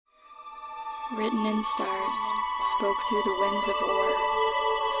written in stars, spoke through the winds of war,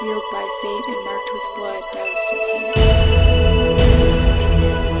 sealed by fate and marked with blood, doused in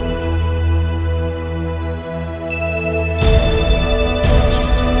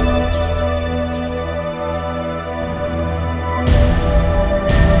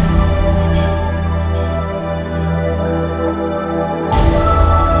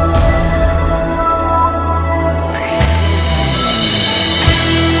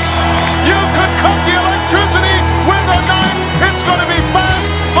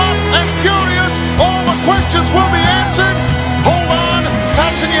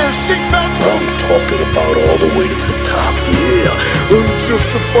I'm talking about all the way to the top, yeah. I'm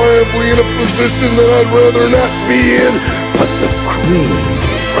justifiably in a position that I'd rather not be in, but the cream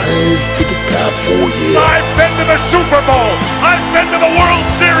rise to the top, oh yeah. I've been to the Super Bowl, I've been to the World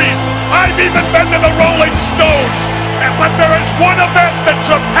Series, I've even been to the Rolling Stones, but there is one event that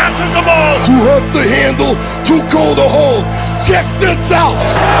surpasses them all. Too hot to handle, too cold to hold. Check this out.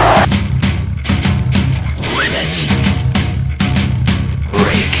 Limit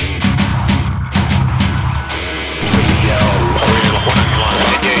Break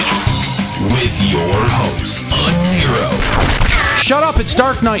with your hosts, Nero. Shut up, it's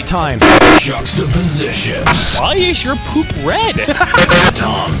Dark Knight time. Juxtaposition. Why is your poop red?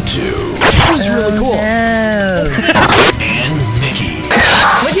 Tom 2. That was really cool. And Vicky.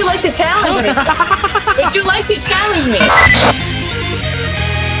 Would you like to challenge me? Would you like to challenge me?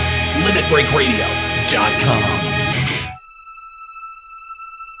 LimitBreakRadio.com.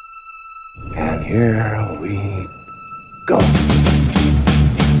 And here we go.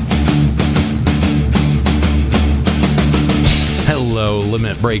 Hello,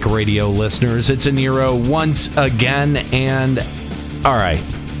 Limit Break Radio listeners. It's a Nero once again, and alright,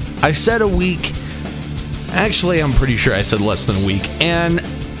 I said a week. Actually, I'm pretty sure I said less than a week, and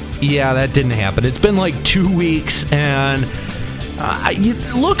yeah, that didn't happen. It's been like 2 weeks, and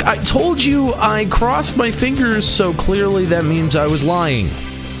look, I told you I crossed my fingers, so clearly that means I was lying.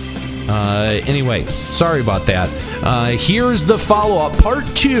 Anyway, sorry about that. Here's the follow-up, part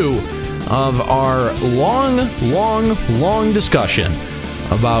 2 of our long discussion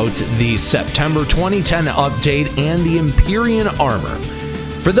about the September 2010 update and the Empyrean armor.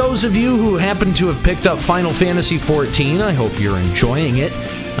 For those of you who happen to have picked up Final Fantasy XIV, I hope you're enjoying it.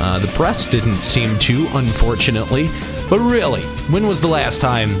 The press didn't seem to, unfortunately. But really, when was the last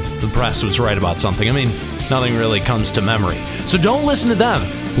time the press was right about something? I mean, nothing really comes to memory. So don't listen to them.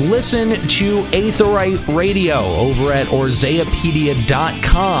 Listen to Aetherite Radio over at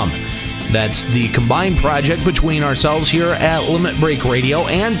Orzeapedia.com. That's the combined project between ourselves here at Limit Break Radio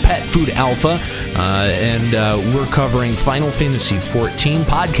and Pet Food Alpha. And we're covering Final Fantasy XIV,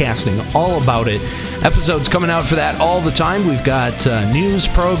 podcasting all about it. Episodes coming out for that all the time. We've got news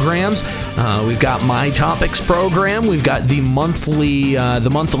programs. We've got My Topics program. We've got the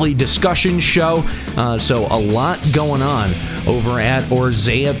monthly discussion show. So a lot going on over at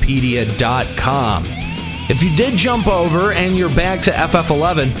Orzeapedia.com. If you did jump over and you're back to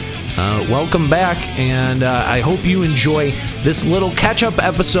FF11, welcome back, and I hope you enjoy this little catch-up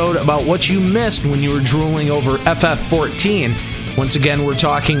episode about what you missed when you were drooling over FF14. Once again, we're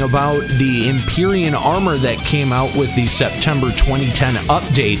talking about the Empyrean armor that came out with the September 2010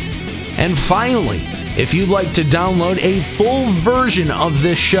 update. And finally, if you'd like to download a full version of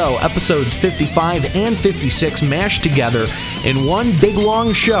this show, episodes 55 and 56 mashed together in one big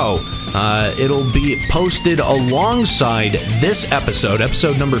long show, it'll be posted alongside this episode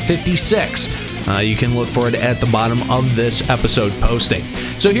number 56. You can look for it at the bottom of this episode posting.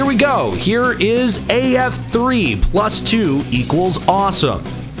 So here we go. Here is AF3+2 equals awesome.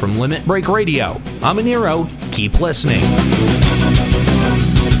 From Limit Break Radio, I'm a Nero. Keep listening.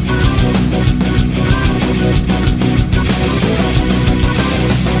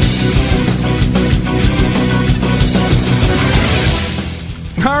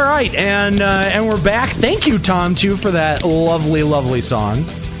 All right, and we're back. Thank you, Tom, too, for that lovely song.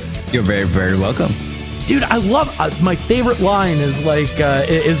 You're very, very welcome, dude. I love my favorite line is like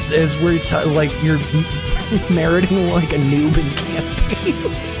is where you're narrating like a noob in campaign.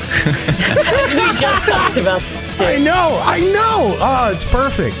 We just talked about that. I know. Oh, it's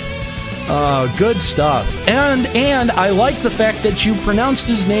perfect. Good stuff. And I like the fact that you pronounced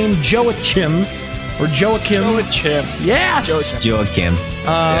his name Joachim. Or Joachim. Joachim. Yes! Joachim.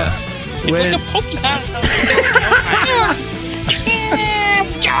 Yeah. It's like a Pokemon.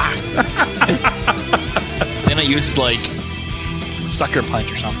 Then it uses like Sucker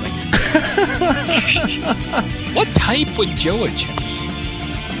Punch or something. What type would Joachim be?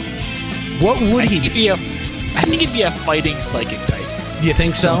 What would he be? I think it'd be a fighting psychic type. You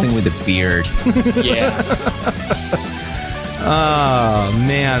think Something with a beard. Yeah. Oh,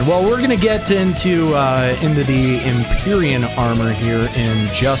 man. Well, we're going to get into the Empyrean armor here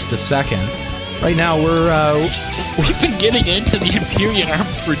in just a second. Right now, we've been getting into the Empyrean armor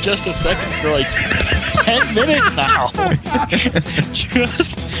for just a second for like 10 minutes now.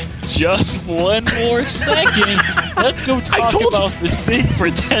 just one more second. Let's go talk about this thing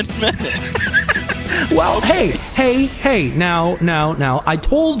for 10 minutes. Well, hey, now, I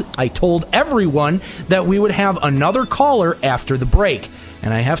told everyone that we would have another caller after the break,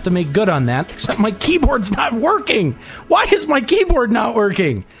 and I have to make good on that, except my keyboard's not working. Why is my keyboard not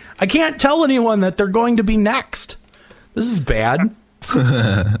working? I can't tell anyone that they're going to be next. This is bad.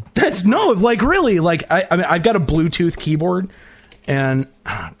 Really, I mean, I've got a Bluetooth keyboard, and,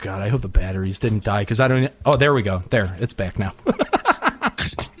 oh, God, I hope the batteries didn't die, because I don't, oh, there we go. There, it's back now.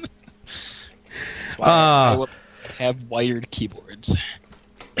 I will have wired keyboards.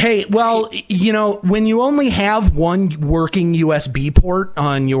 Hey, well, when you only have one working USB port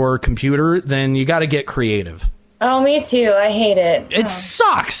on your computer, then you got to get creative. Oh, me too. I hate it. It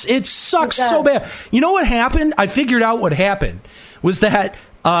sucks. It sucks so bad. You know what happened? I figured out what happened. Was that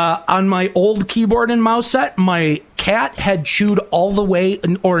on my old keyboard and mouse set, my cat had chewed all the way,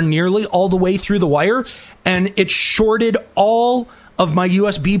 or nearly all the way through the wire, and it shorted all of my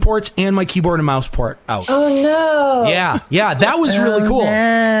USB ports and my keyboard and mouse port out. Oh, no. Yeah, that was really cool.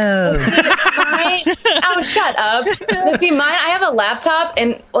 No. Shut up. See, mine, I have a laptop,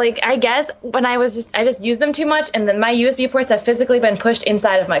 and, I guess when I just used them too much, and then my USB ports have physically been pushed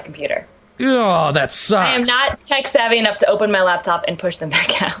inside of my computer. Oh, that sucks. I am not tech savvy enough to open my laptop and push them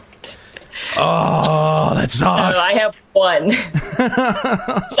back out. Oh, that sucks. So I have one.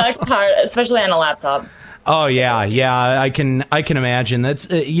 Sucks hard, especially on a laptop. Oh yeah, I can imagine. That's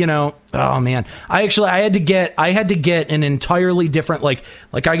oh man. I had to get an entirely different like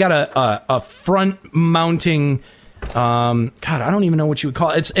I got a front mounting God, I don't even know what you would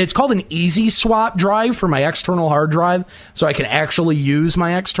call it. It's called an easy swap drive for my external hard drive, so I can actually use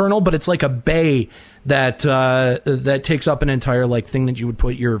my external, but it's like a bay that takes up an entire thing that you would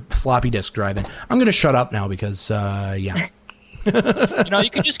put your floppy disk drive in. I'm going to shut up now because yeah. You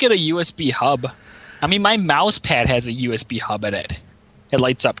can just get a USB hub. I mean, my mouse pad has a USB hub in it. It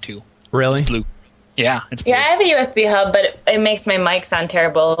lights up too. Really? It's blue. Yeah, it's blue. Yeah, I have a USB hub, but it makes my mic sound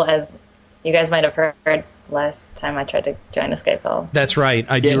terrible, as you guys might have heard last time I tried to join a Skype call. That's right.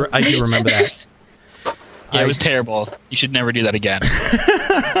 I do remember that. Yeah, it was terrible. You should never do that again.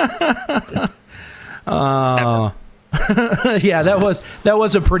 Yeah, that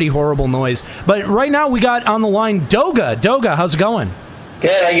was a pretty horrible noise. But right now we got on the line Doga. Doga, how's it going?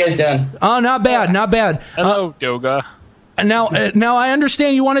 Good. How you guys doing? Oh, not bad. Hello, Doga. Now I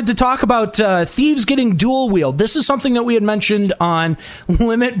understand you wanted to talk about thieves getting dual wield. This is something that we had mentioned on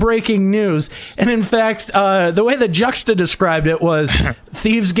Limit Breaking News, and in fact, the way that Juxta described it was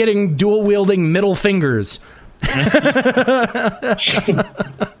thieves getting dual wielding middle fingers.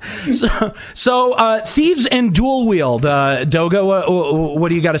 So thieves and dual wield. Doga, what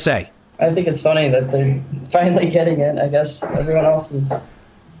do you got to say? I think it's funny that they're finally getting it. I guess everyone else is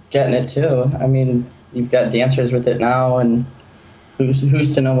getting it too. I mean, you've got dancers with it now, and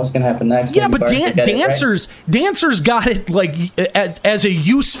who's to know what's going to happen next? Yeah, but dancers got it as a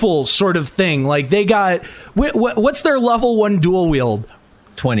useful sort of thing. Like they got what's their level 1 dual wield?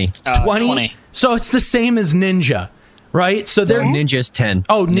 20. 20. So it's the same as Ninja, right? So they're Ninja's 10.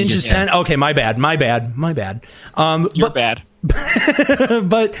 Oh, Ninja's 10. Okay, my bad. You're bad.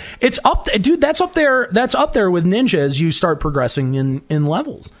 But it's up, dude. That's up there. That's up there with Ninja as you start progressing in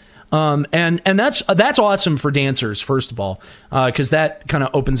levels. And that's awesome for dancers, first of all, because that kind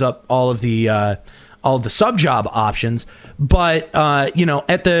of opens up all of the sub job options. But at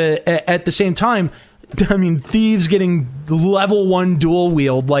the same time, I mean, thieves getting level 1 dual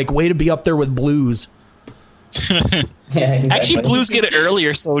wield, way to be up there with blues. Yeah, exactly. Actually, blues get it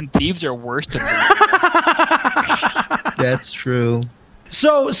earlier, so thieves are worse than blues. That's true.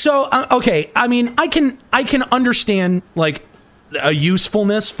 So okay. I mean, I can understand a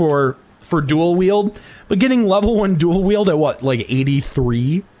usefulness for dual wield, but getting level 1 dual wield at what,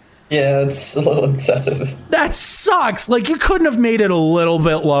 83? Yeah, it's a little excessive. That sucks. You couldn't have made it a little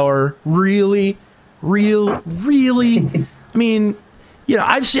bit lower. Really. I mean,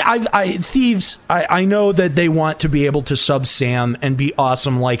 thieves. I know that they want to be able to sub Sam and be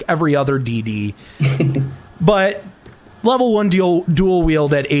awesome like every other DD, but level 1 dual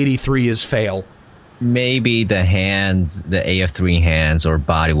wield at 83 is fail. Maybe the hands, the AF3 hands, or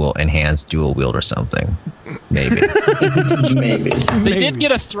body will enhance dual wield or something. Maybe. Maybe. They did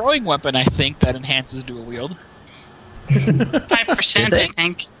get a throwing weapon, I think, that enhances dual wield. 5%, I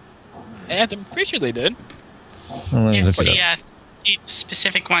think. Yeah, I'm pretty sure they did. It's the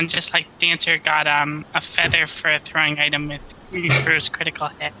specific one, just like Dancer got a feather for a throwing item with improves critical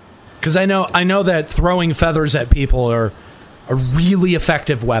hit. Because I know that throwing feathers at people are really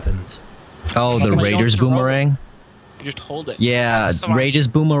effective weapons. Oh, the Raiders boomerang? You just hold it. Yeah, Raiders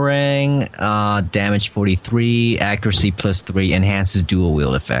boomerang, damage 43, accuracy +3, enhances dual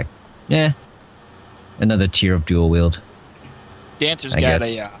wield effect. Yeah. Another tier of dual wield. Dancer's got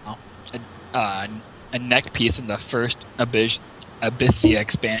a neck piece in the first Abyssia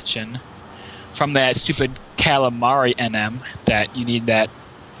expansion from that stupid Calamari NM that you need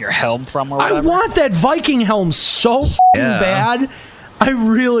your helm from or whatever. I want that Viking helm so bad. I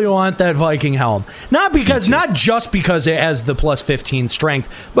really want that Viking helm. Not just because it has the +15 strength,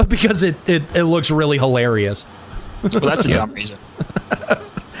 but because it looks really hilarious. Well, that's a dumb reason.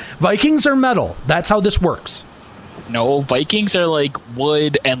 Vikings are metal. That's how this works. No, Vikings are like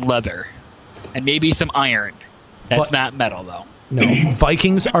wood and leather. And maybe some iron. That's not metal, though. No,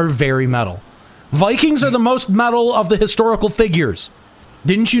 Vikings are very metal. Vikings are the most metal of the historical figures.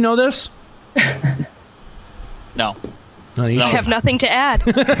 Didn't you know this? No. No, I have nothing to add.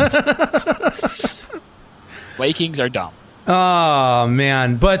 Vikings are dumb. Oh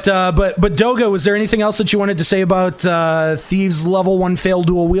man, but Doga, was there anything else that you wanted to say about Thieves Level 1 fail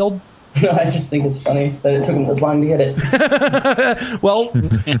dual wield? No, I just think it's funny that it took him this long to get it. Well,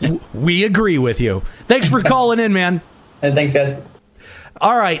 we agree with you. Thanks for calling in, man. And thanks, guys.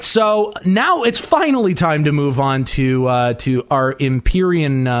 All right, so now it's finally time to move on to our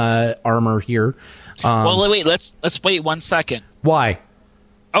Empyrean armor here. Well, wait. Let's wait 1 second. Why?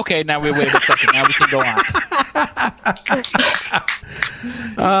 Okay, now we wait a second. Now we can go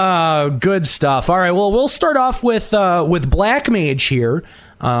on. Good stuff. All right. Well, we'll start off with Black Mage here,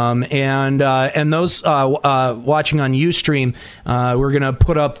 and those watching on Ustream, we're gonna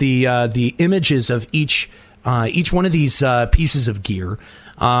put up the images of each one of these pieces of gear.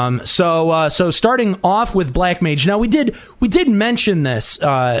 So starting off with Black Mage. Now we did mention this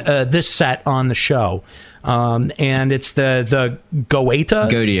set on the show. And it's the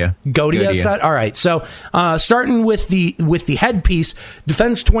Godia set. All right. So, starting with the headpiece,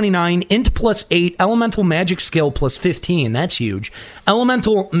 defense 29, int +8, elemental magic skill +15. That's huge.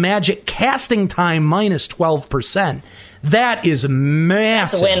 Elemental magic casting time -12%. That is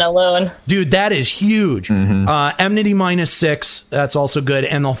massive. Win alone. Dude, that is huge. Enmity -6. That's also good.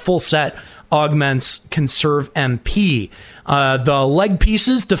 And the full set augments conserve MP. The leg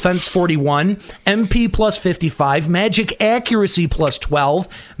pieces, defense 41, MP +55, magic accuracy +12,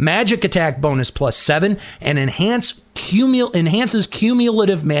 magic attack bonus +7, and enhances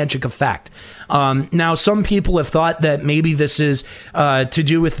cumulative magic effect. Now, some people have thought that maybe this is to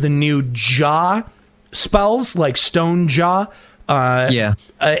do with the new jaw spells, like Stone Jaw. Can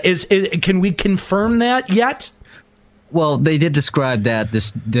we confirm that yet? Well, they did describe that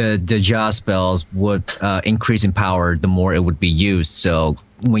the jaw spells would increase in power the more it would be used. So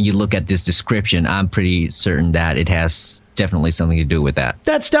when you look at this description, I'm pretty certain that it has definitely something to do with that.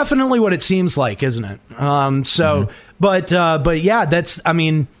 That's definitely what it seems like, isn't it? But yeah,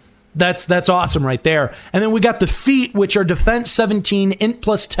 that's awesome right there. And then we got the feet, which are defense 17, int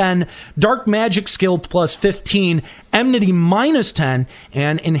 +10, dark magic skill +15, enmity -10,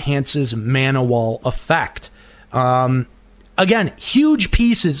 and enhances mana wall effect. Again, huge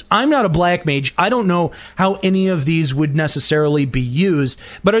pieces. I'm not a black mage. I don't know how any of these would necessarily be used,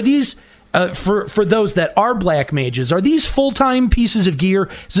 but are these for those that are black mages, are these full-time pieces of gear?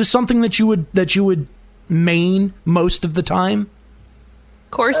 Is this something that you would main most of the time?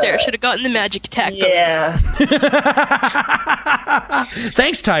 Corsair should have gotten the magic attack bonus. Yeah.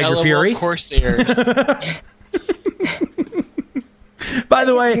 Thanks, Tiger Fury. Corsairs. By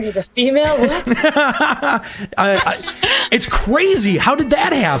the way, he was a female. What? It's crazy. How did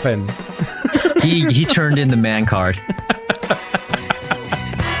that happen? He turned in the man card.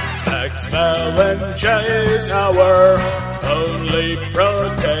 X-Challenge is our only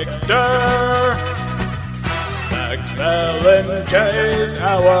protector. X-Challenge is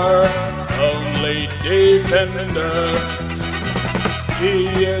our only defender. She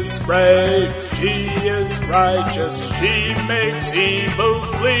is brave, she is righteous, she makes evil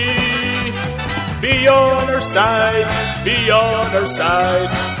flee. Be on her side, be on her side,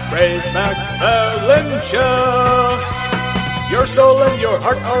 brave Max Valentia. Your soul and your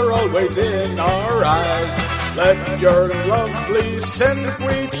heart are always in our eyes. Let your lovely scent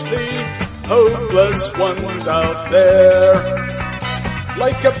reach the hopeless ones out there.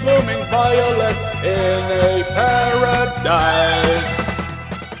 Like a blooming violet in a paradise.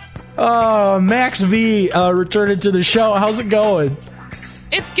 Max V returning to the show. How's it going?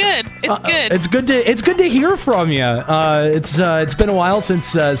 It's good. It's good. It's good to hear from you. It's been a while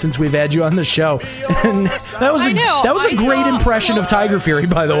since we've had you on the show, and that was a great impression of Tiger Fury,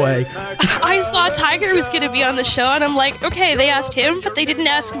 by the way. I saw Tiger was going to be on the show, and I'm like, okay, they asked him, but they didn't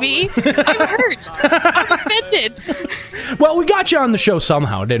ask me. I'm hurt. I'm offended. Well, we got you on the show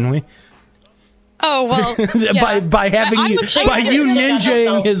somehow, didn't we? Oh well, yeah. by having you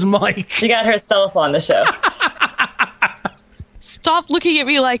ninjaing his mic. She got herself on the show. Stop looking at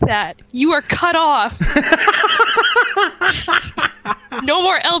me like that. You are cut off. No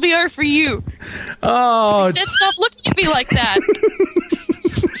more LBR for you. Oh. I said stop looking at me like that.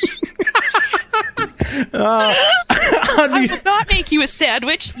 I will not make you a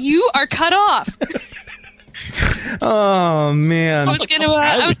sandwich. You are cut off. Oh man. I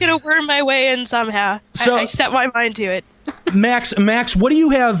was gonna worm my way in somehow. So, I set my mind to it. Max, what do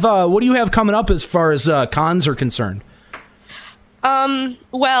you have coming up as far as cons are concerned?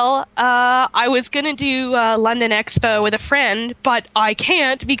 Well, I was gonna do London Expo with a friend, but I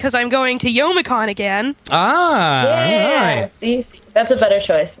can't because I'm going to Youmacon again. Yeah, right. See, that's a better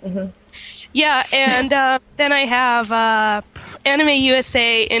choice. Mm-hmm. Yeah, and then I have Anime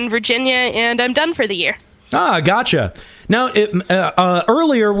USA in Virginia, and I'm done for the year. Gotcha. Now,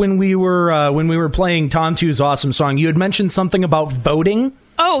 earlier when we were playing Tom 2's awesome song, you had mentioned something about voting.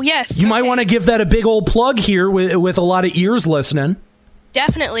 Oh, yes. You might want to give that a big old plug here with a lot of ears listening.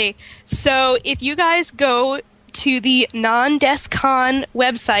 Definitely. So if you guys go to the Non-DesCon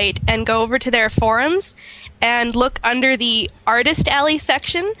website and go over to their forums and look under the Artist Alley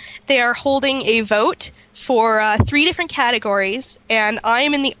section, they are holding a vote for 3 different categories, and I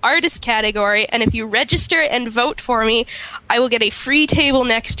am in the artist category, and if you register and vote for me, I will get a free table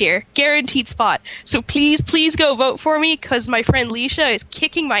next year. Guaranteed spot. So please, please go vote for me, because my friend Leisha is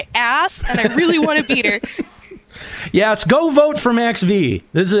kicking my ass, and I really want to beat her. Yes, go vote for Max V.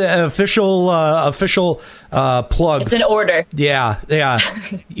 This is an official plug. It's an order. Yeah.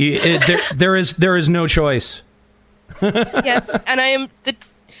 There is no choice. Yes, and I am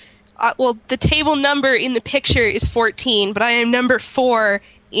the table number in the picture is 14, but I am number 4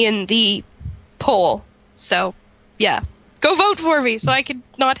 in the poll. So, yeah. Go vote for me so I can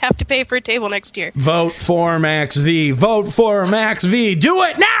not have to pay for a table next year. Vote for Max V. Vote for Max V. Do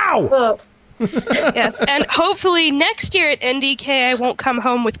it now! Yes, and hopefully next year at NDK I won't come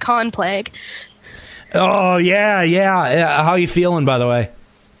home with con plague. Oh, yeah. How are you feeling, by the way?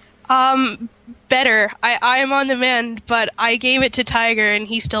 Better. I am on the mend, but I gave it to Tiger, and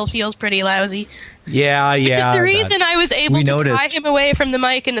he still feels pretty lousy. Yeah. Which is the reason I was able to pry him away from the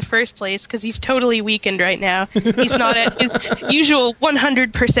mic in the first place, because he's totally weakened right now. He's not at his usual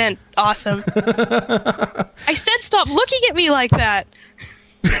 100% awesome. I said stop looking at me like that.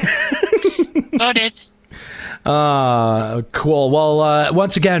 Voted. Cool. Well,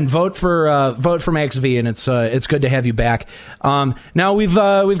 once again, vote for Max V, and it's good to have you back. Now we've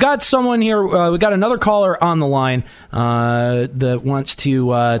got someone here. We got another caller on the line that wants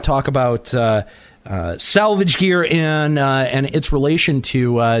to talk about salvage gear and its relation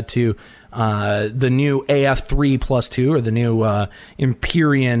to the new AF3+2 or the new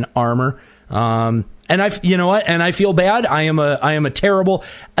Empyrean armor. And I feel bad. I am a terrible.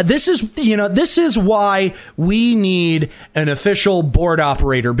 This is why we need an official board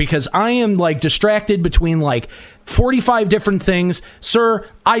operator, because I am distracted between 45 different things. Sir,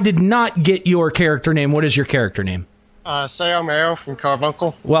 I did not get your character name. What is your character name? Sayo Mayo from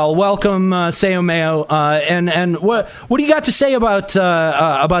Carbuncle. Well, welcome, Sayo Mayo. And what do you got to say about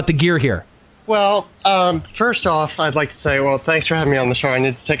the gear here? Well, first off, I'd like to say, thanks for having me on the show. I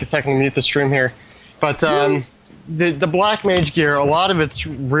need to take a second to mute the stream here. But the Black Mage gear, a lot of it's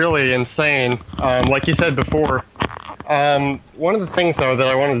really insane. Like you said before, one of the things, though, that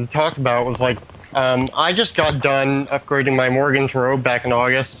I wanted to talk about was, I just got done upgrading my Morgan's robe back in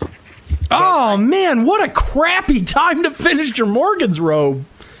August. Oh, man, what a crappy time to finish your Morgan's robe.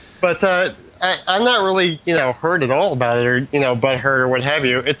 But I'm not really, hurt at all about it or, butthurt or what have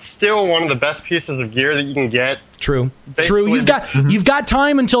you. It's still one of the best pieces of gear that you can get. True. Basically, You've got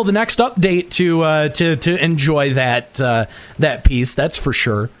time until the next update to enjoy that piece. That's for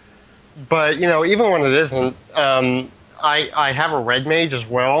sure. But even when it isn't, I have a red mage as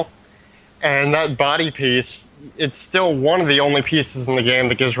well, and that body piece, it's still one of the only pieces in the game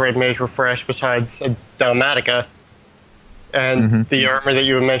that gives red mage refresh besides a Dalmatica and the armor that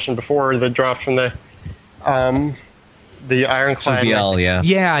you had mentioned before that drops from the ironclad.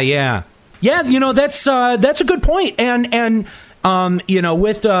 Yeah. Yeah, that's a good point. And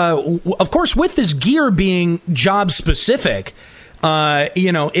with of course with this gear being job specific,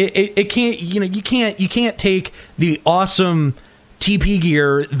 it can't. You can't take the awesome TP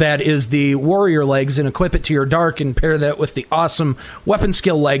gear that is the warrior legs and equip it to your dark and pair that with the awesome weapon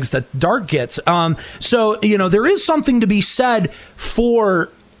skill legs that dark gets. So there is something to be said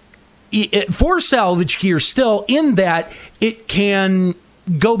for salvage gear still, in that it can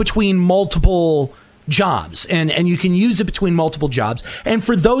go between multiple jobs and you can use it between multiple jobs. And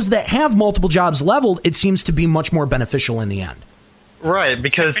for those that have multiple jobs leveled, it seems to be much more beneficial in the end. Right,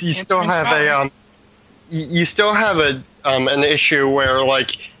 because you still have an issue where,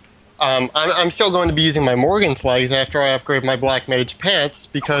 like, I'm still going to be using my Morgan's legs after I upgrade my Black Mage pants,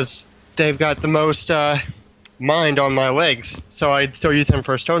 because they've got the most mind on my legs, so I'd still use them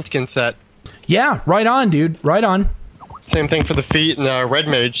for a Stone Skin set. Yeah, right on, dude, right on. Same thing for the feet, and Red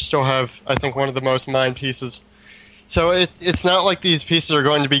Mage still have, I think, one of the most mind pieces. So it's not like these pieces are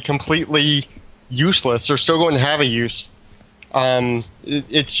going to be completely useless. They're still going to have a use.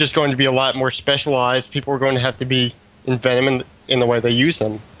 It's just going to be a lot more specialized. People are going to have to be inventive in the way they use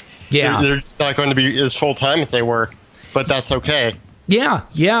them. Yeah. They're just not going to be as full-time as they were, but that's okay.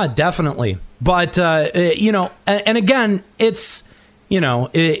 Yeah, definitely. But, and again, it's,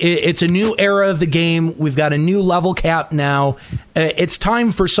 it's a new era of the game. We've got a new level cap now. It's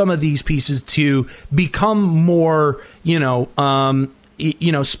time for some of these pieces to become more,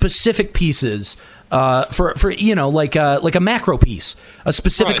 specific pieces. For like a macro piece, a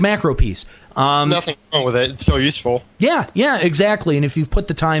specific macro piece. Nothing wrong with it. It's so useful. Yeah, exactly. And if you've put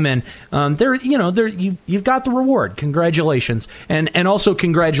the time in, you've got the reward. Congratulations, and also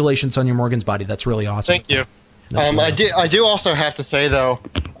congratulations on your Morgan's body. That's really awesome. Thank you. I do also have to say though,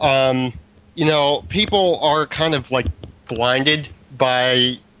 people are kind of like blinded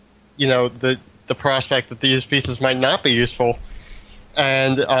by, the prospect that these pieces might not be useful,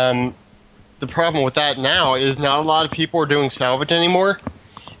 and the problem with that now is not a lot of people are doing salvage anymore.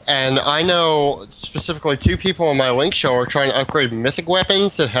 And I know specifically 2 people on my link show are trying to upgrade mythic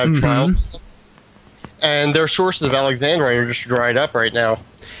weapons that have trials. And their sources of Alexandrite are just dried up right now.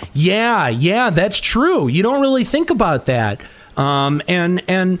 Yeah, that's true. You don't really think about that.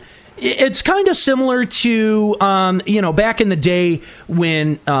 And it's kind of similar to, back in the day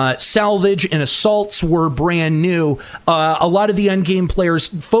when salvage and assaults were brand new. A lot of the endgame players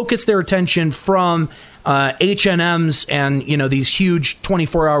focused their attention from H&Ms and, these huge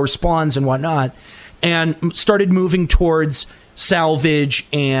 24-hour spawns and whatnot, and started moving towards salvage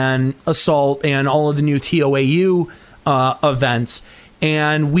and assault and all of the new TOAU events.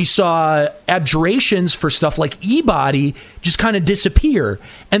 And we saw abjurations for stuff like E-Body just kind of disappear.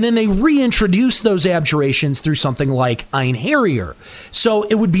 And then they reintroduced those abjurations through something like Ein Harrier. So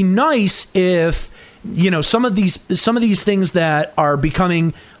it would be nice if, some of these things that are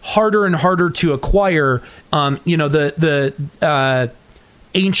becoming harder and harder to acquire, the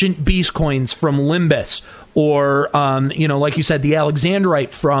ancient beast coins from Limbus, or, like you said, the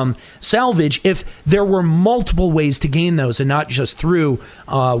Alexandrite from salvage, if there were multiple ways to gain those and not just through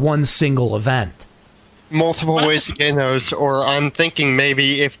one single event. Multiple ways to gain those, or I'm thinking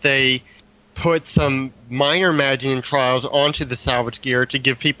maybe if they put some minor Magian trials onto the salvage gear to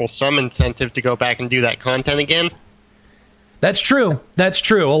give people some incentive to go back and do that content again. That's true.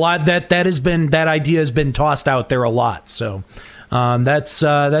 A lot that idea has been tossed out there a lot. So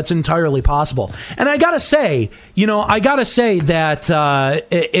that's entirely possible. And I gotta say that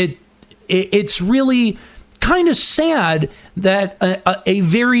it's really kind of sad that a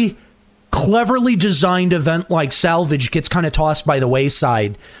very cleverly designed event like salvage gets kind of tossed by the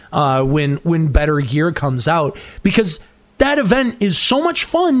wayside when better gear comes out, because that event is so much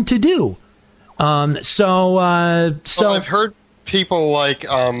fun to do. So I've heard people like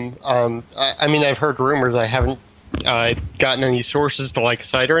I've heard rumors. I haven't gotten any sources to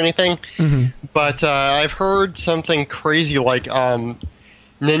cite or anything, but I've heard something crazy like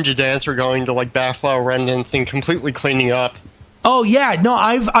Ninja Dancer going to Bathflower Remnants and completely cleaning up. Oh yeah, no,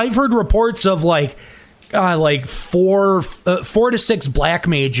 I've heard reports of like 4 to 6 black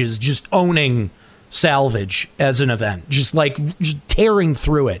mages just owning salvage as an event, just tearing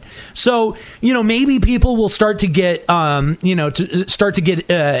through it. So maybe people will start to get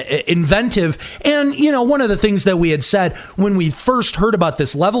inventive. And one of the things that we had said when we first heard about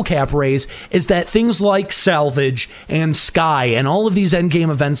this level cap raise is that things like salvage and sky and all of these endgame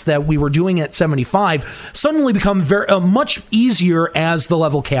events that we were doing at 75 suddenly become much easier as the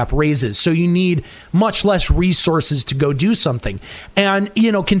level cap raises. So you need much less resources to go do something. And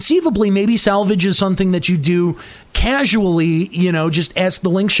conceivably maybe salvage is something that you do casually, just ask the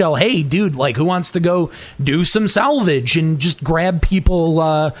link shell, hey, dude, like, who wants to go do some salvage and just grab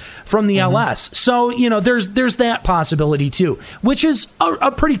people from the LS? So, there's that possibility too, which is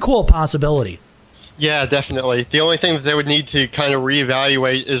a pretty cool possibility. Yeah, definitely. The only thing that they would need to kind of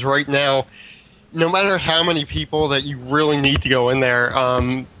reevaluate is right now, no matter how many people that you really need to go in there,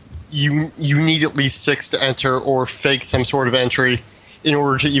 you need at least 6 to enter or fake some sort of entry in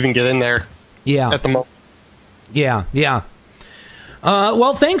order to even get in there. Yeah. At the moment. Yeah.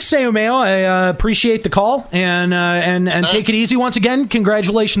 Well, thanks, Sayomeo. I appreciate the call and take it easy once again.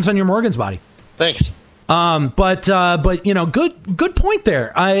 Congratulations on your Morgan's body. Thanks. But good point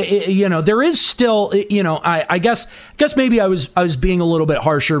there. There is still, I guess maybe I was being a little bit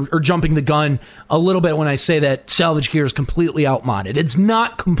harsh or jumping the gun a little bit when I say that salvage gear is completely outmodded. It's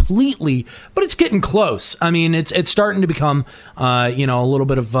not completely, but it's getting close. I mean, it's starting to become, a little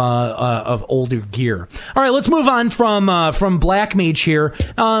bit of older gear. All right, let's move on from Black Mage here.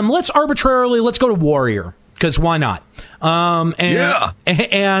 Let's go to Warrior. Because why not? Tom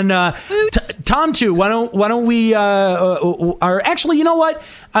too. Why don't we? Or actually, you know what?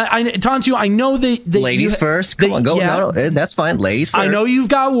 Tom too. I know that ladies first. Come on, go. Yeah. No, that's fine. Ladies first. I know you've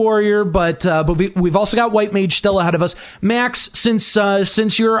got Warrior, but we've also got White Mage still ahead of us. Max, since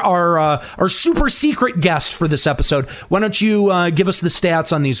you're our super secret guest for this episode, why don't you give us the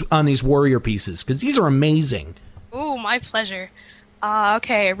stats on these Warrior pieces? Because these are amazing. Ooh, my pleasure.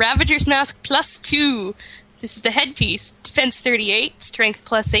 Okay, Ravager's Mask +2. This is the headpiece. Defense 38, Strength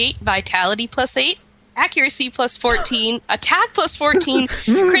 +8, Vitality +8, Accuracy +14, Attack +14,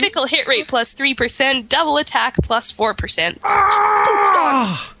 Critical Hit Rate +3%, Double Attack +4%.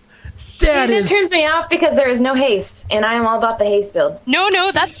 That turns me off because there is no haste, and I am all about the haste build.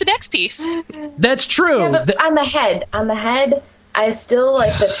 No, that's the next piece. That's true. Yeah, but on the head, I still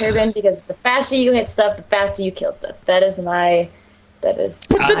like the turban because the faster you hit stuff, the faster you kill stuff. But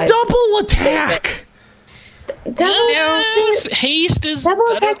the double attack. Haste is double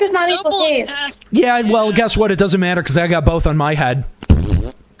attack does not equal haste. Yeah, well, guess what? It doesn't matter because I got both on my head.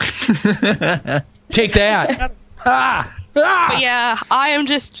 Take that. But yeah, I am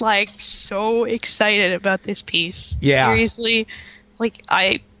just like so excited about this piece. Yeah, seriously, like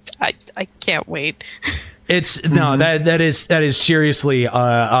I can't wait. It's that is seriously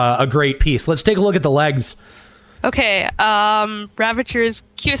a great piece. Let's take a look at the legs. Okay, Ravager's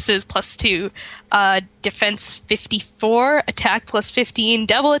Cuisses +2, Defense 54, Attack +15,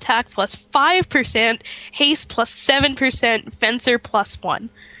 Double Attack +5%, Haste +7%, Fencer +1.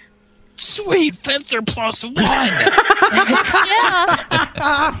 Sweet, Fencer +1!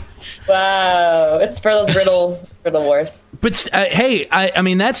 Yeah! Wow, it's for those riddle wars. But hey, I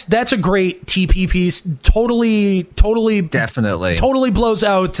mean that's a great TP piece. Totally, definitely, totally blows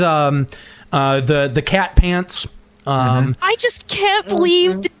out the cat pants. I just can't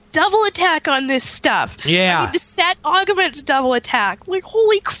believe the double attack on this stuff. Yeah, I mean, the set augments double attack. Like,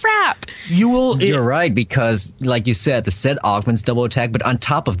 holy crap! You're right, because like you said, the set augments double attack, but on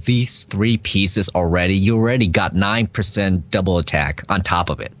top of these 3 pieces already, you already got 9% double attack on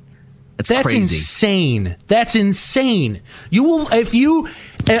top of it. That's crazy. Insane. That's insane. You will if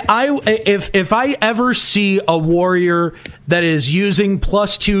I ever see a warrior that is using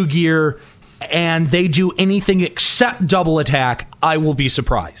 +2 gear and they do anything except double attack, I will be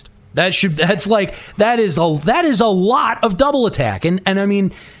surprised. That is a lot of double attack, and I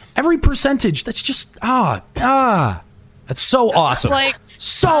mean every percentage. That's just that's so awesome. Like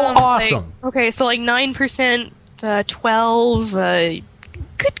so awesome. Like, okay, so like 9%, 12.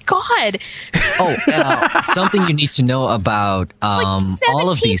 Good God! Something you need to know about like all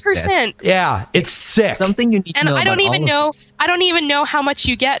of these sets. Yeah, it's sick. Something you need to know. I don't even know how much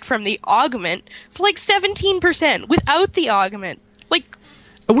you get from the augment. It's like 17% without the augment. Like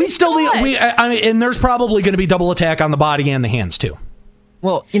we still and there's probably going to be double attack on the body and the hands too.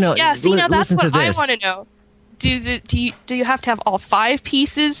 Well, yeah. See, now that's what I want to know. Do you have to have all 5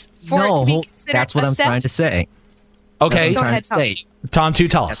 pieces for it to be considered? That's what I'm trying to say. Okay, go ahead, Tom 2,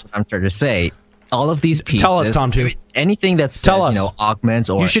 tell us. That's what I'm trying to say. All of these pieces. Tell us, Tom 2. Anything that says,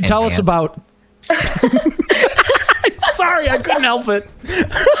 augments or you should tell us about. Sorry, I couldn't help it.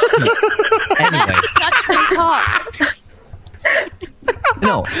 Anyway, that's from talk.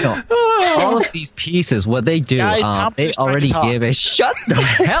 No. All of these pieces, what they do, Guys, they already give a shut the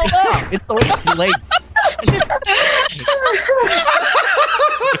hell up. It's already too late.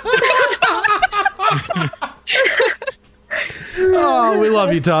 Oh, we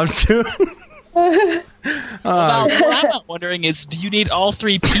love you, Tom, too. What I'm not wondering is, do you need all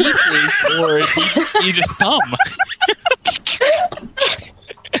 3 pieces, or do you just need a sum?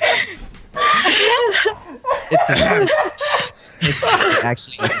 It's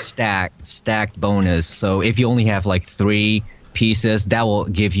actually a stacked bonus. So if you only have like 3 pieces, that will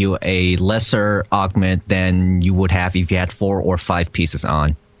give you a lesser augment than you would have if you had 4 or 5 pieces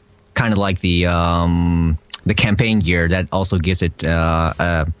on. Kind of like the campaign gear that also gives it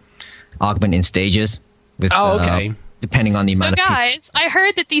augment in stages. With, okay. Depending on the amount of pieces. So guys, I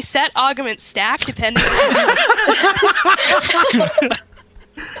heard that these set augments stack depending on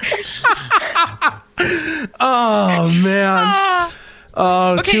Oh man.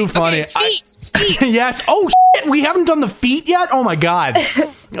 Oh, okay, too funny. Okay, feet. Yes. Oh shit, we haven't done the feet yet? Oh my god.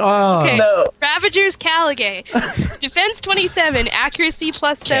 Oh. Okay. Ravager's Caligay. Defense 27, accuracy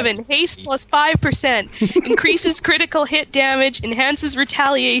 +7, haste +5%, increases critical hit damage, enhances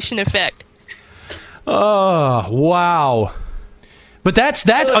retaliation effect. Oh, wow. But that's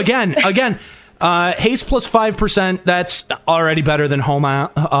that again, haste +5%, that's already better than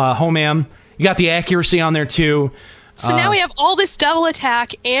Homam. You got the accuracy on there too. So now we have all this double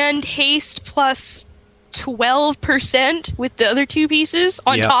attack and haste +12% with the other 2 pieces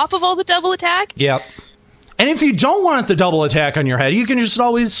on top of all the double attack. Yep. And if you don't want the double attack on your head, you can just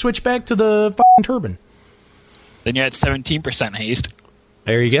always switch back to the fucking turban. Then you're at 17% haste.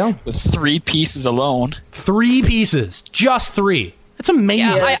 There you go. With 3 pieces alone. 3 pieces. Just 3. It's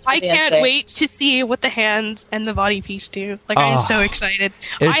amazing. Yeah, I can't wait to see what the hands and the body piece do. Like, I'm so excited.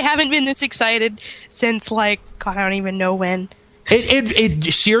 I haven't been this excited since, like, God, I don't even know when.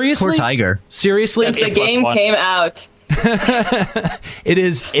 It seriously? Poor Tiger. Seriously? The game came out. It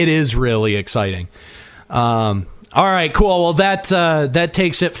is really exciting. All right, cool. Well, that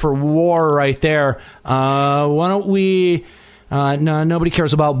takes it for war right there. Why don't we... no, nobody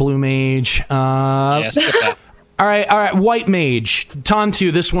cares about Blue Mage. Skip that. All right, White Mage.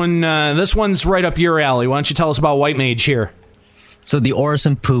 Tontu, this one's right up your alley. Why don't you tell us about White Mage here? So the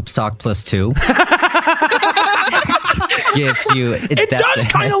Orison Poop Sock +2 gives you... It does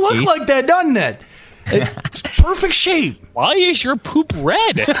kind of look like that, doesn't it? It's perfect shape. Why is your poop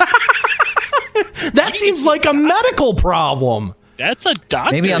red? That seems like a medical problem. That's a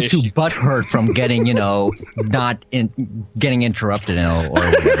doctor Maybe I'm too issue. butthurt from getting, getting interrupted, or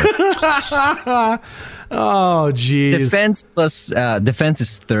whatever. Oh, jeez. Defense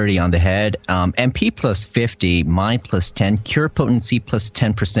is 30 on the head. MP +50, Mind +10, Cure Potency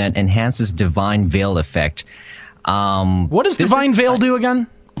 +10%, enhances Divine Veil effect. What does Divine Veil do again?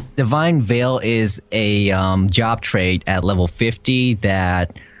 Divine Veil is a job trait at level 50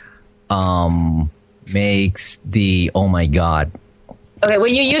 that makes the... Oh my god. Okay,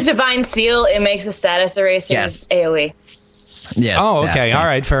 when you use Divine Seal, it makes a status eraser AoE. Yes. Oh, okay. All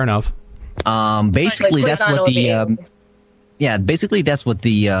right, fair enough. Basically, that's what the basically that's what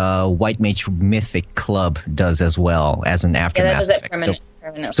the White Mage Mythic Club does as well as an aftermath effect.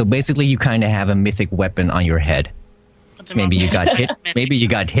 Permanent. So basically, you kind of have a mythic weapon on your head. Maybe you got hit. Maybe you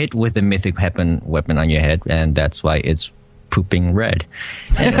got hit with a mythic weapon on your head, and that's why it's pooping red.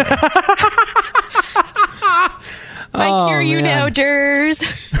 Anyway. I cure you now, Durs.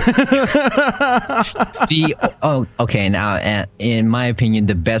 Okay. Now, in my opinion,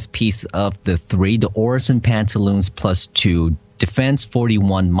 the best piece of the 3, the Orison Pantaloons +2, Defense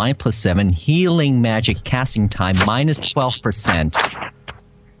 41, Mind +7, Healing Magic Casting Time -12%.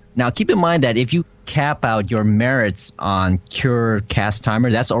 Now, keep in mind that if you cap out your merits on Cure Cast Timer,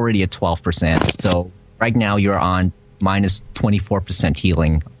 that's already at 12%. So right now you're on -24%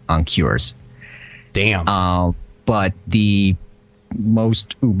 healing on cures. Damn. But the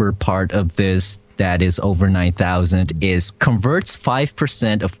most uber part of this that is over 9,000 is converts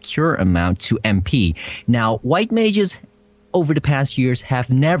 5% of cure amount to MP. Now, White Mages over the past years have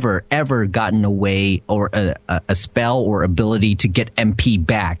never, ever gotten away or a spell or ability to get MP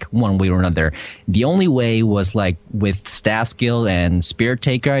back one way or another. The only way was like with Staff Skill and Spirit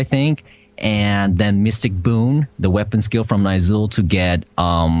Taker, I think, and then Mystic Boon, the weapon skill from Nizul, to get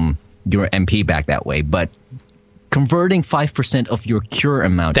your MP back that way. But converting 5% of your cure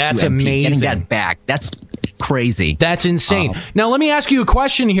amount that's to MP, amazing. getting that back, that's crazy. That's insane. Now, let me ask you a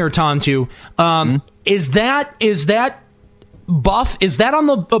question here, Tontu. Is that buff, is that on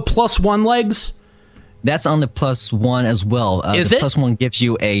the +1 legs? That's on the +1 as well. Is the it? +1 gives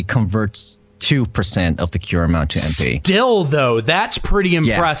you a convert 2% of the cure amount to MP. Still, though, that's pretty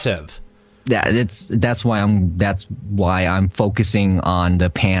impressive. Yeah, that's why I'm focusing on the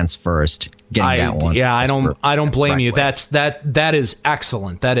pants first. Getting that one. Yeah, I don't blame you. That is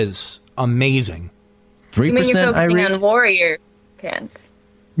excellent. That is amazing. 3%. You mean you're focusing on warrior pants?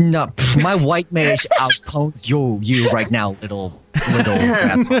 No, my White Mage outpons you right now, little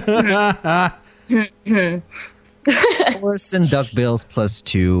asshole. Horse and duckbills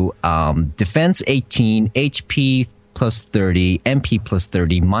 +2, defense 18, HP +30, MP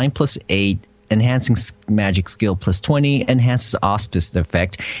 +30, mind +8, enhancing magic skill +20, enhances auspice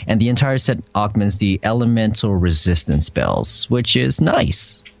effect, and the entire set augments the elemental resistance spells, which is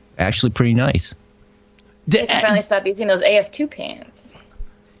nice. Actually, pretty nice. You can finally stop using those AF2 pants.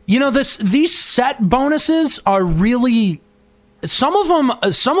 You know, these set bonuses are really, some of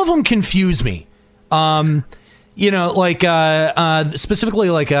them confuse me. You know, like specifically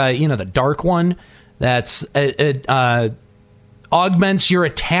like you know, the dark one that's augments your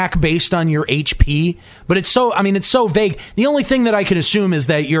attack based on your HP, but it's so vague. The only thing that I can assume is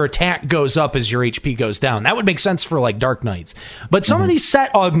that your attack goes up as your HP goes down. That would make sense for like Dark Knights, but some of these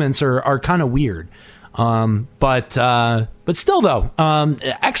set augments are kind of weird. But still though,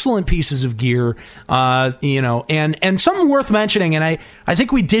 excellent pieces of gear, you know, and something worth mentioning, and I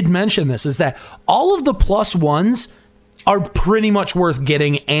think we did mention this, is that all of the +1s are pretty much worth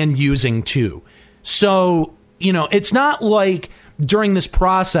getting and using too. So, you know, it's not like during this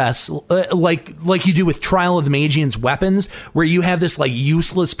process, like you do with Trial of the Magian's weapons, where you have this like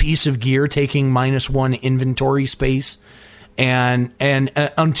useless piece of gear taking -1 inventory space. And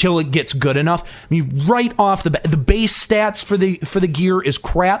until it gets good enough, I mean, right off the bat, the base stats for the gear is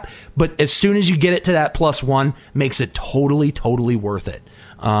crap, but as soon as you get it to that +1, makes it totally worth it.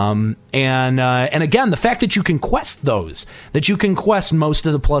 And again, the fact that you can quest those, that you can quest most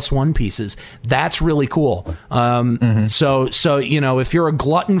of the +1 pieces, that's really cool. So you know, if you're a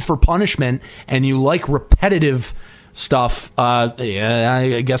glutton for punishment and you like repetitive stuff, yeah,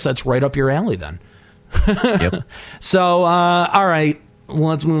 I guess that's right up your alley then. Yep. So, all right,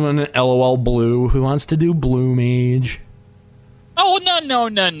 let's move on to LOL Blue. Who wants to do Blue Mage? Oh, no.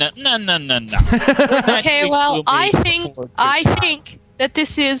 Okay, well, I think that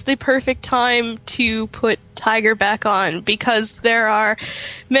this is the perfect time to put Tiger back on, because there are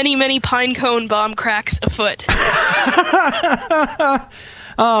many pinecone bomb cracks afoot.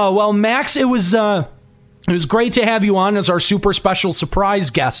 Oh, well, Max, it was great to have you on as our super special surprise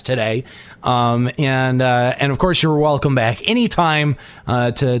guest today. And of course you're welcome back anytime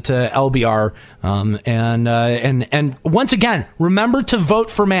to LBR. And once again, remember to vote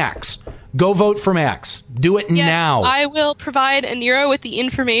for Max. Go vote for Max. Do it now. I will provide Nero with the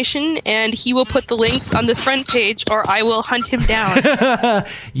information, and he will put the links on the front page, or I will hunt him down.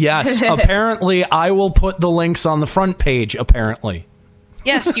 Yes, apparently I will put the links on the front page, apparently.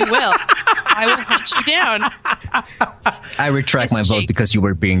 Yes, you will. I will hunt you down. I retract my vote because you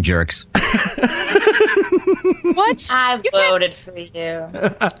were being jerks. What? I voted for you.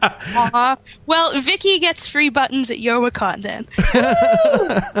 Well, Vicky gets free buttons at Youmacon then.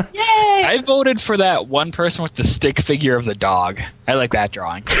 Yay! I voted for that one person with the stick figure of the dog. I like that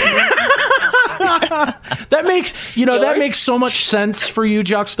drawing. That makes so much sense for you,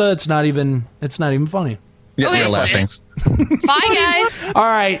 Juxta. It's not even funny. Yeah, we're laughing. Bye, guys. All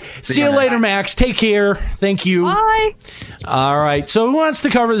right. See you later, Max. Take care. Thank you. Bye. All right. So who wants to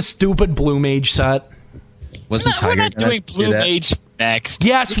cover the stupid Blue Mage set? Wasn't Tiger We're not doing Blue Mage next.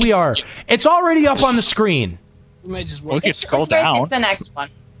 Yes, we are. It's already up on the screen. We can scroll down. It's the next one.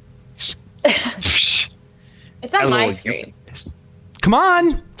 It's on my screen. Come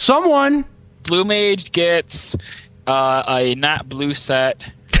on, someone. Blue Mage gets a not blue set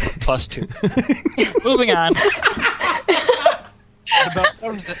 +2. Moving on.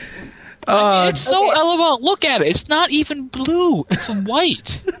 It's so LOL. Look at it. It's not even blue. It's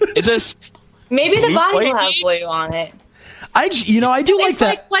white. Is this? Maybe the body will have mage? blue on it. I do like that.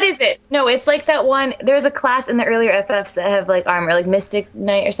 Like, what is it? No, it's like that one. There's a class in the earlier FFs that have like armor, like Mystic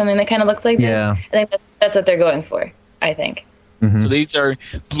Knight or something that kind of looks like Yeah. that. I think that's what they're going for. I think. So these are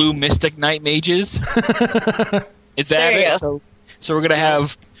blue Mystic Knight mages. Is that it? So we're gonna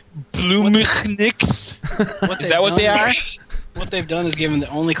have blue Mychniks. Is that what they are? What they've done is given the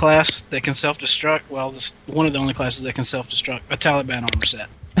only class that can self-destruct, well, one of the only classes that can self-destruct, a Taliban armor set.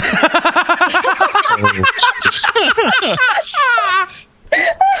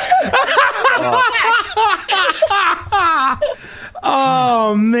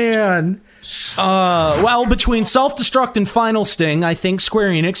 Oh, man. Well, between Self-Destruct and Final Sting, I think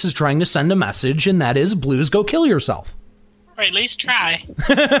Square Enix is trying to send a message, and that is, Blues, go kill yourself. Or at least try.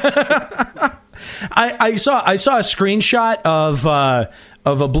 I saw a screenshot of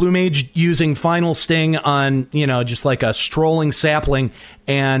a Blue Mage using Final Sting on, just like a strolling sapling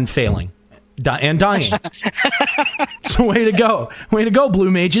and failing. And dying. So way to go, Blue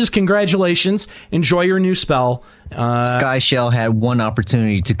Mages. Congratulations. Enjoy your new spell. Sky Shell had one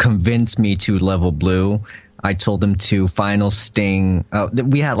opportunity to convince me to level blue. I told him to Final Sting.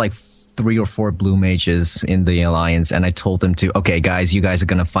 We had like 3 or 4 blue mages in the alliance, and I told them to, okay, guys, you guys are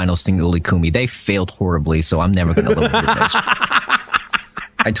gonna final sting Ulikumi. They failed horribly, so I'm never gonna level blue mage.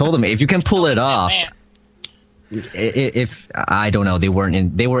 I told them if you can pull it off. If I don't know, they were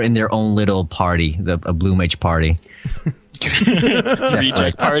in their own little party, a blue mage party.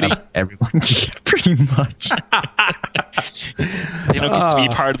 Reject party. Everyone, pretty much. They don't get to be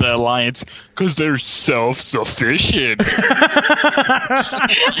part of the alliance because they're self-sufficient.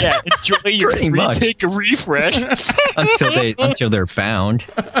 Yeah, enjoy your Pretty much. take a refresh until they're found.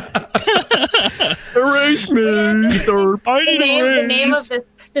 Erase me.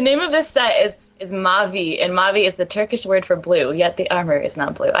 The name of this set is Mavi, and Mavi is the Turkish word for blue. Yet the armor is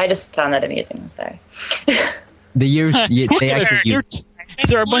not blue. I just found that amusing. I'm sorry. They actually use.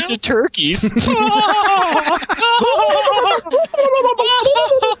 There are a bunch of turkeys.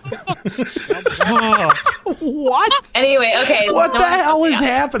 What? Anyway, okay. What the hell is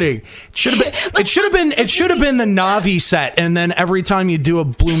happening? It should have been the Navi set, and then every time you do a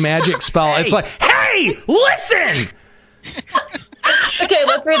blue magic spell, it's like, hey, listen. Okay,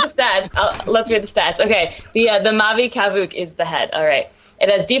 let's read the stats. Okay, the Mavi Kavuk is the head. All right. It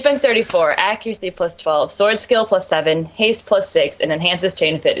has defense 34, accuracy plus 12, sword skill plus 7, haste plus 6, and enhances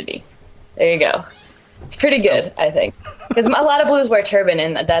chain affinity. There you go. It's pretty good, I think. Because a lot of blues wear turban,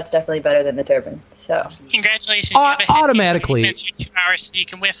 and that's definitely better than the turban. So congratulations. Automatically. You 2 hours so you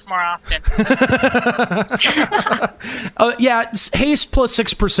can whiff more often. Yeah, it's haste plus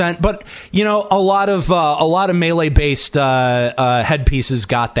 6%, but you know a lot of melee based headpieces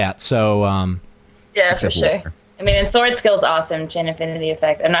got that. So yeah, for sure. I mean, and sword skill's awesome. Chain affinity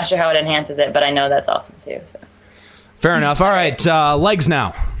effect. I'm not sure how it enhances it, but I know that's awesome too. So. Fair enough. All right, legs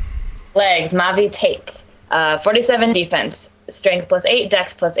now. Legs. Mavi takes 47 defense, strength plus 8,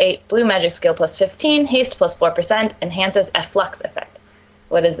 dex plus 8, blue magic skill plus 15, haste plus 4%, enhances Flux effect.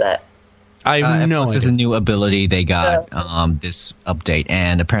 What is that? I know Flux is a new ability they got this update,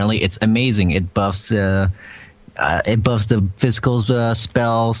 and apparently it's amazing. It buffs the physical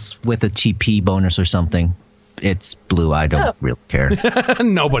spells with a TP bonus or something. It's blue. I don't really care.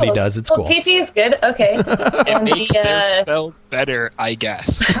 Nobody does. It's cool. TP is good. Okay. It makes their spells better, I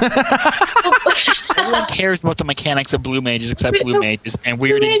guess. Everyone cares about the mechanics of blue mages except blue mages, and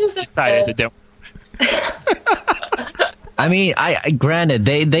we already decided to don't. I mean, I granted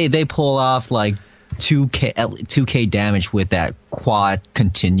they pull off like 2k damage with that quad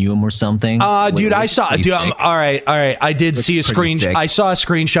continuum or something. Dude, I saw. Dude, all right. I did see a screenshot. I saw a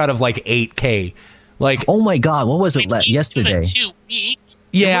screenshot of like 8k. Like, oh my god, what was it yesterday?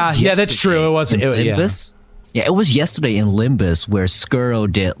 Yeah, that's true. It wasn't Limbus. Yeah, it was yesterday in Limbus where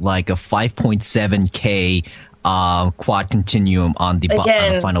Skuro did like a 5.7k quad continuum on the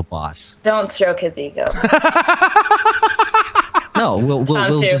final boss. Don't stroke his ego. No,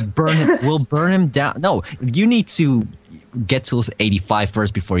 we'll just burn him. We'll burn him down. No, you need to get to 85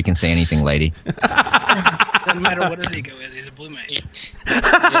 first before you can say anything, lady. Doesn't matter what his ego is. He's a blue mage.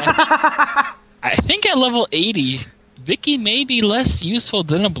 Yeah. I think at level 80, Vicky may be less useful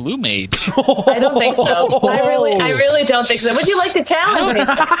than a blue mage. I don't think so. I really don't think so. Would you like to challenge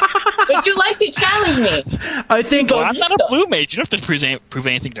me? I think I'm not a blue mage. You don't have to prove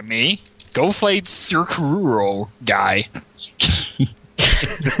anything to me. Go fight Sir Kururo guy.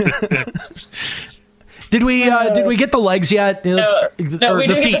 Did we get the legs yet? No,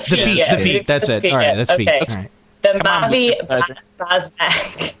 the feet. That's it. All right, that's feet. Okay. All right. The Mavi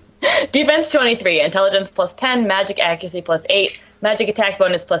Bazak. Defense 23, intelligence plus 10, magic accuracy plus 8, magic attack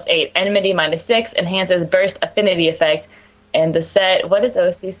bonus plus 8, enmity minus 6, enhances burst affinity effect. And the set, what does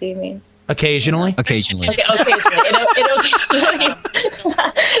OCC mean? Occasionally. Okay, occasionally. It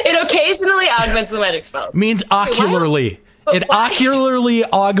occasionally augments the magic spells. Means ocularly. It ocularly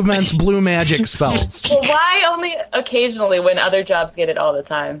augments blue magic spells. Well, why only occasionally when other jobs get it all the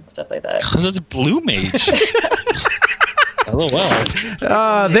time? Stuff like that. Because it's blue mage.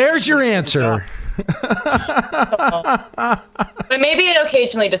 LOL. There's your answer. But maybe it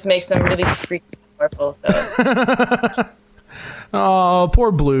occasionally just makes them really freaking powerful. So. Oh,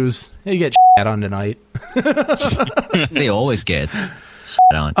 poor blues. They get shit on tonight. They always get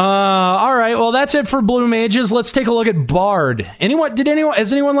on. All right. Well, that's it for blue mages. Let's take a look at Bard.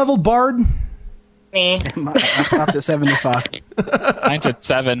 Has anyone leveled Bard? Me. I stopped at 75. Mine's at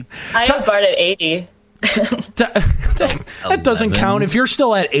 7. I have Bard at 80. That doesn't count. If you're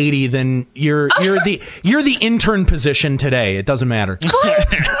still at 80, then you're the intern position today. It doesn't matter. Okay,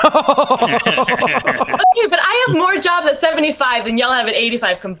 but I have more jobs at 75 than y'all have at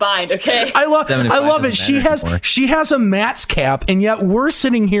 85 combined. Okay. I love it. She has a Matt's cap, and yet we're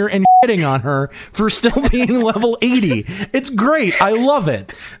sitting here and shitting on her for still being level 80. It's great. I love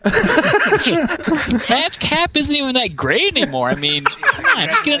it. Matt's cap isn't even that great anymore. I mean, come on,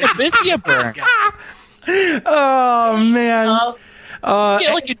 just get an Abyssia burn. Oh man.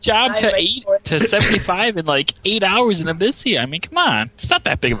 Get like a job to 8 to 75 in like 8 hours in Abyssia. I mean, come on. It's not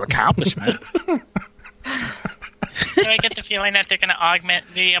that big of an accomplishment. So I get the feeling that they're going to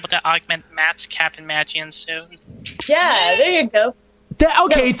be able to augment Matt's cap and Magian soon. Yeah, there you go. That I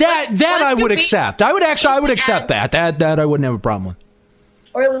would accept. I would accept that. That I wouldn't have a problem with.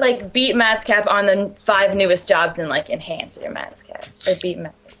 Or like beat Matt's cap on the 5 newest jobs and like enhance your Matt's cap. Or beat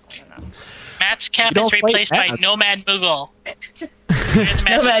Matt's cap. I don't know. Matt's cap is replaced by Nomad Moogle.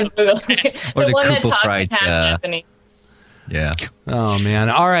 Nomad Moogle. Or the one that Koopa talks Fright, in half Japanese. Yeah. Oh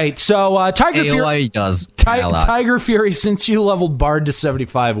man. All right. So Tiger Fury does Tiger Fury, since you leveled Bard to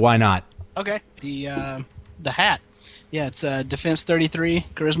 75, why not? Okay. The hat. Yeah, it's defense 33,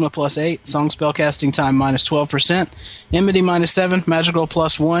 charisma +8, song spellcasting time -12%, enmity -7, magical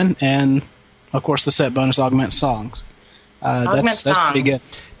 +1, and of course the set bonus augment songs. That's pretty good.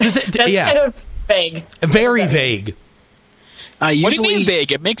 That's kind of vague. Very vague. What do you mean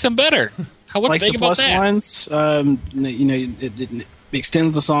vague? It makes them better. What's like vague the about plus that? ones, it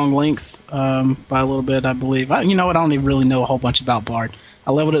extends the song length by a little bit, I believe. I don't even really know a whole bunch about Bard.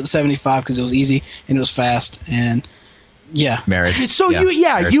 I leveled it to 75 because it was easy and it was fast, and yeah. Merits. So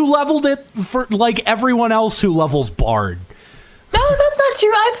you leveled it for like everyone else who levels Bard. No, that's not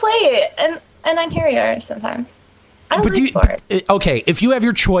true. I play it, and I hear you sometimes. Okay, if you have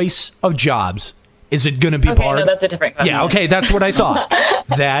your choice of jobs, is it going to be Bard? No, that's a different question. Yeah, okay, that's what I thought.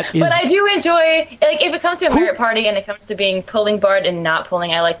 That is. But I do enjoy, like, if it comes to a merit party and it comes to pulling Bard and not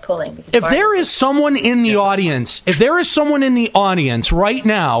pulling, I like pulling. If there is someone in the audience, right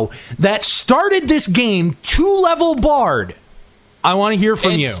now that started this game to level Bard, I want to hear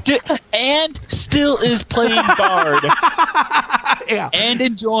from you. And still is playing Bard. Yeah. And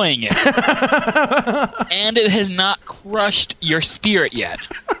enjoying it. And it has not crushed your spirit yet.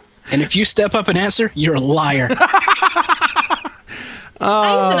 And if you step up and answer, you're a liar.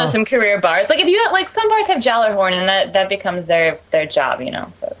 I used to know some career bards. Like, if you like, some bards have Jallarhorn, and that becomes their job,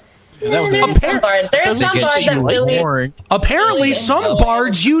 So that was there's some bards that really. Apparently, some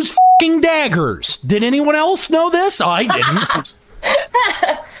bards use f***ing daggers. Did anyone else know this? I didn't.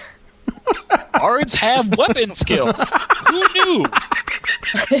 Bards have weapon skills. Who knew?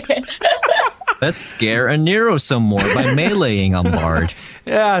 Let's scare a Nero some more by meleeing on Bard.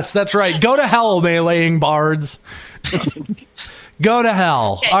 Yes, that's right. Go to hell, meleeing bards. Go to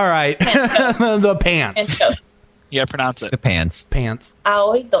hell. Okay. All right. The pants. Yeah, pronounce it. The pants. Pants.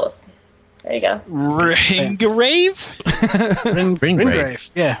 Aoitos. There you go. Ringgrave?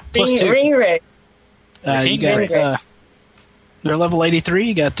 Ringgrave. Yeah, +2. Ringgrave. You got they're level 83.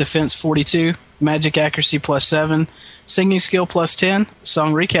 You got defense 42, magic accuracy +7, singing skill +10,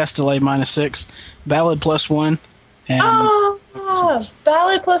 song recast delay -6, ballad +1, and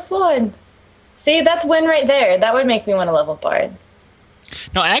ballad +1. See, that's win right there. That would make me want to level Bard.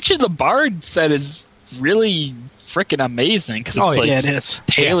 No, actually, the Bard set is really freaking amazing because it's it is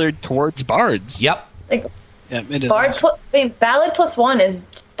tailored towards bards. Yep. Like, yeah, it is. Bard Awesome. ballad +1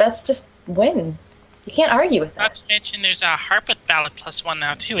 that's just win. You can't argue with that. Not to mention, there's a harp with ballad +1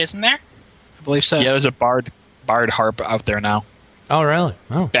 now too, isn't there? I believe so. Yeah, there's a bard harp out there now. Oh, really?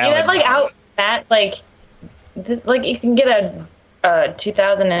 Oh, Yeah, you can get a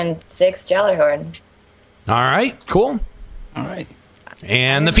 2006 Jallarhorn. all right. Cool. All right.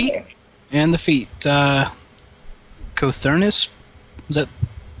 And the feet. And the feet. Cothurnus?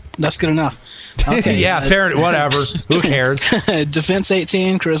 That's good enough. Okay. Yeah, fair. Whatever. Who cares? Defense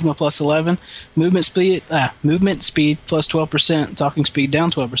 18, charisma +11, movement speed +12%, talking speed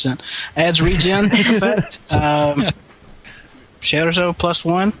down 12%. Adds regen effect. Shadow Show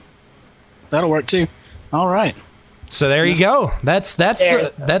 +1. That'll work too. All right. So there you go. That's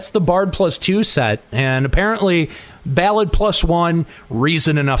the Bard +2 set, and apparently Ballad +1,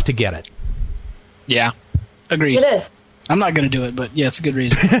 reason enough to get it. Yeah, agreed. It is. I'm not going to do it, but yeah, it's a good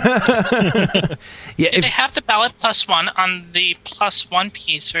reason. Do they have the ballad +1 on the +1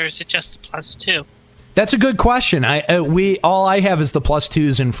 piece, or is it just the +2? That's a good question. All I have is the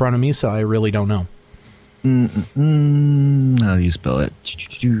 +2s in front of me, so I really don't know. How do you spell it?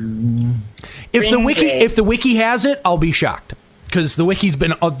 If the wiki has it, I'll be shocked. because the wiki's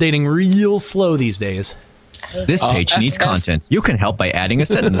been updating real slow these days. This page needs content. You can help by adding a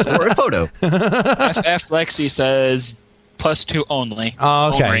sentence or a photo. FF Lexi says +2 only.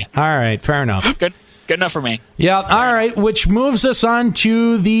 Oh, okay. Only. All right. Fair enough. Good enough for me. Yeah. All right. Which moves us on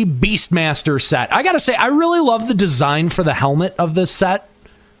to the Beastmaster set. I got to say, I really love the design for the helmet of this set.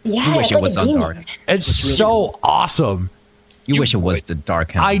 Yeah, You wish it was on dark. It's so awesome. You wish it was the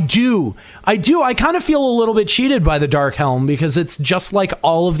dark helm. I do. I kind of feel a little bit cheated by the dark helm because it's just like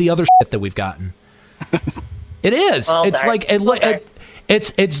all of the other shit that we've gotten. It is. Well, it's dark. like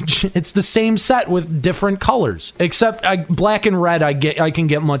it's the same set with different colors, except black and red. I can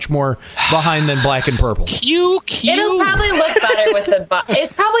get much more behind than black and purple. Cute. It'll probably look better with the body.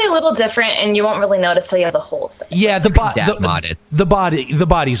 It's probably a little different, and you won't really notice till you have the whole set. Yeah, the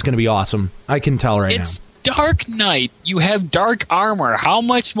body's going to be awesome. I can tell right It's Dark Knight. You have dark armor. How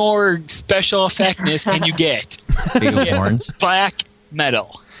much more special effectness can you get? Big horns. Black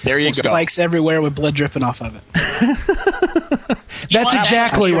metal. There you go. Spikes everywhere with blood dripping off of it. That's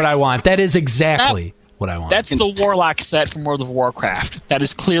exactly what I want. That is exactly what I want. That's the Warlock set from World of Warcraft. That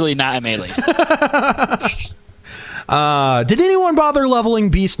is clearly not a melee set. Did anyone bother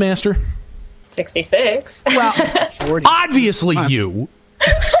leveling Beastmaster? 66. Well, 40. obviously you.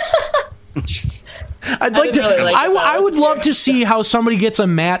 I'd like to. really like I would love to see how somebody gets a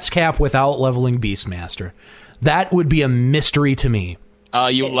Matt's cap without leveling Beastmaster. That would be a mystery to me.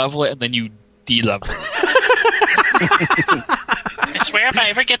 You level it and then you de-level it. I swear if I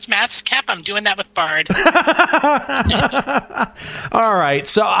ever get Matt's cap, I'm doing that with Bard. All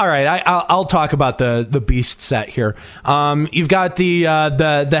right, I'll talk about the Beast set here. You've got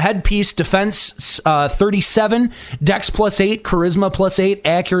the headpiece, defense 37, Dex +8, Charisma +8,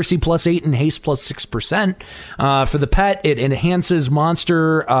 Accuracy +8, and Haste +6%. For the pet, it enhances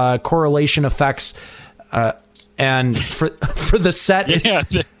monster correlation effects. And for the set, what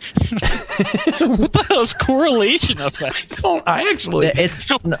the hell is correlation effects?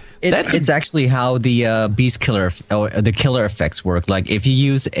 It's actually how the beast killer or the killer effects work. Like if you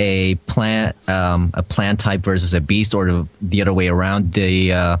use a plant type versus a beast, or the other way around,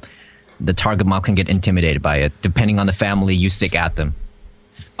 the target mob can get intimidated by it, depending on the family you stick at them.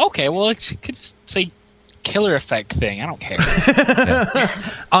 Okay, well, it could just say killer effect thing. I don't care.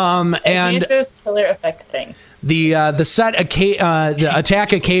 And the killer effect thing. The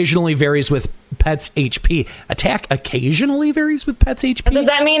attack occasionally varies with pet's HP. Attack occasionally varies with pet's HP? Does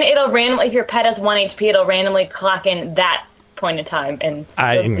that mean it'll randomly, if your pet has 1 HP, it'll randomly clock in that point in time and do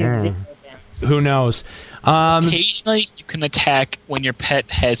 0 damage? Who knows? Occasionally, you can attack when your pet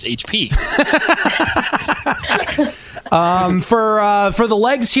has HP. For the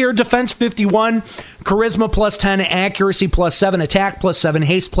legs here, defense 51, charisma +10, accuracy +7, attack +7,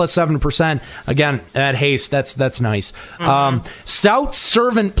 haste +7%. Again, at haste, that's nice. Stout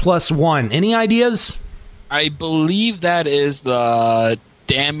servant +1. Any ideas? I believe that is the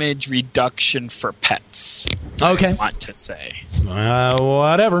damage reduction for pets. Okay. I want to say.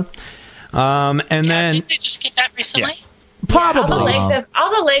 Whatever. And then Didn't they just get that recently? Yeah. Probably.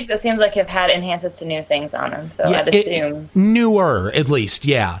 All the legs, it seems like, have had enhances to new things on them, so I'd assume. Newer, at least.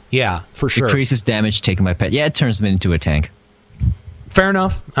 Yeah, for sure. Decreases damage taken by pet. Yeah, it turns them into a tank. Fair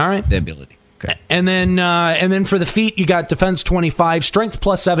enough. All right. The ability. Okay. And then for the feet, you got defense 25, strength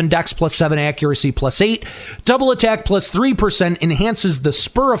 +7, dex +7, accuracy +8, double attack +3%, enhances the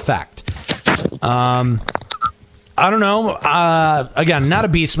spur effect. I don't know. Again, not a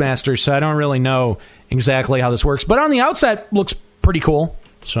Beastmaster, so I don't really know exactly how this works. But on the outset, looks pretty cool.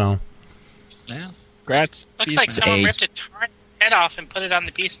 So, yeah, congrats. Looks like someone ripped a torrent's head off and put it on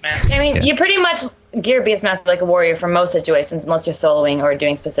the Beastmaster. I mean, you pretty much gear Beastmaster like a warrior for most situations, unless you're soloing or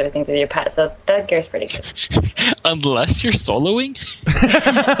doing specific things with your pet. So that gear's pretty good. Unless you're soloing?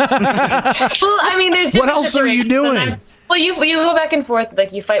 Well, I mean, there's what else are you doing? Well, you go back and forth,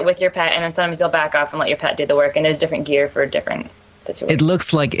 like you fight with your pet, and then sometimes you'll back off and let your pet do the work, and there's different gear for different situations. It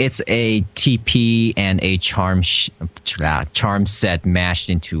looks like it's a TP and a charm set mashed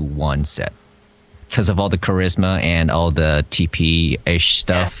into one set because of all the charisma and all the TP-ish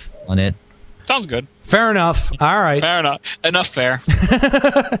stuff on it. Sounds good. Fair enough. All right. Fair enough. Enough fair.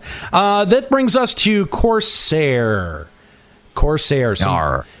 That brings us to Corsair.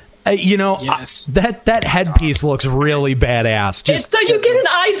 Yes. That headpiece looks really badass. It's so you get an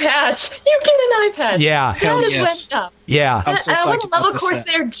eye patch. Yeah. Hell yes. Yeah. I'm so I want psyched to about level this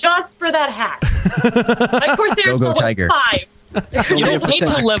Corsair just for that hat. My Corsair is Go, level Tiger. 5. You don't need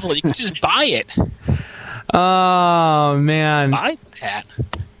to level it. You can just buy it. Oh, man. Buy the hat.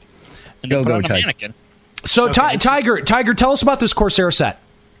 And Go, put it on a Tiger. mannequin. So, Tiger, tell us about this Corsair set.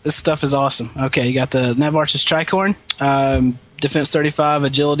 This stuff is awesome. Okay, you got the Navarch's Tricorn. defense 35,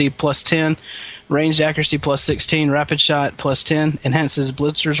 agility plus 10, ranged accuracy plus 16, rapid shot plus 10, enhances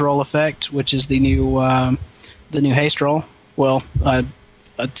Blitzer's roll effect, which is the new haste roll. Well,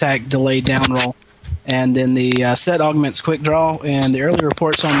 attack delay down roll. And then the set augments quick draw, and the early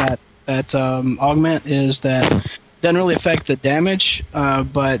reports on that augment is that it doesn't really affect the damage,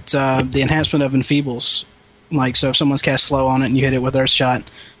 but the enhancement of enfeebles. Like, so if someone's cast slow on it and you hit it with Earth Shot,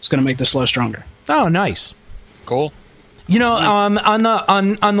 it's going to make the slow stronger. Oh, nice. Cool. You know, on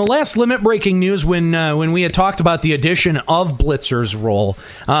the last limit breaking news, when we had talked about the addition of Blitzer's roll,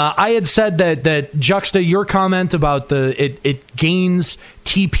 I had said that Juxta, your comment about it gains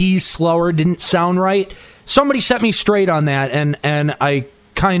TP slower didn't sound right. Somebody set me straight on that, and I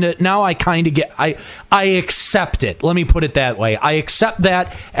kind of get I accept it. Let me put it that way. I accept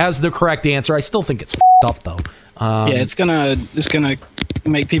that as the correct answer. I still think it's up though. It's gonna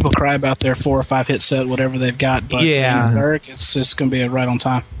make people cry about their 4 or 5 hit set, whatever they've got. But in Zerg, it's just gonna be right on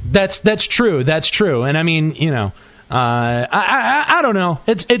time. That's true. That's true. And I mean, you know, I don't know.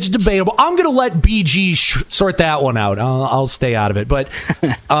 It's debatable. I'm gonna let BG sort that one out. I'll stay out of it. But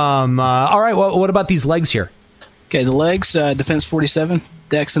all right. Well, what about these legs here? Okay, the legs, defense 47,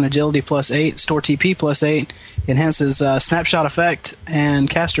 dex and agility plus 8, store TP plus 8, enhances snapshot effect and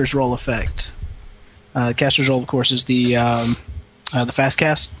caster's roll effect. Caster's roll, of course, is the fast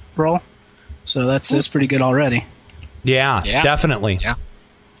cast roll, so that's pretty good already. Yeah, definitely. Yeah.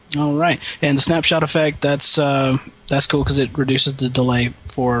 All right, and the snapshot effect, that's cool because it reduces the delay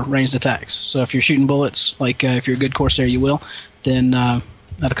for ranged attacks. So if you're shooting bullets, like if you're a good Corsair, you will, then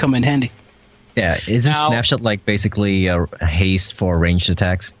that'll come in handy. Yeah, isn't snapshot like basically a haste for ranged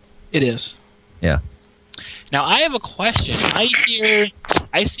attacks? It is. Yeah. Now I have a question. I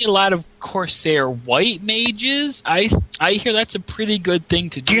see a lot of Corsair white mages. I hear that's a pretty good thing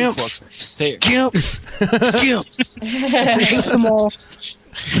to do for Corsair. Gimps. I hate them all.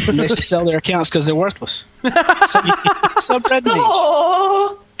 And they should sell their accounts because they're worthless. Sub red mage.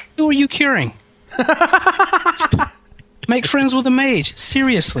 Oh. Who are you curing? Make friends with a mage.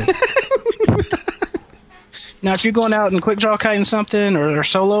 Seriously. Now, if you're going out and quick draw kiting something or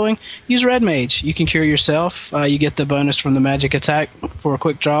soloing, use red mage. You can cure yourself. You get the bonus from the magic attack for a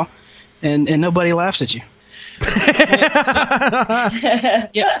quick draw, and nobody laughs at you.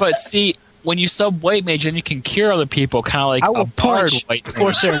 Yeah, but see, when you sub white mage, then you can cure other people, kind of like a bard white mage.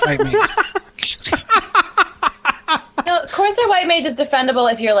 Corsair white mage. No, Corsair white mage is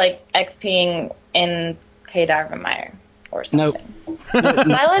defendable if you're like XPing in K-Darvamire or something. Nope.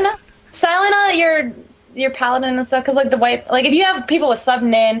 Silena, your paladin and stuff, because like the white, like if you have people with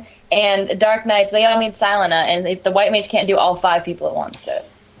Subnin and Dark Knights, they all need Silena, and if the white mage can't do all 5 people at once, so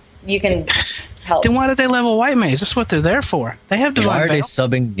you can help. Then why did they level white mage? That's what they're there for. They have divine. Why are they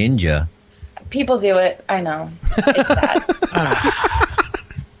subbing ninja? People do it. I know. It's sad.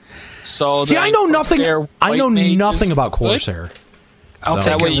 So see, I know nothing. I know nothing about good? Corsair. I'll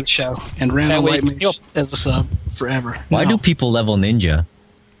take over the show and random white mage as a sub forever. Why do people level ninja?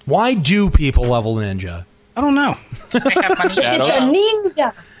 Why do people level ninja? I don't know. It's a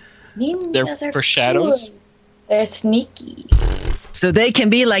ninja. Ninjas They're for shadows. Cool. They're sneaky. So they can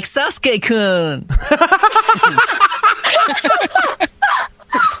be like Sasuke-kun.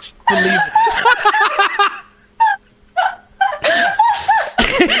 Believe it.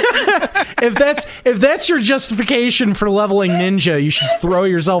 If that's your justification for leveling ninja, you should throw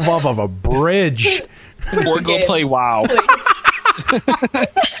yourself off of a bridge or go play WoW.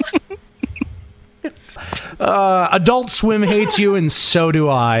 Adult Swim hates you, and so do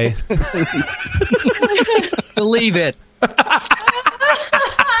I. Believe it.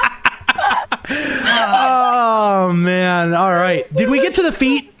 Oh man! All right, did we get to the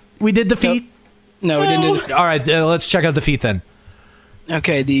feet? We did the feet. No, we didn't do the feet. All right, let's check out the feet then.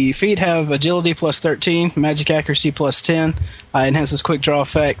 Okay, the feet have agility plus 13, magic accuracy plus 10, enhances quick draw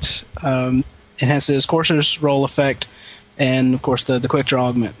effect, enhances Courser's roll effect, and of course the quick draw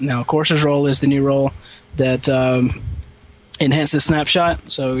augment. Now, Courser's roll is the new roll that enhances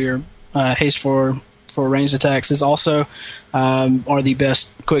snapshot, so your haste for ranged attacks is also are the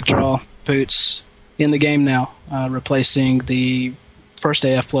best quick draw boots in the game now, replacing the first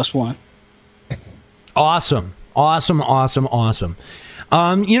AF+1. Awesome.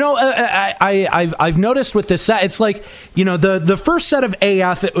 You know, I've noticed with this set, it's like, you know, the first set of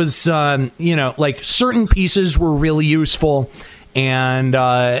AF, it was, you know, like certain pieces were really useful. And,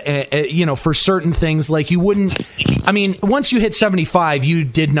 you know, for certain things, like you wouldn't, I mean, once you hit 75, you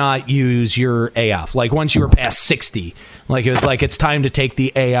did not use your AF. Like once you were past 60, like it was like, it's time to take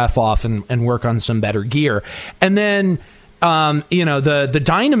the AF off and work on some better gear. And then the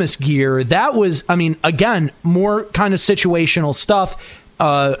Dynamis gear, that was, I mean, again, more kind of situational stuff.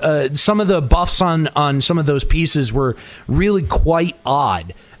 Some of the buffs on some of those pieces were really quite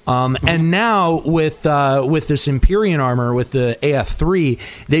odd. And now with this Empyrean armor, with the AF3,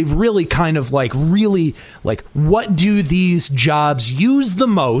 they've really kind of like what do these jobs use the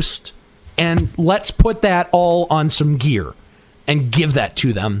most, and let's put that all on some gear and give that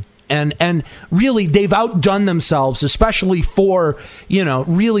to them. And really, they've outdone themselves, especially for,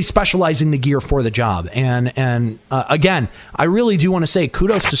 really specializing the gear for the job. And again, I really do want to say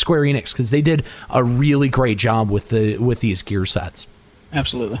kudos to Square Enix, because they did a really great job with these gear sets.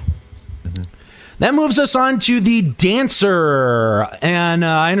 Absolutely. Mm-hmm. That moves us on to the Dancer. And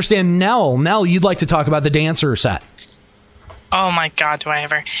I understand, Nell, you'd like to talk about the Dancer set. Oh my god, do I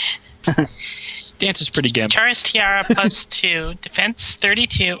ever. Dancer's pretty good. Charis Tiara plus 2, defense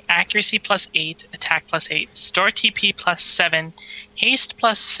 32, accuracy plus 8, attack plus 8, store TP plus 7, haste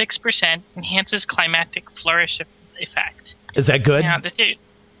plus 6%, enhances climactic flourish effect. Is that good? Now,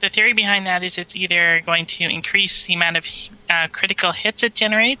 the theory behind that is it's either going to increase the amount of critical hits it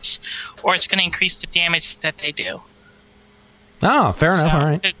generates, or it's going to increase the damage that they do. Oh, fair enough. All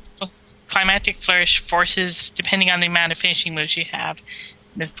right. Climactic flourish forces, depending on the amount of finishing moves you have,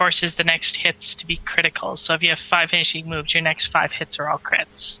 it forces the next hits to be critical. So if you have 5 finishing moves, your next 5 hits are all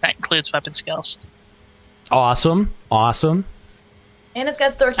crits. That includes weapon skills. Awesome. And it's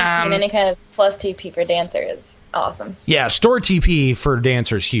got store TP, and any kind of plus TP for Dancer is awesome. Yeah, store TP for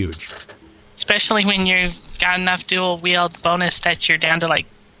Dancer is huge. Especially when you've got enough dual wield bonus that you're down to like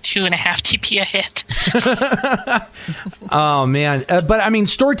 2.5 TP a hit. Oh, man. But I mean,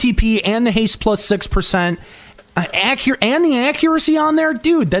 store TP and the haste plus 6%. And the accuracy on there,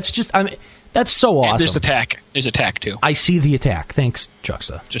 dude, that's just, that's so awesome. And there's attack too. I see the attack. Thanks,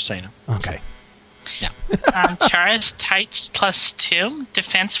 Juxta. Just saying. Okay. Yeah. Charis Tights plus 2,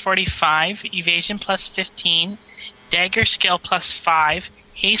 defense 45, evasion plus 15, dagger skill plus 5,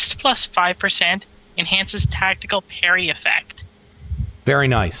 haste plus 5%, enhances tactical parry effect. Very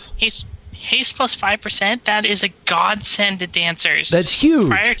nice. Haste plus 5%, that is a godsend to Dancers. That's huge.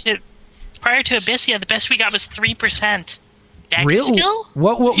 Prior to Abyssia, the best we got was 3%. Dagger really? skill?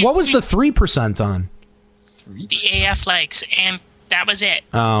 What was the 3% on? The AF legs, and that was it.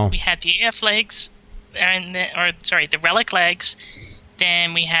 Oh. We had the AF legs, the relic legs,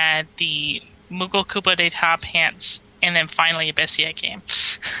 then we had the Moogle Kupo de top hands, and then finally Abyssia came.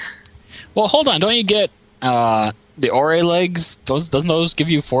 Well, hold on. Don't you get the Ore legs? Doesn't those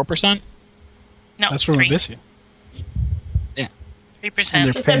give you 4%? No, that's from 3. Abyssia.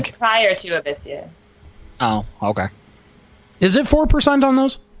 3%. She said prior to Abyssia. Oh, okay. Is it 4% on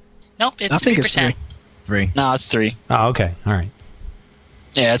those? Nope, it's 3%. I think it's 3. No, it's 3. Oh, okay. All right.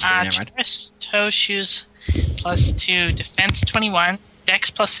 Yeah, it's 3. Never mind. Toe shoes plus 2, defense 21,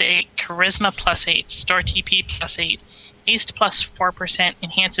 dex plus 8, charisma plus 8, store TP plus 8, haste plus 4%,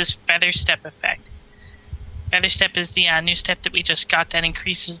 enhances feather step effect. Feather step is the new step that we just got that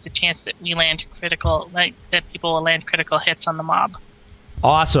increases the chance that we land that people will land critical hits on the mob.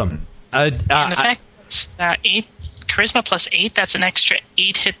 Awesome. And the fact it's 8 charisma plus 8, that's an extra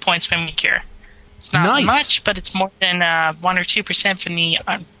 8 hit points when we cure. It's not much, but it's more than 1 or 2%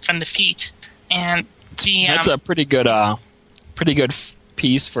 from the feat. And that's a pretty good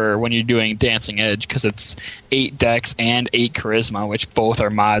piece for when you're doing Dancing Edge, because it's 8 dex and 8 charisma, which both are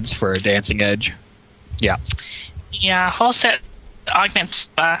mods for Dancing Edge. Yeah. Yeah, whole set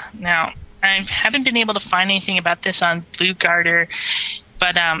augments. Now, I haven't been able to find anything about this on Blue Garter,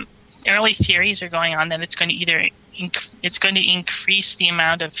 but early theories are going on that it's going to increase the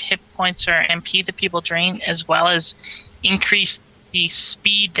amount of hit points or MP that people drain, as well as increase the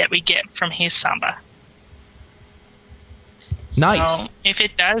speed that we get from Haste Samba. Nice. So if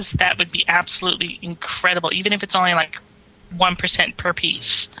it does, that would be absolutely incredible, even if it's only like 1% per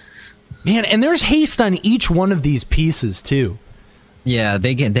piece. Man, and there's haste on each one of these pieces too. Yeah,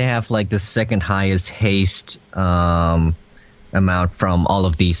 they have like the second highest haste amount from all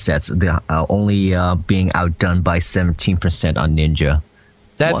of these sets. Only being outdone by 17% on Ninja.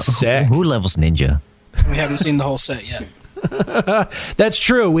 That's sick. Who levels Ninja? We haven't seen the whole set yet. That's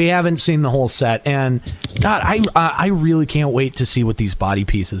true. We haven't seen the whole set, and God, I really can't wait to see what these body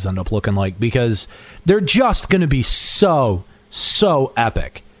pieces end up looking like, because they're just going to be so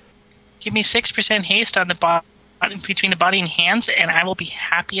epic. Give me 6% haste on the body, between the body and hands, and I will be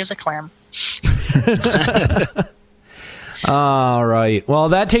happy as a clam. All right. Well,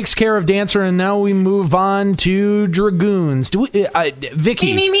 that takes care of Dancer, and now we move on to Dragoons. Do we,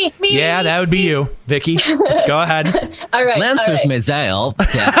 Vicky? Me. Yeah, that would be you, Vicky. Go ahead. All right. Lancers Missile.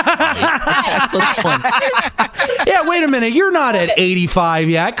 Attack plus 20. Yeah, wait a minute. You're not at 85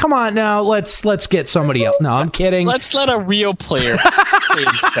 yet. Come on now. Let's get somebody else. No, I'm kidding. Let's let a real player say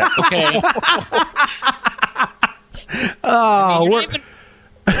these sets, okay?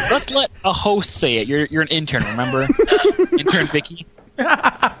 Let's let a host say it. You're an intern, remember? Intern Vicky.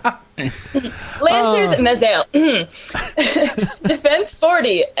 Lancers Missile. Defense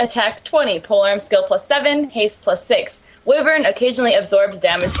 40, attack 20, polearm skill plus 7, haste plus 6. Wyvern occasionally absorbs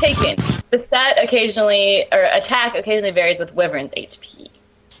damage taken. The attack occasionally varies with Wyvern's HP.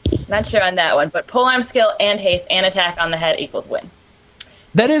 Not sure on that one, but polearm skill and haste and attack on the head equals win.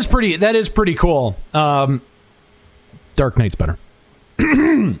 That is pretty cool. Dark Knight's better.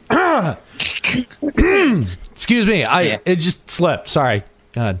 Excuse me, it just slipped. Sorry.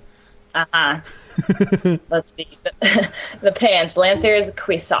 God. Let's see. The pants. Lancers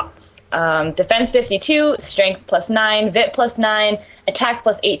Cuissats. Defense 52, strength plus 9, vit plus 9, attack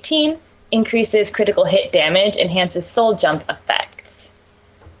plus 18, increases critical hit damage, enhances soul jump effects.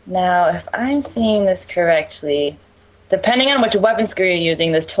 Now, if I'm seeing this correctly, depending on which weapon skill you're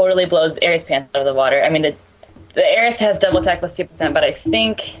using, this totally blows Ares pants out of the water. I mean, the Ares has double attack plus 2%, but I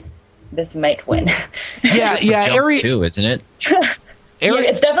think this might win. Yeah, Ares too, isn't it? Yeah,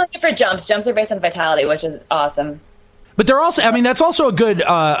 it's definitely good for jumps. Jumps are based on vitality, which is awesome. But they're also, I mean, that's also a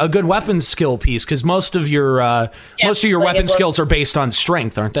good weapon skill piece, because most of your weapon skills are based on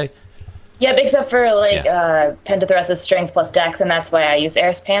strength, aren't they? Yeah, except for Pentathrust's strength plus dex, and that's why I use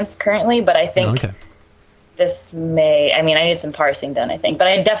Ares pants currently. But I think this may. I mean, I need some parsing done, I think. But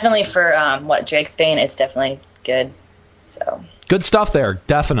I definitely for Drake's Bane, it's definitely good. So good stuff there,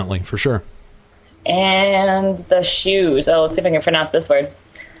 definitely for sure. And the shoes. Oh, let's see if I can pronounce this word.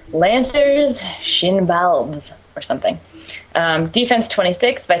 Lancers Shinbalds or something. Defense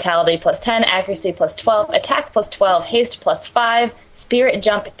 26, vitality plus 10, accuracy plus 12, attack plus 12, haste plus 5, spirit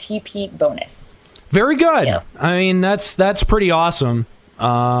jump TP bonus. Very good. Yeah. I mean, that's pretty awesome.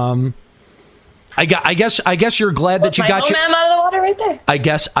 I guess you're glad that you got your out of the water right there. I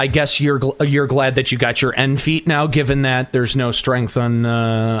guess you're glad that you got your end feet now, given that there's no strength on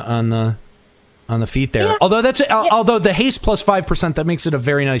the feet there. Yeah. Although the haste plus 5%, that makes it a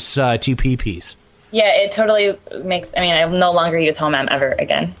very nice TP piece. Yeah, it totally makes. I mean, I will no longer use home am ever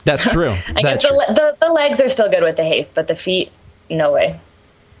again. That's true. I guess the legs are still good with the haste, but the feet, no way.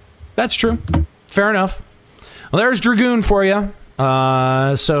 That's true. Fair enough. Well, there's Dragoon for you.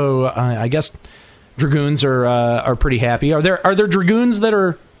 So I guess Dragoons are pretty happy. Are there Dragoons that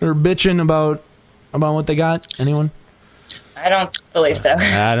are bitching about what they got? Anyone? I don't believe so.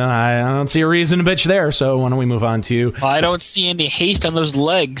 I don't see a reason to bitch there. So why don't we move on to? Well, I don't see any haste on those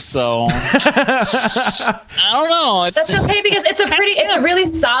legs, so I don't know. That's okay because it's a really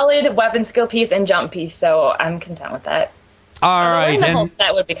solid weapon skill piece and jump piece. So I'm content with that. All right, the whole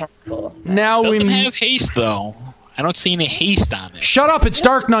set would be kind of cool. Now doesn't have haste though. I don't see any haste on it. Shut up! It's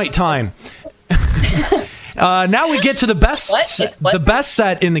Dark Knight time. Now we get to the best the best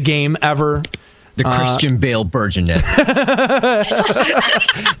set in the game ever. The Christian Bale Burgeonet.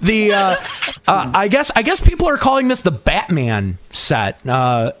 I guess people are calling this the Batman set.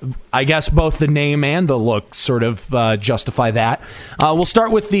 I guess both the name and the look sort of justify that. We'll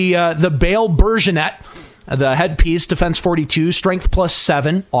start with the Bale Burgeonet. The headpiece, defense 42, strength plus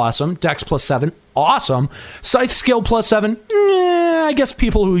 7, awesome. Dex plus 7, awesome. Scythe skill plus 7, I guess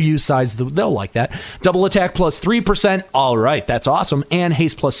people who use scythes, they'll like that. Double attack plus 3%, all right, that's awesome. And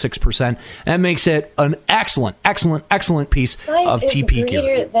haste plus 6%. That makes it an excellent piece of TP gear.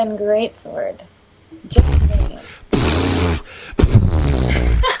 Greater than Greatsword. Just saying.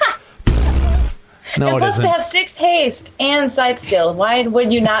 No, it's supposed to have 6 haste and scythe skill. Why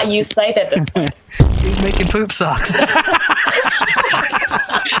would you not use scythe at this point? He's making poop socks. He's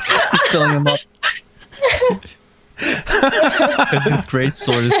filling them up. Because his great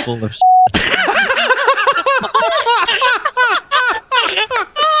sword is full of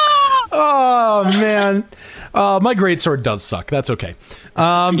Oh, man. My greatsword does suck. That's okay.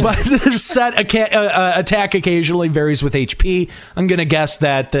 But the set attack occasionally varies with HP. I'm going to guess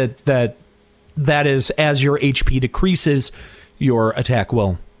that is as your HP decreases, your attack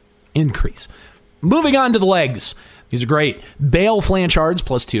will increase. Moving on to the legs. These are great. Bale Flanchards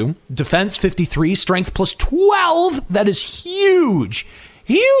plus 2. Defense 53. Strength plus 12. That is huge.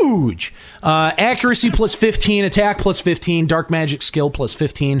 Huge. Accuracy plus 15. Attack plus 15. Dark magic skill plus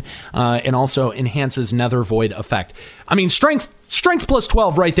 15. And also enhances Nether Void effect. I mean, strength strength plus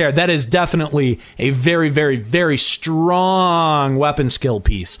 12 right there. That is definitely a very, very, very strong weapon skill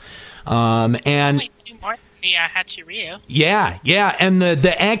piece. And Only 2 more than the Hachirio. yeah, and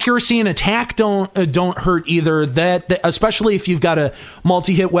the accuracy and attack don't hurt either. That especially if you've got a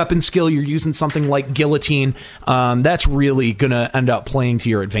multi-hit weapon skill, you're using something like guillotine. That's really gonna end up playing to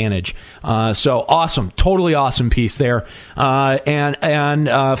your advantage. So awesome, totally awesome piece there. And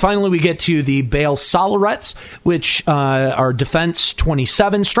finally we get to the Bale Solarettes, which are defense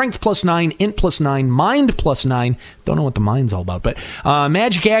 27, strength plus 9, int plus 9, mind plus 9. Don't know what the mind's all about, but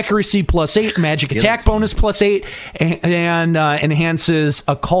magic accuracy plus 8, magic attack bonus plus 8, and enhances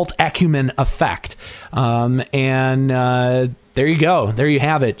occult acumen effect. There you go. There you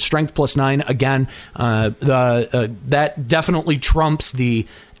have it. Strength plus 9 again. That definitely trumps the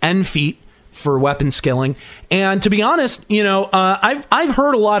N feat for weapon skilling. And to be honest, I've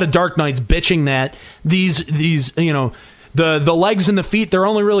heard a lot of Dark Knights bitching that these the legs and the feet, they're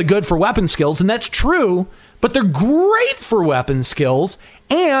only really good for weapon skills, and that's true. But they're great for weapon skills,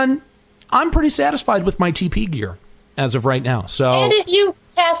 and I'm pretty satisfied with my TP gear as of right now. So, and if you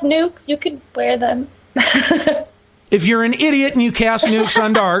cast nukes, you could wear them. If you're an idiot and you cast nukes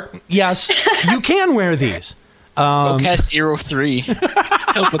on Dark, yes, you can wear these. Go cast Aero 3.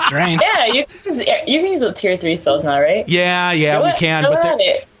 Help with drain. Yeah, you can use the tier 3 spells now, right? Yeah, we can, but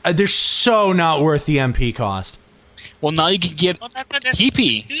they're so not worth the MP cost. Well, now you can get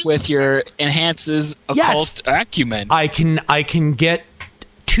TP with your enhances occult acumen. I can get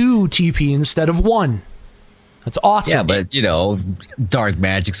 2 TP instead of 1. That's awesome. Yeah, but dark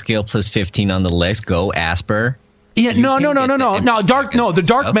magic skill plus 15 on the list. Go Asper. Yeah, no. The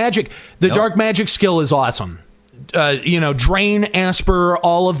dark magic skill is awesome. Drain, Asper,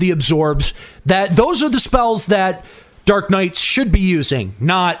 all of the absorbs. Those are the spells that Dark Knights should be using,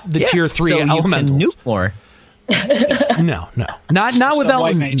 not the tier 3 elementals. You can nuke more. No, not with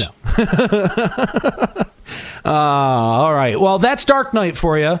elementals. No. All right. Well, that's Dark Knight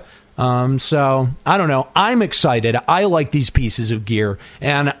for you. So I don't know. I'm excited. I like these pieces of gear,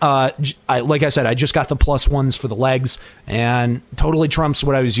 and like I said, I just got the +1s for the legs, and totally trumps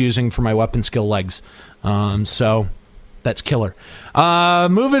what I was using for my weapon skill legs. So that's killer.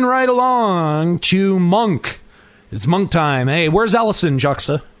 Moving right along to Monk. It's Monk time. Hey, where's Ellison,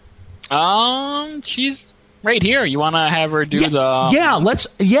 Juxta? She's right here. You want to have her do the? Let's.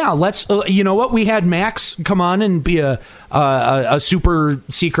 You know what? We had Max come on and be a super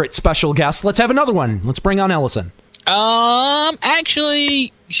secret special guest. Let's have another one. Let's bring on Ellison.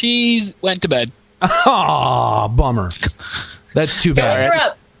 Actually, she's went to bed. Oh, bummer. That's too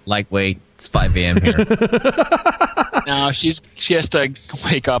bad. Lightweight. It's 5 a.m. here. No, she has to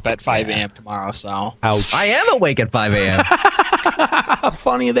wake up at 5 a.m. tomorrow. So ouch. I am awake at 5 a.m. How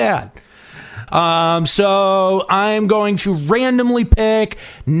funny that. So I'm going to randomly pick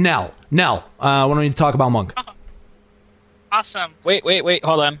Nell. Nell, why don't we talk about Monk? Oh, awesome. Wait.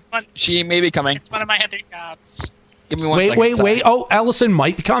 Hold on. She may be coming. It's one of my other jobs. Give me 1 second. Wait. Oh, Ellison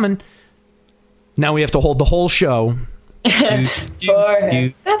might be coming. Now we have to hold the whole show. That's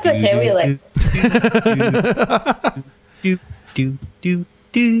okay. We like.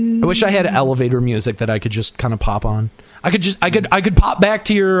 I wish I had elevator music that I could just kind of pop on. I could pop back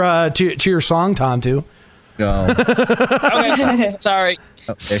to your to your song, Tom, too. No. Okay, sorry.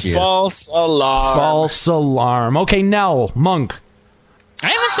 Oh, False alarm. False alarm. Okay, Nell, Monk. I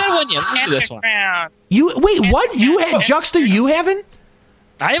haven't said one yet. Look at this one. You wait. What? You had Juxta? You haven't?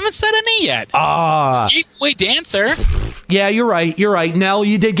 I haven't said any yet. Wait, Dancer. Yeah, you're right. Nell,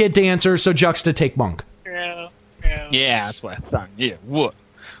 you did get Dancer, so Juxta take Monk. True. Yeah, that's what I thought. Yeah, what?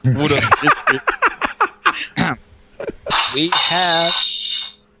 We have.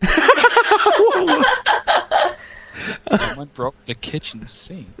 Someone broke the kitchen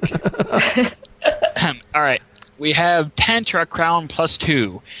sink. All right. We have Tantra Crown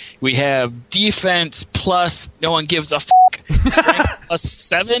 +2. We have Defense plus no one gives a f***. Strength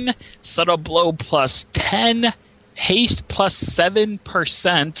 +7. Subtle Blow +10. Haste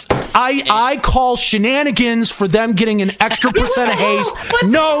 +7%. I call shenanigans for them getting an extra percent of haste.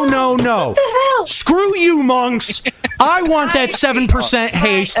 No. Screw you, monks. I want that 7%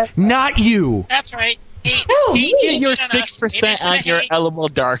 haste, not you. That's right. You get your 6% on your Elemental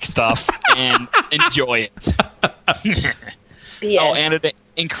Dark stuff and enjoy it. Oh, and it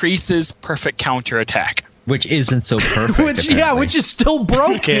increases perfect counterattack. Which isn't so perfect. which is still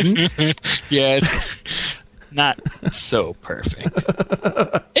broken. Yeah, it's not so perfect.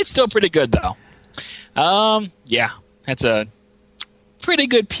 It's still pretty good, though. Yeah, that's a pretty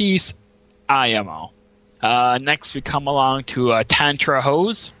good piece, IMO. Next, we come along to Tantra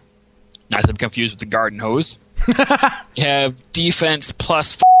Hose. Not to be confused with the garden hose. You have defense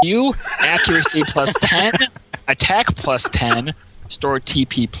plus you, accuracy plus 10, attack plus 10, store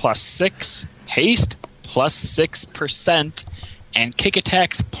TP plus 6, haste plus 6%, and kick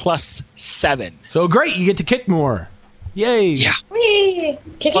attacks plus 7. So great, you get to kick more. Yay! Yeah. Whee!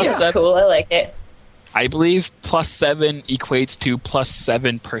 Kicking Plus is 7. cool. I like it. I believe plus 7 equates to plus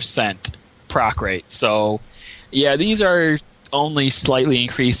 7% proc rate. So, yeah, these are only slightly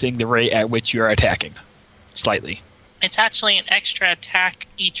increasing the rate at which you are attacking. Slightly. It's actually an extra attack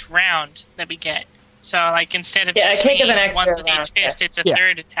each round that we get. So, like, instead of Yeah, just a kick is swinging an extra once with round, each fist, it's a Yeah.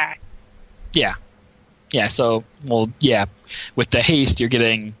 third attack. Yeah. Yeah, so, well, yeah. With the haste, you're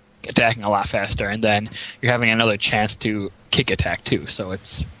getting attacking a lot faster, and then you're having another chance to kick attack, too. So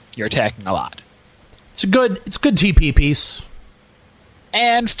you're attacking a lot. It's a good TP piece.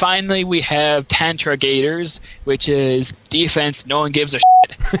 And finally, we have Tantra Gators, which is defense, no one gives a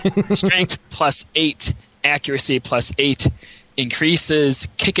shit. Strength plus 8, accuracy plus 8, increases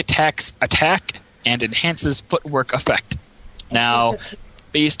kick attacks attack, and enhances footwork effect. Now,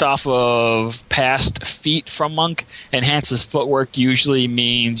 based off of past feat from Monk, enhances footwork usually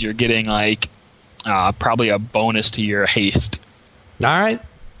means you're getting like probably a bonus to your haste. All right.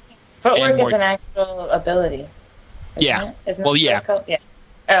 Footwork more- is an actual ability. Yeah. Isn't Well, it yeah. called? Yeah.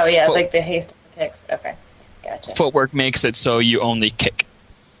 Oh, yeah, Foot- like the haste kicks. Okay. Gotcha. Footwork makes it so you only kick.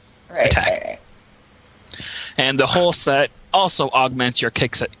 Right, attack. right. And the whole set also augments your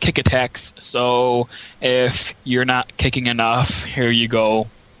kick attacks. So if you're not kicking enough, here you go,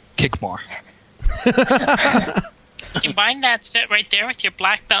 kick more. Combine that set right there with your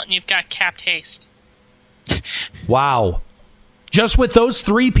black belt, and you've got capped haste. Wow. Just with those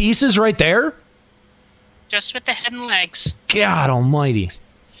 3 pieces right there? Just with the head and legs. God almighty.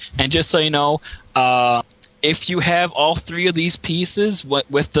 And just so you know, if you have all 3 of these pieces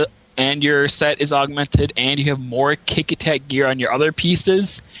and your set is augmented and you have more kick attack gear on your other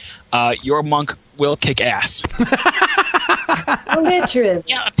pieces, your monk will kick ass. Literally.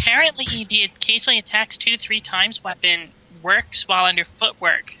 Yeah, apparently the occasionally attacks 2-3 times weapon works while under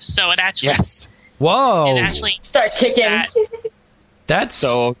footwork. So it actually Yes. Whoa. it actually Start kicking. That's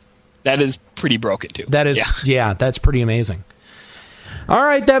So that is pretty broken too. That is, yeah, that's pretty amazing. All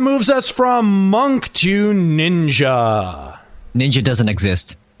right, that moves us from monk to ninja. Ninja doesn't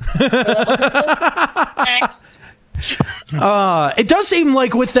exist. Next. It does seem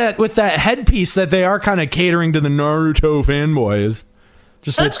like with that headpiece that they are kind of catering to the Naruto fanboys.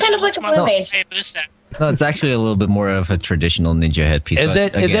 Just That's kind of like a blue mage. No, it's actually a little bit more of a traditional ninja headpiece. Is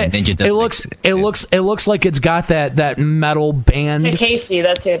but it? Is again, it? Ninja doesn't It looks like it's got that metal band Kakashi,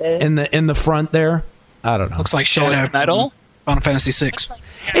 that's who it is. in the front there. I don't know. Looks like So Shadow it's metal? from Final Fantasy VI.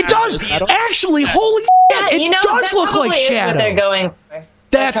 It does actually. Holy shit! It does that look like probably is what Shadow. they're going for.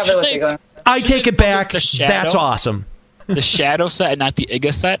 That's. probably what they're going for. I take it back. The Shadow? That's awesome. The Shadow set, not the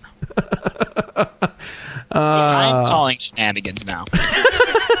Iga set. I'm calling shenanigans now.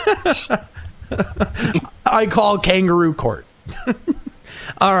 I call kangaroo court.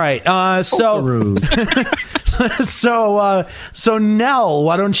 All right. So Nell,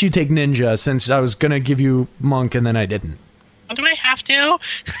 why don't you take ninja? Since I was gonna give you monk and then I didn't. Do I have to?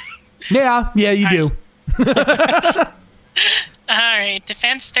 Yeah, you do. Alright,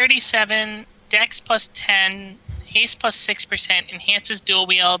 defense 37, dex plus 10, haste plus 6%, enhances dual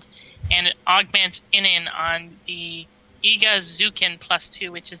wield, and it augments in on the Iga Zukin plus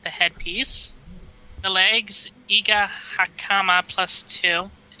 2, which is the headpiece. The legs, Iga Hakama plus 2,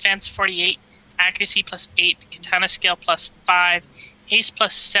 defense 48, accuracy plus 8, katana skill plus 5, haste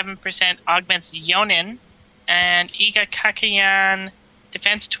plus 7%, augments Yonin, and Iga Kakayan,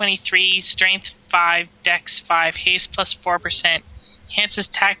 defense 23, strength 5, dex 5, haste plus 4%, enhances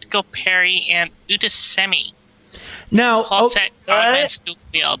tactical parry, and Utasemi. Now, Whole set augments dual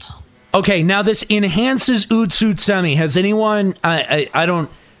wield. okay. Now this enhances Utsutsemi. Has anyone?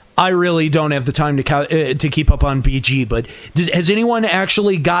 I really don't have the time to keep up on BG. But has anyone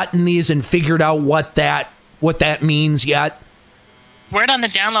actually gotten these and figured out what that means yet? Word on the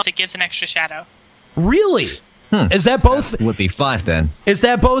download, it gives an extra shadow. Really? Is that both? Would be 5 then. Is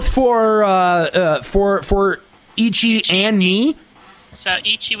that both for Ichi and me? So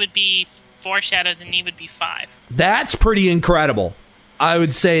Ichi would be 4 shadows and Ni would be 5. That's pretty incredible. I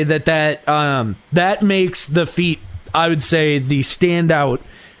would say that makes the feat, I would say, the standout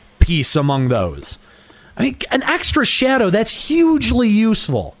piece among those. I mean, an extra shadow, that's hugely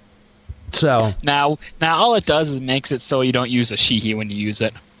useful. So Now all it does is makes it so you don't use a Shihi when you use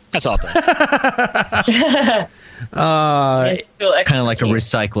it. That's all it does. Kind of like a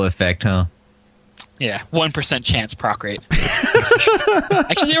recycle effect, huh? Yeah, 1% chance proc rate.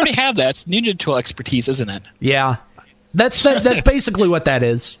 Actually, they already have that. It's ninja tool expertise, isn't it? Yeah. That's basically what that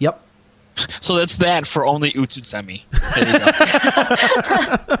is. Yep. So that's that for only Utsutsemi. There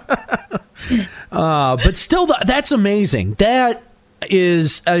you go. But still, that's amazing. That's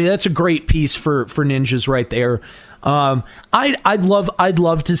a great piece for ninjas right there. I'd really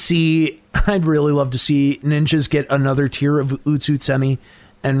love to see ninjas get another tier of Utsutsemi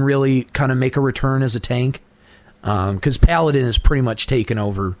and really kind of make a return as a tank. Because Paladin has pretty much taken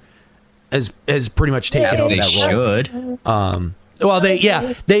over. Has pretty much taken over that role. Well,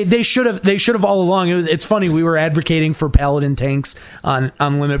 they should have all along. It's funny, we were advocating for Paladin tanks on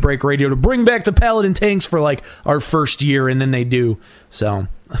Limit Break Radio to bring back the Paladin tanks for like our first year, and then they do. So,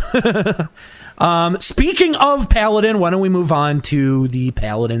 speaking of Paladin, why don't we move on to the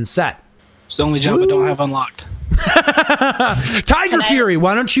Paladin set? It's the only job I don't have unlocked. Tiger Fury,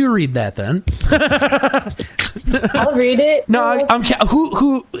 why don't you read that then? I'll read it. No,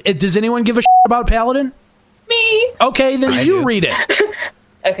 who does anyone give a shit about Paladin? Me. Okay, then you read it.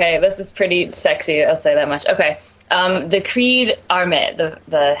 Okay, this is pretty sexy, I'll say that much. Okay, the Creed Armée,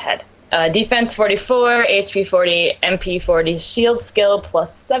 the head. Defense 44, HP 40, MP 40, shield skill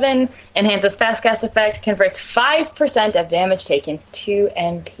 +7, enhances fast cast effect, converts 5% of damage taken to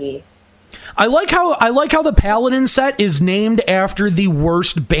MP. I like how the Paladin set is named after the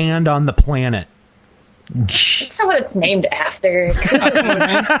worst band on the planet. That's not what it's named after.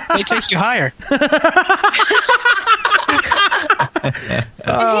 They take you higher. They're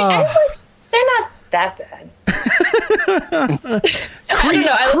not that bad. I don't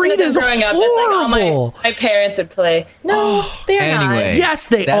know. I Creed is growing up, horrible. it's like my parents would play. No, they're not. Yes,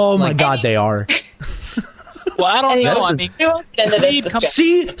 they. Oh my God, they are. Well, I don't know. I mean, Creed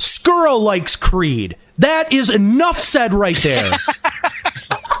see, Skuro likes Creed. That is enough said right there.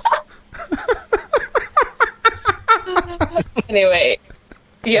 Anyway,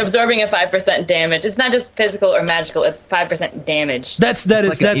 you're absorbing a 5% damage. It's not just physical or magical; it's 5% damage. That's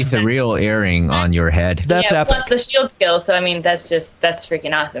an ethereal earring on your head. That's epic. Plus the shield skill. So I mean, that's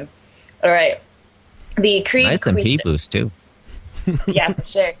freaking awesome. All right, the Creed. Nice MP boost too. Yeah, for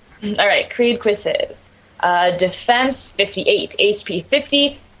sure. All right, Creed quizzes. Defense 58, HP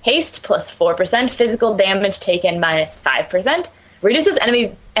 50, haste +4%, physical damage taken -5%, reduces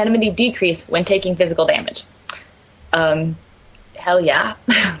enemy decrease when taking physical damage. Hell yeah.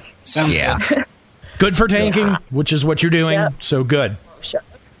 Sounds good. Good for tanking, which is what you're doing. Yep. So good. Sure.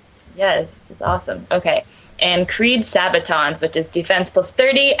 Yes, it's awesome. Okay. And Creed Sabatons, which is defense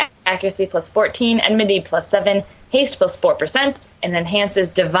 +30, accuracy +14, enmity +7, haste +4%, and enhances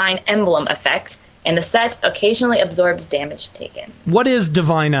divine emblem effect. And the set occasionally absorbs damage taken. What is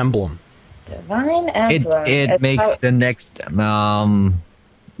Divine Emblem? Divine Emblem. It makes the next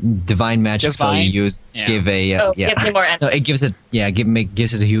divine magic spell you use give a gives you more no, it gives it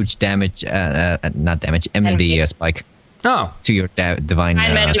gives it a huge damage not damage enmity spike. Oh, to your divine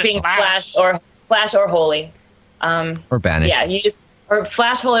magic being flash or holy. Or banish. Yeah, you just or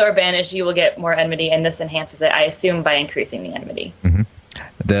flash, holy, or banish. You will get more enmity, and this enhances it. I assume by increasing the enmity. Mm-hmm.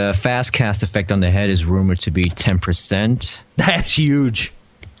 The fast cast effect on the head is rumored to be 10%. That's huge.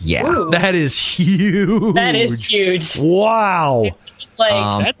 Yeah. Ooh. That is huge. That is huge. Wow.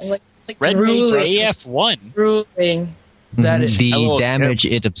 That's like Red Mage AF1. Ruling. That is the damage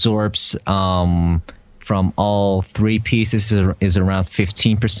it absorbs from all three pieces is around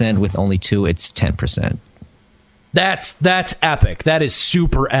 15%. With only two, it's 10%. That's epic. That is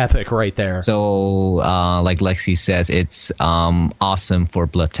super epic right there. So, like Lexi says, it's awesome for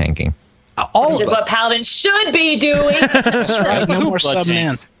blood tanking. Which is what Paladin should be doing. That's right. No more sub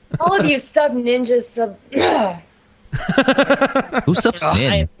tanks. All of you sub ninjas sub. Who subs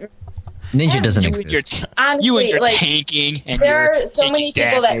Nin? Ninja doesn't exist. Honestly, you and your tanking and there your are so many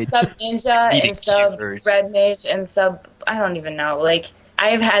people damage. that sub ninja and sub red mage and sub. I don't even know. Like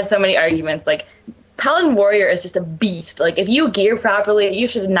I've had so many arguments. Like Paladin Warrior is just a beast. Like if you gear properly, you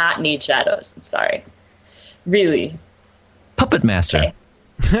should not need shadows. I'm sorry. Really. Puppet Master. Okay.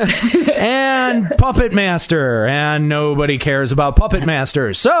 And Puppet Master, and nobody cares about Puppet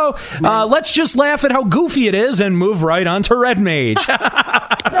Master. So let's just laugh at how goofy it is and move right on to Red Mage. No,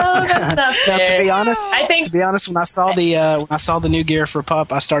 that's not fair. Now, to be honest, when I saw the new gear for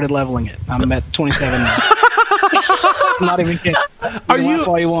Pup, I started leveling it. I'm at 27 now. I'm not even kidding. Laugh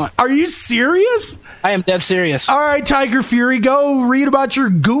all you want. Are you serious? I am dead serious. All right, Tiger Fury, go read about your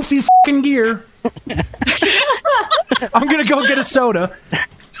goofy fucking gear. I'm gonna go get a soda.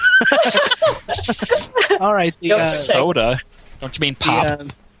 All right, soda. Don't you mean pop?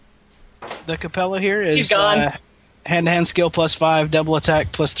 The Capella here is He's gone. hand-to-hand skill plus 5, double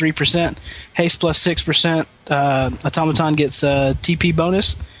attack plus 3%, haste plus 6%. Automaton gets a TP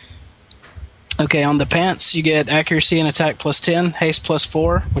bonus. Okay, on the pants, you get accuracy and attack plus 10, haste plus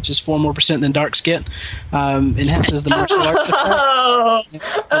 4, which is 4 more percent than Darks get. Enhances the martial arts effect.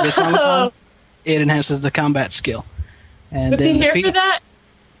 For the automaton, it enhances the combat skill. And Was then he the here feet, for that?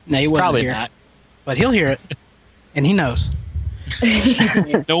 no, he wasn't Probably here. not. But he'll hear it. And he knows.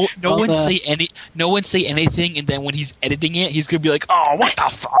 No Well, one say anything, and then when he's editing it, he's gonna be like, "Oh, what the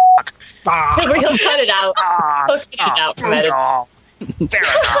fuck!" He'll cut it out. He'll cut it out from edit.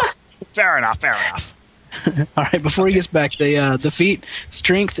 Fair enough. All right, before he gets back, the feat,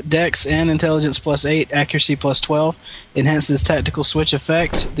 strength, dex, and intelligence plus 8, accuracy plus 12, enhances tactical switch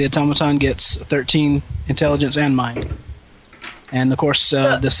effect. The automaton gets 13 intelligence and mind. And of course,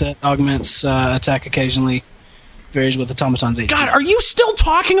 the set augments attack occasionally, varies with automaton's HP. God, are you still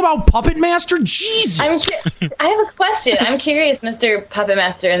talking about Puppet Master? Jesus! I have a question. I'm curious, Mr. Puppet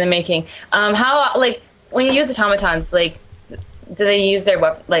Master in the making. How, like, when you use automatons, like, do they use their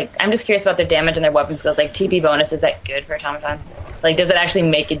weapon? Like, I'm just curious about their damage and their weapon skills. Like, TP bonus, is that good for automatons? Like, does it actually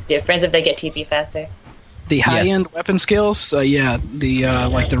make a difference if they get TP faster? The high-end weapon skills, yeah. The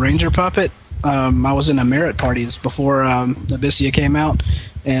like the Ranger Puppet. I was in a merit parties before Abyssia came out,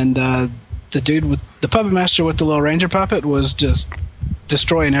 and the dude with the Puppet Master with the little Ranger Puppet was just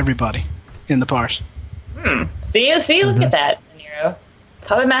destroying everybody in the parse. See, look at that, Nero.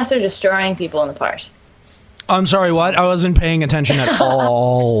 Puppet Master destroying people in the parse. I'm sorry, what? I wasn't paying attention at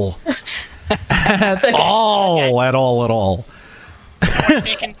all. At all.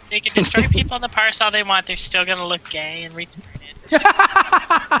 They can destroy people in the parse all they want. They're still gonna look gay and retarded.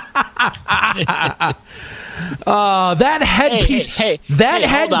 That headpiece. That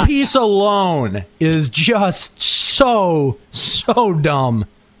headpiece alone is just so dumb.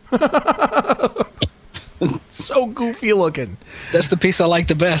 So goofy looking. That's the piece I like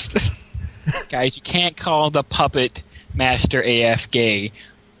the best. Guys, you can't call the Puppet Master AF gay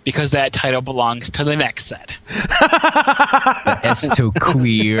because that title belongs to the next set. That's too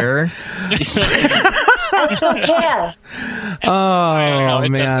queer. No,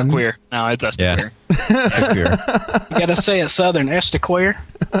 it's man. Esta queer. No, it's Esta queer. You gotta say it southern, Esta queer.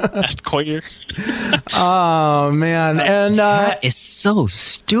 Esta queer. Oh man, and That is so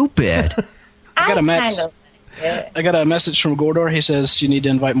stupid. I got a message from Gordor. He says you need to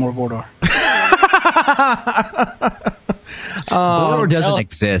invite more Gordor. Gordor doesn't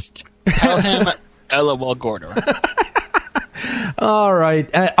exist. Tell him LOL Gordor. all right,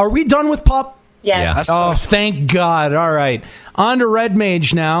 are we done with Pup? Yeah. Oh, thank God. All right. On to Red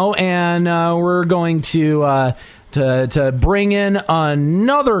Mage now, and we're going to bring in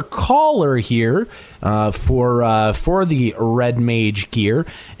another caller here for the Red Mage gear.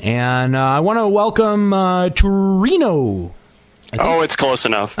 And I want to welcome Torino. Oh, it's close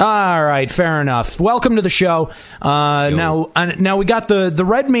enough. All right, fair enough. Welcome to the show. Now we got the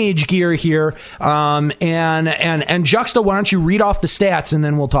Red Mage gear here, and Juxta, why don't you read off the stats, and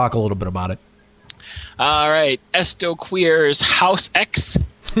then we'll talk a little bit about it. All right, Esto Queer's House X.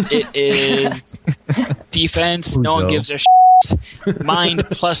 It is defense. No one gives a shit. Mind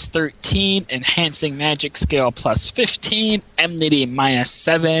plus 13, enhancing magic skill plus 15, enmity minus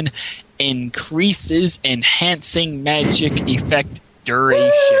 7, increases enhancing magic effect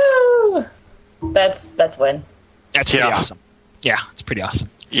duration. Woo! That's win. That's pretty awesome. Yeah, it's pretty awesome.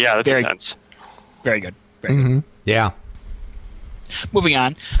 Yeah, that's Very intense. Very good. Very good. Yeah. Moving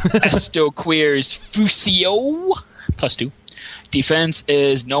on. Esto Queer's Fusio plus 2. Defense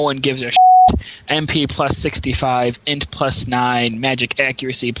is no one gives a shit. MP plus 65, int plus 9, magic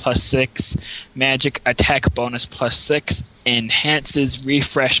accuracy plus 6, magic attack bonus plus 6, enhances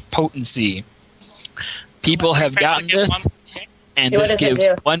refresh potency. People have gotten this, and this gives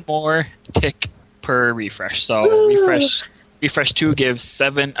one more tick per refresh. So refresh 2 gives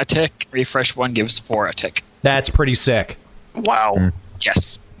 7 a tick, refresh 1 gives 4 a tick. That's pretty sick. Wow.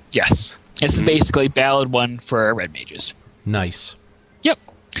 Yes. This is basically Ballad 1 for Red Mages. Nice. Yep.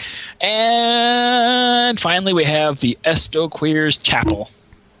 And finally, we have the Esto Queer's Chapel.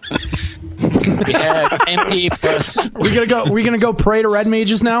 We have MP plus. We gonna go pray to Red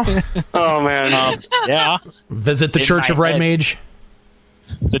Mages now. Oh man. Yeah. Visit the Church of Red Mage.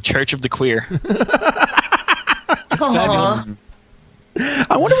 The Church of the Queer. It's fabulous.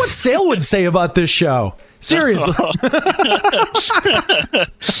 I wonder what Sale would say about this show. Seriously.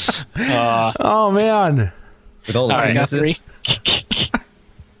 Oh man. With all the All right, penises.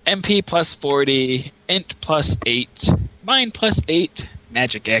 MP plus 40, int plus 8, mind plus 8,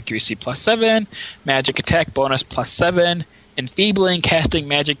 magic accuracy plus 7, magic attack bonus plus 7, enfeebling casting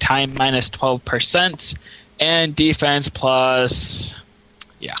magic time minus 12%, and defense plus,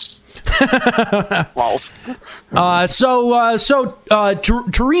 yeah. Lols.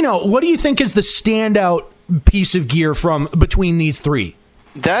 Torino, what do you think is the standout piece of gear from between these three?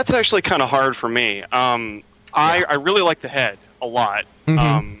 That's actually kind of hard for me. I really like the head a lot,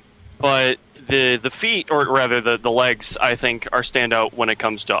 but the feet, or rather the legs, I think are standout when it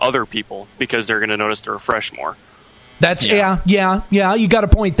comes to other people because they're going to notice to refresh more. That's yeah. You got a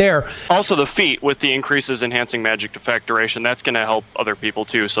point there. Also, the feet with the increases enhancing magic effect duration, that's going to help other people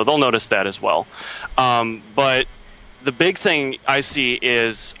too, so they'll notice that as well. But the big thing I see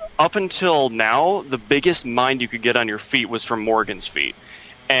is up until now, the biggest mind you could get on your feet was from Morgan's feet.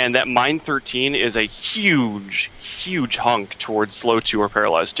 And that Mind 13 is a huge hunk towards Slow 2 or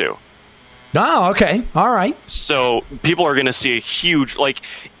Paralyzed 2. Oh, okay. All right. So people are going to see a huge,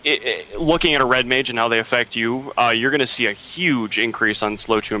 looking at a Red Mage and how they affect you, you're going to see a huge increase on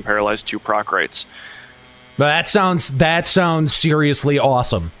Slow 2 and Paralyzed 2 proc rates. That sounds seriously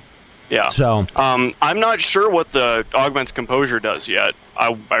awesome. Yeah. So I'm not sure what the Augments Composure does yet.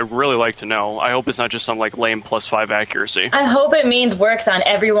 I really like to know. I hope it's not just some lame +5 accuracy. I hope it means works on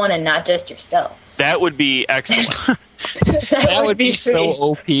everyone and not just yourself. That would be excellent. That would be so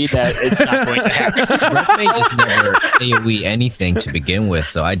OP that it's not going to happen. Red Mages never AoE anything to begin with,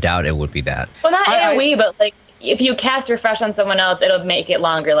 so I doubt it would be that. Well, not AoE, but if you cast Refresh on someone else, it'll make it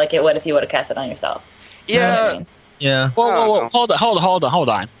longer like it would if you would have cast it on yourself. Yeah. You know what I mean? Yeah. Whoa. Hold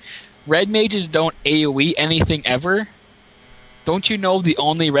on. Red Mages don't AoE anything ever. Don't you know the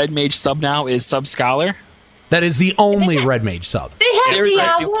only Red Mage sub now is Sub Scholar? That is the only Red Mage sub. They have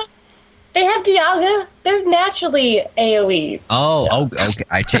Dialga. They have Dialga. They're naturally AoE. Oh, okay.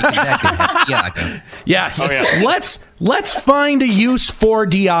 I take it back. They have Dialga. Yes. Oh, yeah. Let's find a use for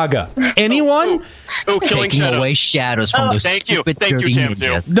Dialga. Anyone? Killing Taking away shadows from those stupid dirty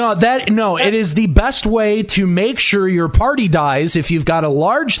ninjas. No, it is the best way to make sure your party dies if you've got a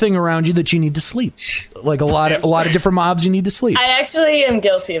large thing around you that you need to sleep. Like a lot of different mobs you need to sleep. I actually am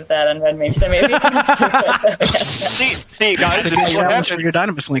guilty of that on Red Mage, so maybe See, guys, That's what happens for your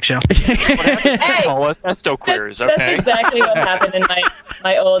Dynamis Link show. Hey, call us Esto Queers, that's okay? exactly what happened in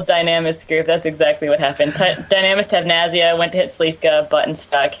my old Dynamis group. That's exactly what happened. Dynamis have Nazia, went to hit Sleepka, button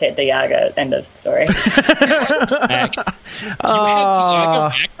stuck, hit Dialga, end of story. Smack.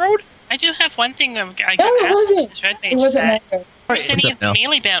 I do have one thing I got No, it asked wasn't. with Red Mage It wasn't set. Macro. Where's any up of the now?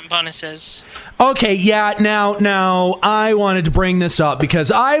 melee bonuses? Okay, yeah, now I wanted to bring this up because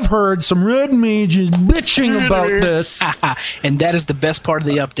I've heard some Red Mages bitching about this. And that is the best part of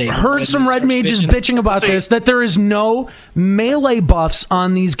the update. Heard some Red Mages bitching about this, that there is no melee buffs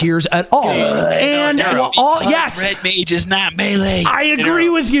on these gears at all. And yes, Red Mage is not melee. I agree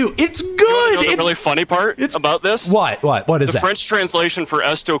with you. It's good. You know the It's really funny part about this? what is The that? French translation for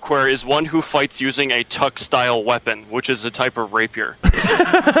Estoquer is one who fights using a tuck-style weapon, which is a type of rapier. But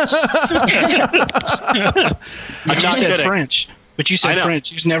you not said kidding. French. But you I said know.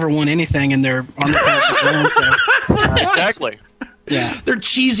 French. Who's never won anything in their army class. Exactly. Yeah. They're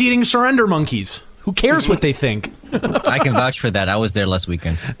cheese-eating surrender monkeys. Who cares what they think? I can vouch for that. I was there last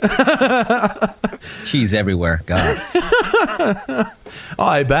weekend. Cheese everywhere. God. Oh,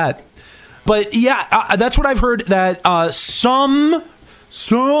 I bet. But yeah, that's what I've heard, that some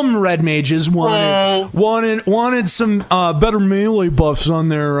Red Mages wanted some better melee buffs on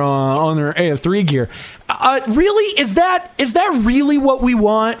their AF3 gear. Really, is that really what we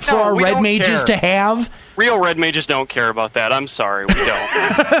want for our we Red don't Mages care. to have? Real Red Mages don't care about that. I'm sorry, we don't.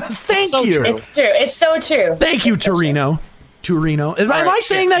 Thank you. It's true. It's so true. Thank you, Torino. Am I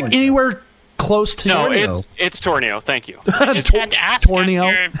saying that anywhere close to No, Torino? it's Tornio. Thank you. I just had to ask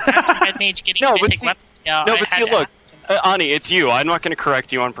Tornio. after Red Mage getting No, but mythic see- weapon skill. No, I but had see, to look, ask. Ani, it's you. I'm not going to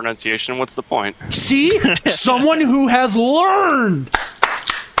correct you on pronunciation. What's the point? See? Someone who has learned.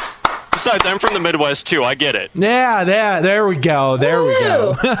 Besides, I'm from the Midwest too. I get it. Yeah, there we go. There we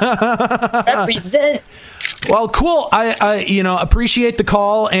go. Represent. Well, cool. I appreciate the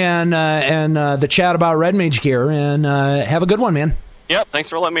call and the chat about Red Mage gear, and have a good one, man. Yep. Thanks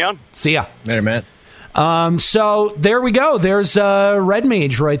for letting me on. See ya. Later, Matt. So there we go. There's Red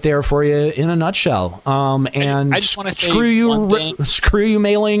Mage right there for you in a nutshell. And I just wanna say screw one thing. screw you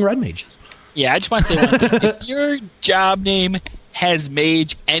meleeing Red Mages. Yeah, I just want to say one thing. If your job name has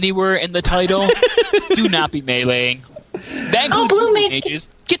mage anywhere in the title, do not be meleeing. That includes Blue blue Mage- mages.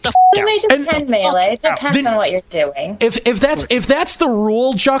 Get the Blue out. Mages can melee. It depends Then- on what you're doing. If that's the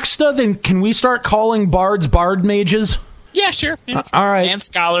rule, Juxta, then can we start calling bards bard mages? Yeah, sure. All right. And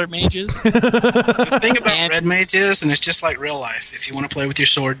scholar mages. The thing about Red Mage is, and it's just like real life, if you want to play with your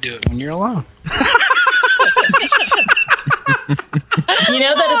sword, do it when you're alone. You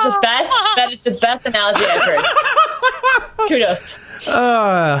know, that is the best. That is the best analogy I've heard. Kudos.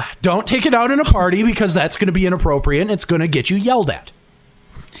 Don't take it out in a party because that's going to be inappropriate and it's going to get you yelled at.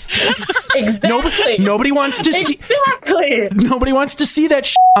 Exactly. Nobody wants to see. Exactly. Nobody wants to see that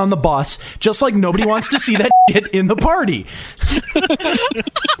shit on the bus, just like nobody wants to see that shit in the party.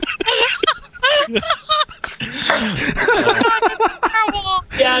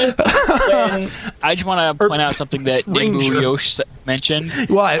 Yes. I just want to point out something that Yosh mentioned.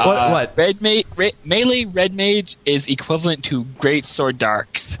 What? Melee Red Mage is equivalent to Great Sword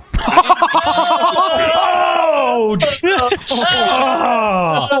Darks.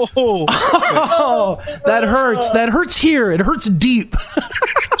 That hurts. That hurts here. It hurts deep.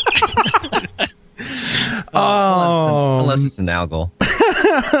 Unless it's an algal.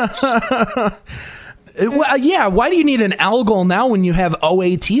 Yeah, why do you need an algal now when you have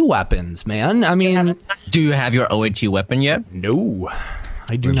OAT weapons, man? I mean... Do you have your OAT weapon yet? No,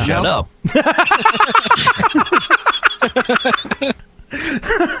 I do not. Shut up.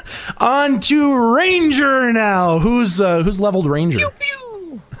 On to Ranger now. Who's leveled Ranger? Pew,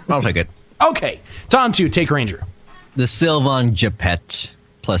 pew. I'll take it. Okay, Tom 2, take Ranger. The Sylvan Japet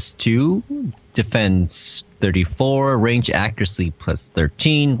 +2, defense 34, range accuracy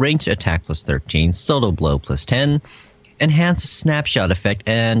 +13, range attack +13, solo blow +10, enhances snapshot effect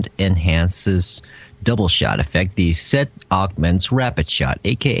and enhances double shot effect. The set augments rapid shot,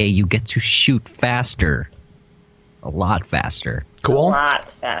 aka you get to shoot faster. A lot faster. Cool. A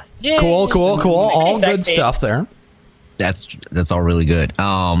lot faster. Cool. All good stuff there. That's all really good.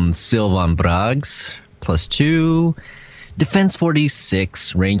 Sylvan Brags +2, defense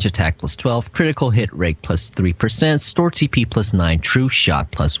 46, range attack +12, critical hit rate +3%, store TP +9, true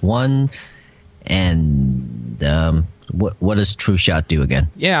shot +1, and what does true shot do again?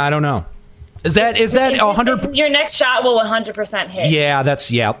 Yeah, I don't know. Is that 100? Your next shot will 100% hit. Yeah,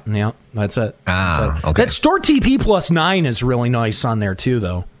 that's it. That's it. Okay. That store TP +9 is really nice on there too,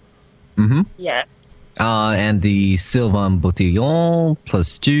 though. Mm-hmm. Yeah. And the Sylvan Boutillon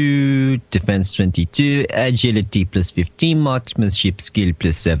 +2, defense 22, agility +15, marksmanship skill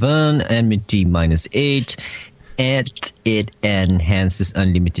 +7, enmity -8, and it enhances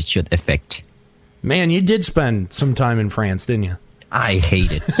unlimited shot effect. Man, you did spend some time in France, didn't you? I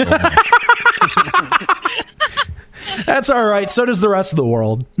hate it so much. That's all right. So does the rest of the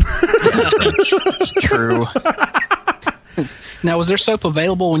world. It's true. Now, was there soap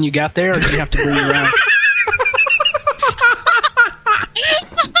available when you got there, or did you have to bring your own?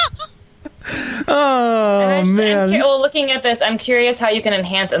 Oh, man. Looking at this, I'm curious how you can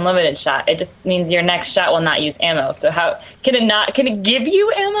enhance unlimited shot. It just means your next shot will not use ammo. So how can it give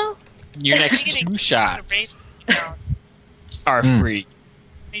you ammo? Your next 2 shots are free.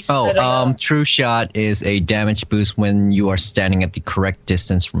 True shot is a damage boost when you are standing at the correct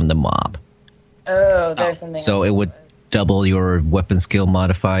distance from the mob. Oh, there's something. So it would double your weapon skill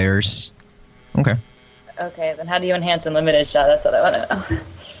modifiers. Okay. Okay, then how do you enhance unlimited shot? That's what I want to know.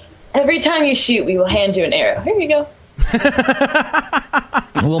 Every time you shoot, we will hand you an arrow. Here you go.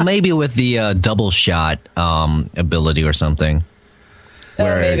 Well, maybe with the double shot ability or something.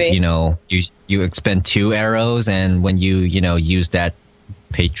 Where, maybe. You expend 2 arrows, and when you use that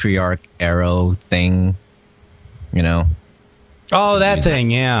patriarch arrow thing, Oh, that thing,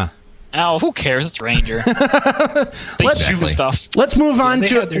 yeah. Oh, who cares? It's Ranger. They shoot the stuff. Let's move on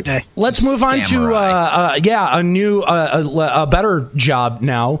to a better job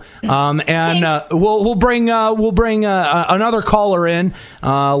now, and we'll bring another caller in.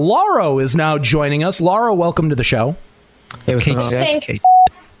 Lauro is now joining us. Lauro, welcome to the show. Hey, what's going on, guys? Kate.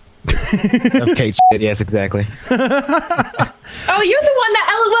 Of Kate shit, yes, exactly. Oh, you're the one that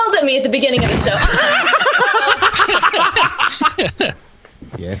LOL'd at me at the beginning of the show.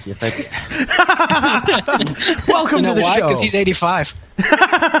 Yes, I did. Welcome to the show. Because he's 85.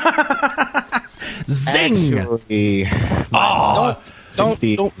 Zing! Actually,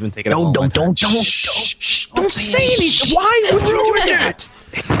 Don't been taking Don't say anything. Why would you do that?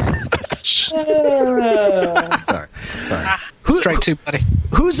 Sorry. Strike 2, buddy.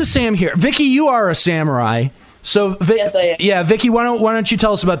 Who's the Sam here? Vicky, you are a samurai. So, Yes, I am. Yeah, Vicky, why don't you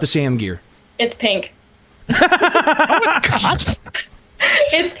tell us about the Sam gear? It's pink. It's not.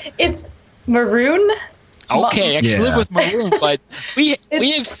 It's maroon. Okay, I can live with maroon, but we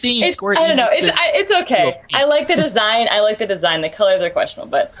have seen Square I don't know. Enix It's okay. I like the design. The colors are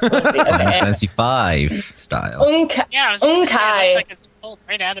questionable, but let's see. Final Okay. Fantasy 5 style. Yeah, I was gonna say, it Unkai. looks like it's pulled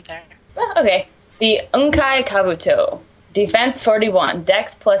right out of there. Okay. The Unkai Kabuto. Defense 41,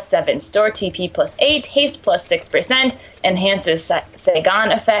 Dex +7, Store TP +8, Haste +6%, enhances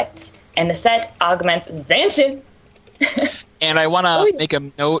Seigan effects, and the set augments Zanshin. And I want to make a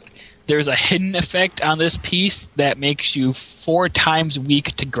note. There's a hidden effect on this piece that makes you 4 times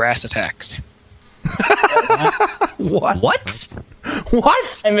weak to grass attacks. What?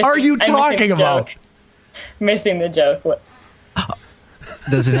 What are you talking about? Missing the joke.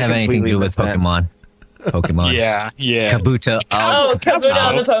 Does it have anything to do with Pokemon? Yeah. Kabuto. Kabuto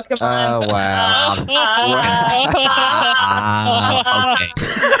on the Pokemon. Oh, wow. Okay.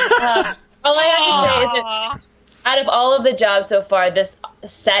 All I have to say is that out of all of the jobs so far, this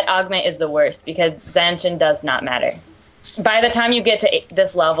set augment is the worst because Zancian does not matter. By the time you get to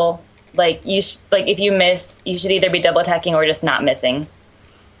this level, if you miss, you should either be double attacking or just not missing.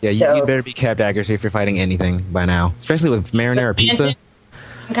 Yeah, you better be capped accuracy if you're fighting anything by now, especially with marinara pizza.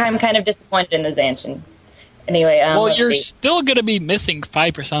 I'm kind of disappointed in the Zancian. Anyway, you're still going to be missing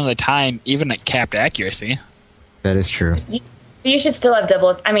 5% of the time, even at capped accuracy. That is true. You should still have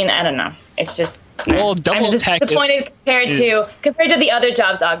double. I mean, I don't know. It's just double I'm just attack disappointed compared to the other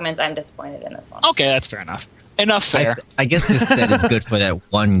jobs augments. I'm disappointed in this one. Okay, that's fair enough. Fair. I guess this set is good for that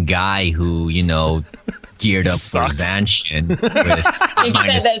one guy who geared up for Zancian with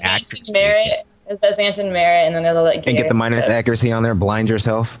minus accuracy. There's that Zancian merit, and then there's and get the minus accuracy on there. Blind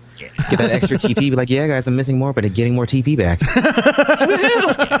yourself. Get that extra TP. Be like, yeah, guys, I'm missing more, but getting more TP back.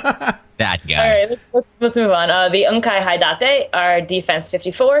 That guy. All right, let's move on. The Unkai Haidate are defense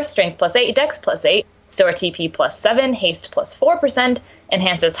 54, strength +8, dex +8, store TP +7, haste +4%,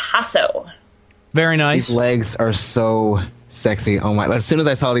 enhances Hasso. Very nice. These legs are so sexy. Oh my! As soon as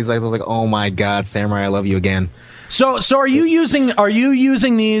I saw these legs, I was like, oh my god, Samurai, I love you again. So are you using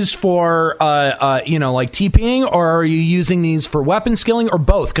these for like TPing, or are you using these for weapon skilling, or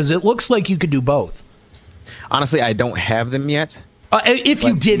both? Because it looks like you could do both. Honestly, I don't have them yet. If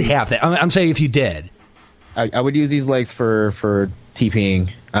you did have that, I'm saying if you did, I would use these legs for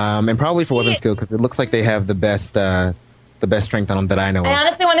TPing, and probably for weapon skill because it looks like they have the best strength on them that I know of. I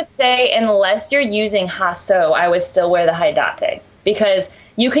honestly want to say, unless you're using Hasso, I would still wear the Haidate because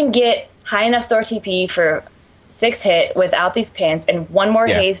you can get high enough store TP for 6 hit without these pants, and 1 more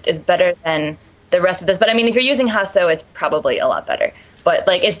haste is better than the rest of this. But I mean, if you're using Hasso, it's probably a lot better. But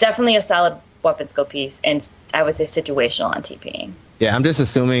it's definitely a solid weapon skill piece, and I would say situational on TPing. Yeah, I'm just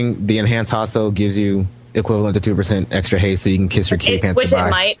assuming the enhanced Hasso gives you equivalent to 2% extra haste, so you can kiss your kitty pants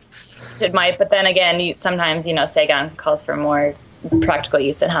goodbye. It might, but then again, sometimes Seigan calls for more practical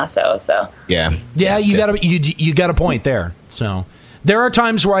use than Hasso. So yeah, you got a point there. So there are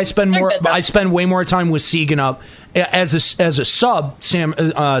times where I spend way more time with Seigan up as a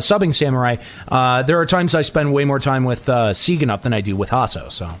subbing samurai. There are times I spend way more time with Seigan up than I do with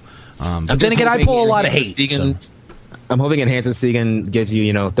Hasso. So, but then again, I pull a lot of hate. I'm hoping enhances Seigan gives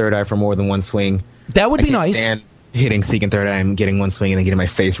you third eye for more than one swing. That would be nice. And hitting Seigan third eye and getting one swing and then getting my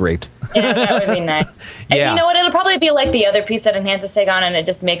face raped. Yeah, that would be nice. And you know what? It'll probably be like the other piece that enhances Seigan, and it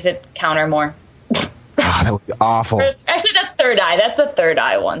just makes it counter more. That would be awful. Actually, that's third eye. That's the third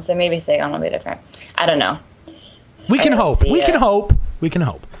eye one. So maybe Seigan will be different. I don't know. We can hope. We can hope.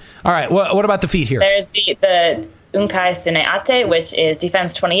 All right. What about the feat here? There's the Unkai Suneate, which is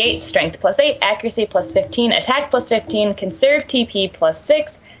defense 28, strength +8, accuracy +15, attack +15, conserve TP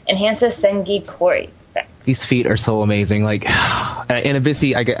 +6, enhances Sengi Kori. These feet are so amazing. Like in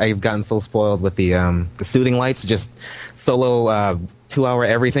Abyssi, I've gotten so spoiled with the soothing lights, just solo 2-hour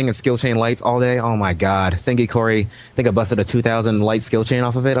everything and skill chain lights all day. Oh my god, Sengi Kori! I think I busted a 2,000 light skill chain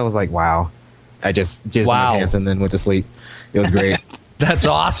off of it. I was like, wow. I just jizzed in my pants and then went to sleep. It was great. That's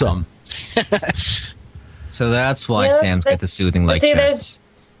awesome. So that's why Sam's got the soothing light chests.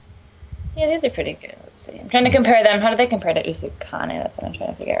 Yeah, these are pretty good. Let's see. I'm trying to compare them. How do they compare to Usukane? That's what I'm trying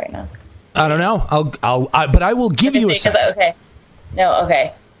to figure out right now. I don't know. But I will give you a second. Okay. No,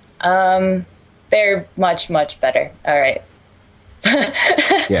 okay. They're much, much better. All right.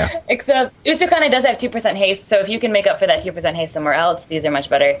 Yeah. Except Usukane does have 2% haste, so if you can make up for that 2% haste somewhere else, these are much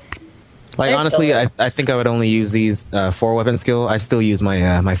better. Like, honestly, I think I would only use these for weapon skill. I still use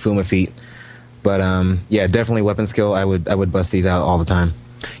my my Fuma feet. But yeah, definitely weapon skill. I would bust these out all the time.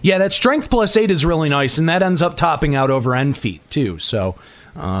 Yeah, that strength +8 is really nice, and that ends up topping out over end feet too. So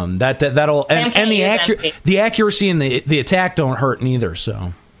that'll and the accuracy and the attack don't hurt neither.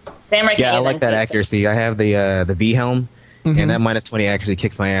 So yeah, I like that accuracy. I have the V helm. Mm-hmm. And that -20 actually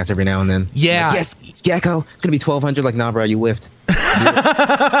kicks my ass every now and then. Yeah. Like, yes, Gecko. It's going to be 1,200. Like, nah, bro, you whiffed.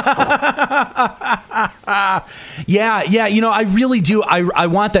 Yeah. I really do. I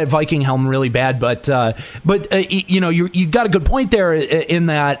want that Viking helm really bad, but you got a good point there in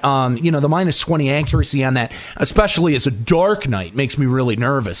that, the -20 accuracy on that, especially as a Dark Knight, makes me really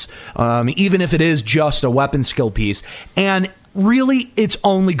nervous. Even if it is just a weapon skill piece. And really, it's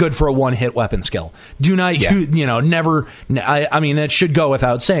only good for a one-hit weapon skill. Do not, never. I mean, that should go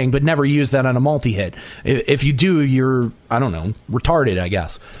without saying, but never use that on a multi-hit. If you do, you're, I don't know, retarded, I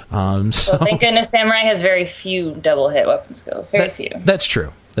guess. So thank goodness Samurai has very few double-hit weapon skills. Very few. That's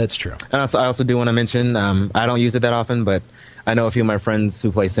true. That's true. And I also do want to mention, I don't use it that often, but I know a few of my friends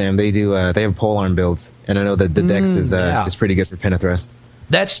who play Sam. They do. They have polearm builds, and I know that the Dex is pretty good for Penethrust.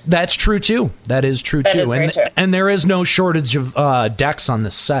 That's true too. That is true too. And there is no shortage of decks on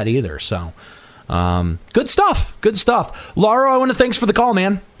this set either. So good stuff. Good stuff. Laura, I want to thanks for the call,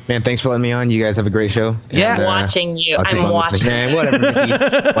 man. Man, thanks for letting me on. You guys have a great show. Yeah, I'm watching you. I'm watching. Man, whatever, Nikki.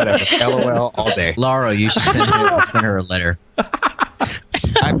 Whatever. LOL all day. Laura, you should send her a letter.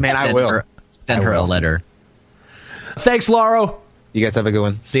 I will. Send her a letter. Thanks, Laura. You guys have a good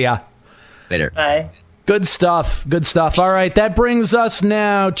one. See ya. Later. Bye. Good stuff. Good stuff. All right, that brings us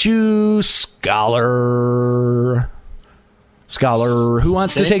now to Scholar. Scholar. Who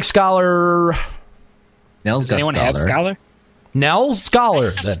wants to take Scholar? Nell's got anyone Scholar. have Scholar? Nell?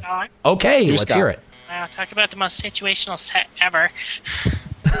 Scholar. I have Scholar. Okay, let's Scholar. hear it. Wow, talk about the most situational set ever.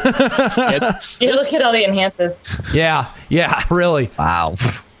 You look at all the enhances. Yeah, really. Wow.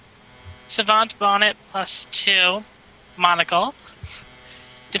 Savant Bonnet +2, Monocle.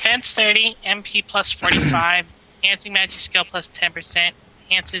 Defense 30, MP +45, Enhancing Magic Skill +10%,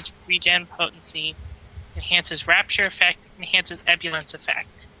 enhances Regen Potency, enhances Rapture Effect, enhances Ebullience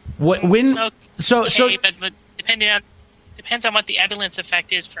Effect. But depends on what the Ebullience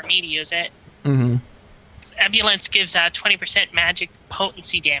Effect is for me to use it. Mm-hmm. Ebullience gives 20% magic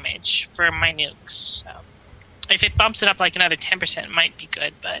potency damage for my nukes. So if it bumps it up like another 10%, it might be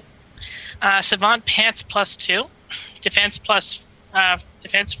good. But Savant Pants +2, Defense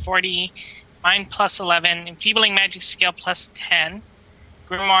 40, Mind +11, Enfeebling Magic Skill +10,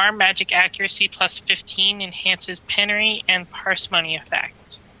 Grimoire Magic Accuracy +15, enhances Penury and Parsimony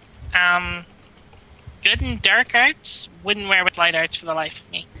Effect. Good in Dark Arts, wouldn't wear with Light Arts for the life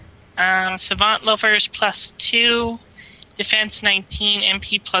of me. Savant Loafers +2, Defense 19,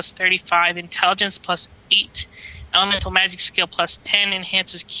 MP +35, Intelligence +8, Elemental Magic Skill +10,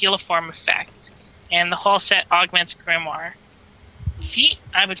 enhances Keeliform Effect, and the whole set augments Grimoire. Feet,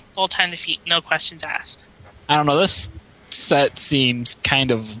 I would full-time the feet, no questions asked. I don't know, this set seems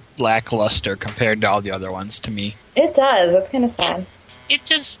kind of lackluster compared to all the other ones to me. It does. That's kind of sad. It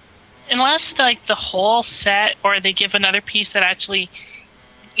just, unless like the whole set, or they give another piece that actually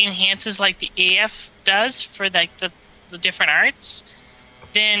enhances like the AF does for like the different arts,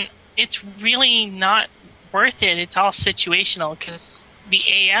 then it's really not worth it. It's all situational because the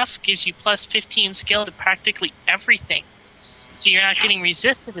AF gives you +15 skill to practically everything, so you're not getting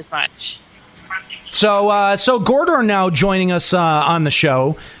resisted as much. So Gordor now joining us on the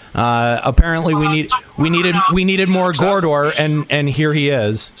show. Apparently we needed more Gordor, and here he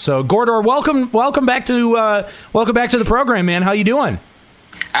is. So Gordor, welcome back to the program, man. How you doing?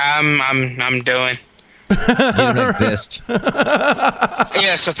 I'm doing. You don't exist.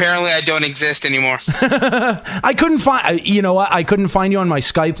 Yes, apparently I don't exist anymore. I couldn't find. You know what? I couldn't find you on my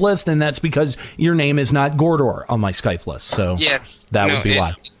Skype list, and that's because your name is not Gordor on my Skype list. So yes, that would be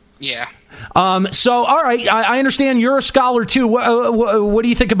why. Yeah. So all right, I understand you're a scholar too. What do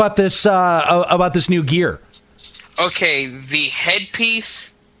you think about this new gear? Okay, the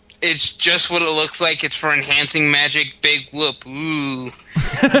headpiece. It's just what it looks like. It's for enhancing magic. Big whoop. Ooh.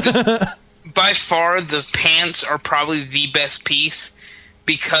 By far, the pants are probably the best piece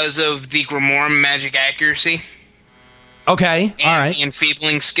because of the Grimoire magic accuracy. Okay, all right. The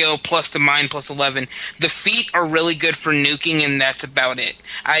enfeebling skill plus the mind +11. The feet are really good for nuking, and that's about it.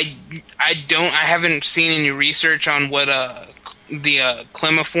 I haven't seen any research on what the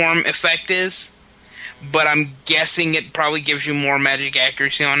Clemiform effect is, but I'm guessing it probably gives you more magic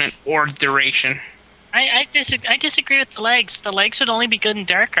accuracy on it or duration. I disagree with the legs. The legs would only be good in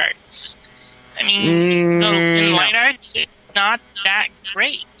Dark Arts. I mean, in Light Arts, it's not that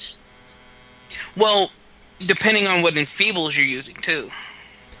great. Well, depending on what enfeebles you're using too.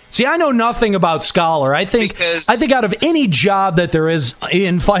 See, I know nothing about Scholar. I think out of any job that there is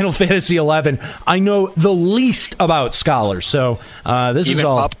in Final Fantasy XI, I know the least about Scholar. So this even is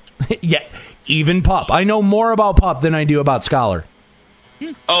all. Pup? Yeah, even Pup. I know more about Pup than I do about Scholar.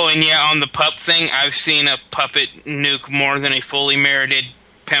 Oh, and yeah, on the pup thing, I've seen a puppet nuke more than a fully merited,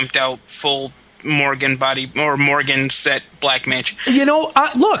 pimped out, full Morgan body or Morgan set black mage. You know,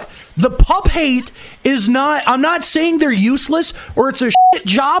 look, the pup hate is not. I'm not saying they're useless or it's a shit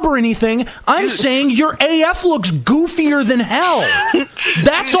job or anything. I'm saying your AF looks goofier than hell.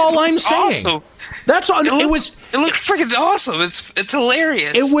 That's all I'm saying. Awesome. That's all. It looked freaking awesome. It's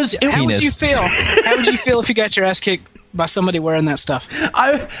hilarious. It was. How would you feel? How would you feel if you got your ass kicked by somebody wearing that stuff.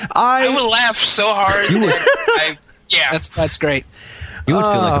 I would laugh so hard. Yeah, that's great. You would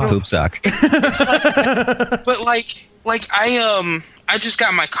feel like a poop sock. But I just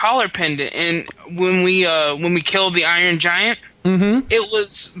got my collar pendant, and when we killed the Iron Giant, it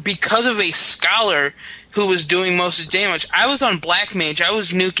was because of a scholar who was doing most of the damage. I was on Black Mage. I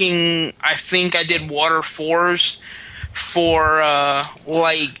was nuking. I think I did Water 4s for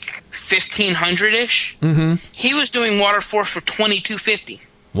 1500 ish. He was doing Water 4s for 2250.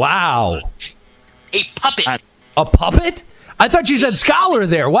 Wow. A puppet. A puppet? I thought you said scholar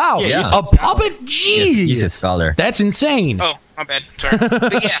there. Wow. Yeah. A puppet? Jeez. You said scholar. That's insane. Oh, my bad. Sorry.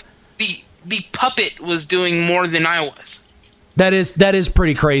 But yeah, the puppet was doing more than I was. That is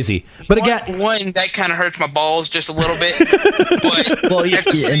pretty crazy. But again, one that kind of hurts my balls just a little bit. But Well, at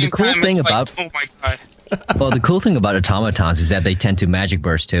the same and the cool time, thing it's about like, oh my god. well, the cool thing about automatons is that they tend to magic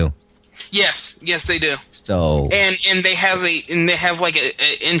burst too. Yes, they do. So And they have like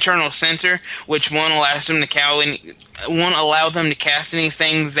a internal sensor which won't allow them to cast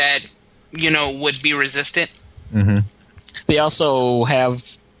anything that would be resistant. They also have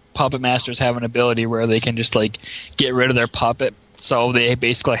puppet masters have an ability where they can just like get rid of their puppet, so they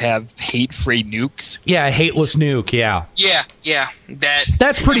basically have hate-free nukes. Yeah, a hateless nuke. Yeah. Yeah.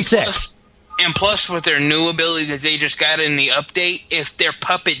 That's pretty sick. And plus, with their new ability that they just got in the update, if their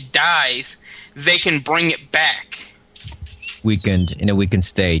puppet dies, they can bring it back. in a weakened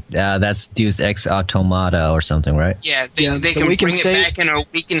state. That's Deus Ex Automata or something, right? Yeah, they can bring it back in a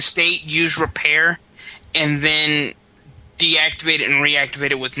weakened state, use repair, and then deactivate it and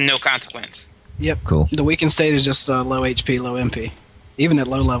reactivate it with no consequence. Yep. Cool. The weakened state is just low HP, low MP. Even at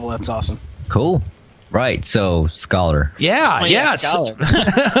low level, that's awesome. Cool. Right. So scholar. Yeah. Yeah. Scholar.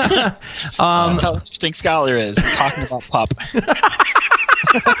 That's how interesting scholar is. We're talking about pup.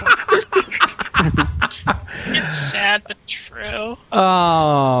 It's sad but true.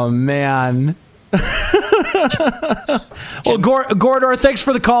 Oh man. Well, Gordor, thanks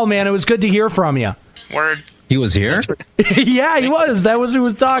for the call, man. It was good to hear from you. Word. He was here? Yeah, he was. That was who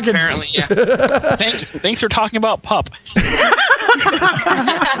was talking. Apparently, yeah. Thanks for talking about pup.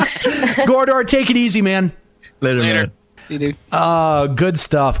 Gordor, take it easy, man. Later. Man. See you, dude. Good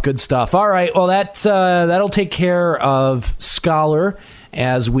stuff. Good stuff. All right. Well, that'll take care of Scholar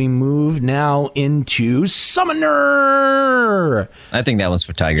as we move now into Summoner. I think that one's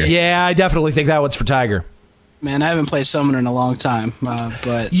for Tiger. Yeah, I definitely think that one's for Tiger. Man, I haven't played Summoner in a long time,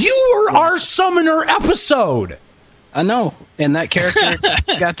 but you were our Summoner episode. I know, and that character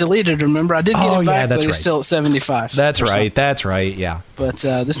got deleted. Remember, I did get him back, but he's still at 75. That's right. That's right. Yeah. But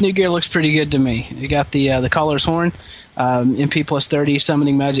this new gear looks pretty good to me. You got the Caller's Horn, MP plus 30,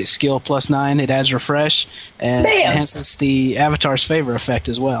 summoning magic skill plus 9. It adds refresh and enhances the Avatar's favor effect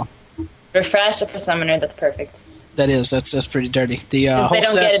as well. Refresh for Summoner. That's perfect. That's pretty dirty. The whole they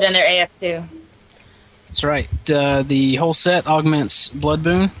don't set, get it in their AF2. That's right. The whole set augments Blood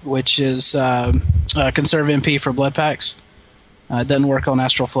Boon, which is conserve MP for blood packs. It doesn't work on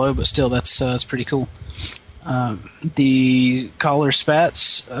Astral Flow, but still, that's pretty cool. The Collar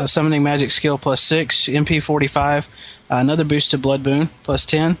Spats, summoning magic skill plus 6, MP 45, another boost to Blood Boon plus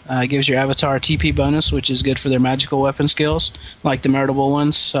 10. Gives your avatar a TP bonus, which is good for their magical weapon skills, like the Meritable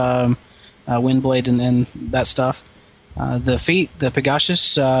ones, Windblade, and that stuff. The feat, the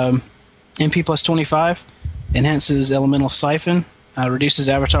Pegasus, MP plus 25, enhances Elemental Siphon, reduces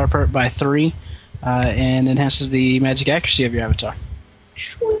Avatar perk by 3, and enhances the magic accuracy of your Avatar.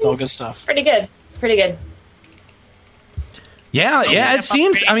 It's all good stuff. Pretty good. It's pretty good. Yeah, it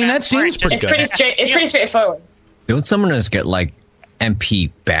seems. I mean, that seems pretty good. It's pretty straightforward. Don't summoners get like MP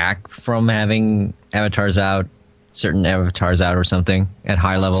back from having avatars out, certain avatars out or something at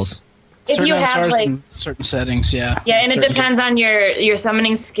high levels? If you have like certain settings, yeah. Yeah, and it depends on your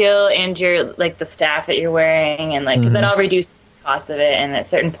summoning skill and your like the staff that you're wearing, and like that all reduce the cost of it. And at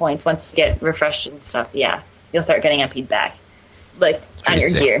certain points, once you get refreshed and stuff, yeah, you'll start getting MP'd back, like on your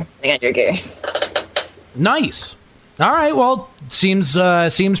gear. Nice. All right. Well, seems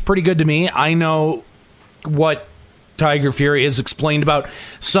pretty good to me. I know what Tiger Fury has explained about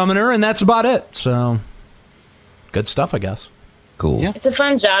Summoner, and that's about it. So, good stuff, I guess. Cool. Yeah. It's a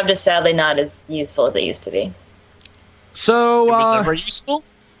fun job, just sadly not as useful as it used to be. So, it was ever useful?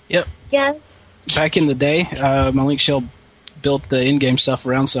 Yep. Yes. Back in the day, Malik Shell built the in-game stuff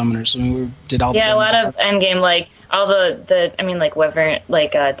around summoners. I mean, we did all. Yeah, a lot of end-game, like all the I mean, like Wyvern,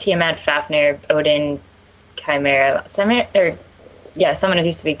 like Tiamat, Fafnir, Odin, Chimera, summoners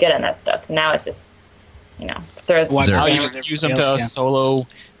used to be good on that stuff. Now it's just, throw. Now you just use them to solo,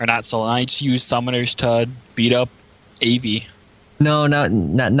 or not solo. I just use summoners to beat up AV. No,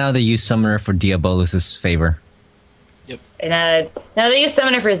 now they use Summoner for Diabolus's favor. Yep. And now they use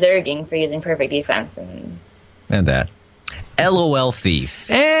Summoner for Zerging for using perfect defense. And that. LOL Thief.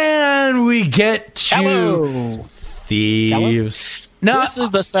 And we get to Hello. Thieves. No, this is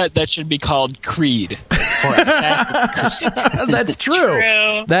the set that should be called Creed for Assassin's Creed. That's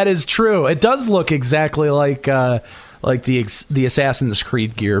true. That is true. It does look exactly like the Assassin's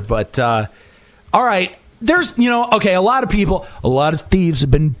Creed gear. But all right, there's a lot of thieves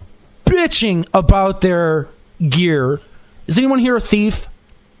have been bitching about their gear. Is anyone here a thief?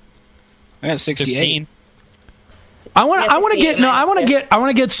 I got 68. I want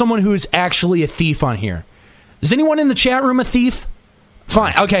to get someone who's actually a thief on here. Is anyone in the chat room a thief?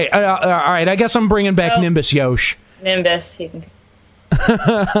 Fine. Okay. All right. I guess I'm bringing back Nimbus Yosh. Nimbus. He can...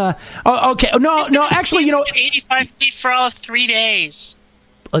 Oh, okay. No. Actually, 85 thief for all of 3 days.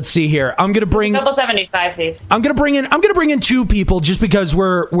 Let's see here. I'm gonna bring double 75 thieves. I'm gonna bring in 2 people just because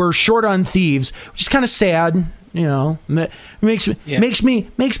we're short on thieves, which is kind of sad. Makes me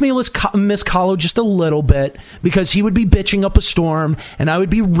miss Kahlo just a little bit because he would be bitching up a storm and I would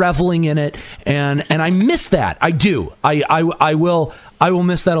be reveling in it, and I miss that. I do. I will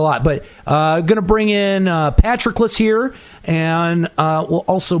miss that a lot. But gonna bring in Patroclus here, and we'll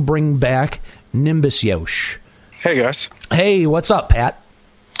also bring back Nimbus Yosh. Hey guys. Hey, what's up, Pat?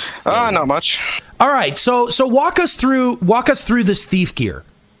 Not much. All right, so walk us through this thief gear.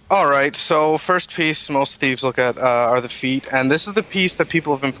 All right, so first piece most thieves look at are the feet, and this is the piece that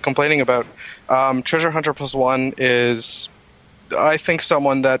people have been complaining about. Treasure Hunter +1 is, I think,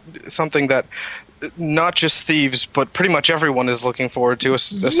 something that not just thieves, but pretty much everyone is looking forward to,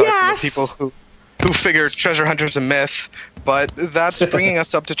 aside from the people who figure Treasure Hunter's a myth. But that's bringing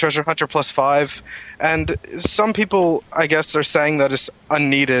us up to Treasure Hunter +5, and some people, I guess, are saying that it's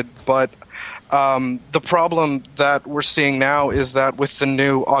unneeded, but the problem that we're seeing now is that with the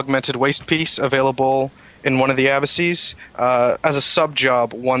new augmented waist piece available in one of the abbacies, as a sub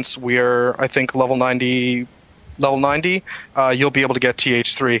job, once we're, I think, level 90, you'll be able to get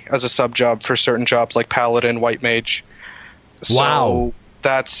TH3 as a sub job for certain jobs like Paladin, White Mage. Wow. So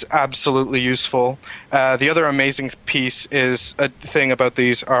that's absolutely useful. The other amazing piece is a thing about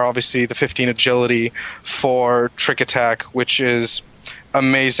these are obviously the 15 agility for trick attack, which is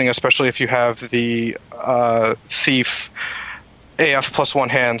amazing, especially if you have the thief AF+1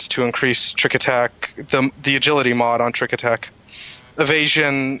 hands to increase trick attack, the agility mod on trick attack.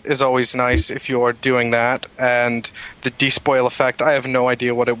 Evasion is always nice if you're doing that, and the despoil effect, I have no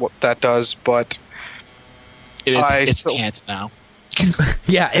idea what that does, but it's chance now.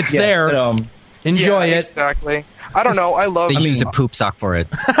 Yeah, it's there. Enjoy it. Exactly. I don't know. I love. They use a poop sock for it.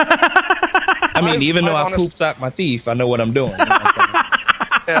 I mean, even though I poop sock my thief, I know what I'm doing.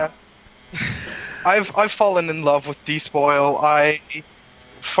 Yeah. I've fallen in love with despoil.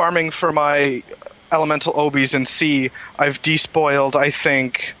 Farming for my elemental obies in C, I've despoiled, I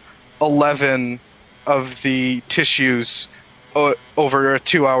think, 11 of the tissues over a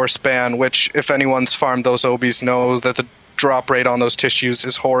 2-hour span, which, if anyone's farmed those obies, know that the drop rate on those tissues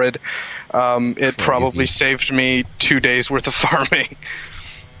is horrid. It probably saved me 2 days worth of farming.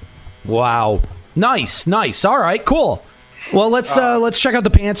 Wow. Nice. All right, cool. Well, let's check out the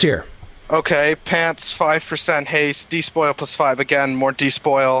pants here. Okay, pants 5% haste, despoil +5, again, more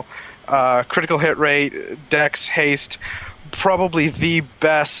despoil, critical hit rate, dex, haste, probably the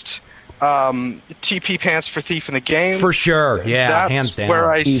best TP pants for thief in the game. For sure, yeah, hands down.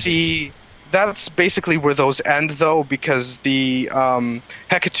 Where I see. That's basically where those end, though, because the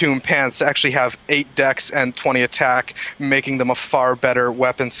Hecatomb pants actually have 8 dex and 20 attack, making them a far better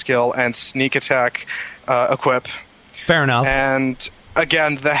weapon skill and sneak attack equip. Fair enough. And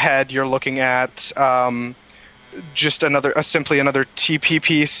again, the head, you're looking at just simply another TP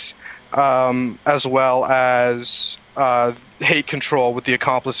piece, as well as hate control with the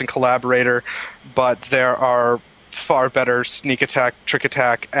accomplice and collaborator, but there are far better sneak attack, trick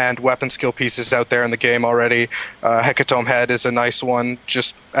attack, and weapon skill pieces out there in the game already. Hecatomb head is a nice one,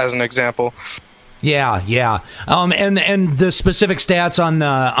 just as an example. Yeah. And the specific stats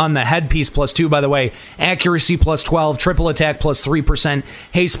on the headpiece +2, by the way: accuracy +12, triple attack +3%,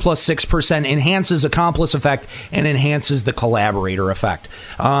 haste +6%, enhances accomplice effect, and enhances the collaborator effect.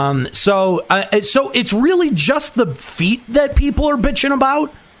 So it's really just the feet that people are bitching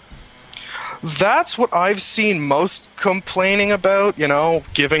about. That's what I've seen most complaining about,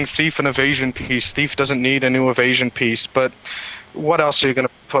 giving Thief an evasion piece. Thief doesn't need a new evasion piece, but what else are you going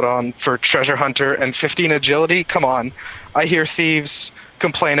to put on for Treasure Hunter and 15 agility? Come on. I hear thieves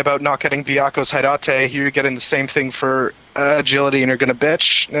complain about not getting Byaku's Haidate, you're getting the same thing for agility, and you're going to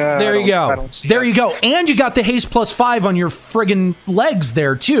bitch. There you go. There you go. And you got the haste +5 on your friggin' legs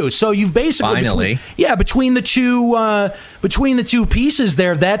there too. So you've basically between the two pieces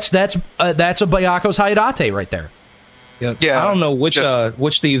there, that's a Byaku's Haidate right there. Yeah, I don't know which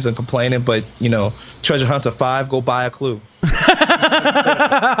thieves are complaining, but Treasure Hunter 5, go buy a clue. Treasure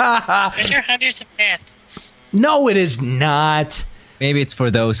Hunter's a myth. No, it is not. Maybe it's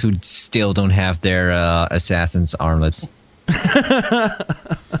for those who still don't have their assassin's armlets. I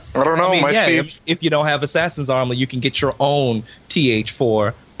don't know. If you don't have assassin's armor, you can get your own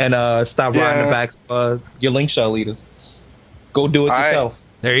TH4 and stop riding the backs of your link shell leaders. Go do it yourself.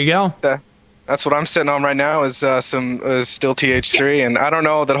 There you go. That's what I'm sitting on right now is still TH3, and I don't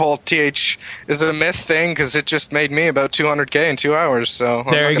know, that whole TH is a myth thing because it just made me about 200k in 2 hours. So I'm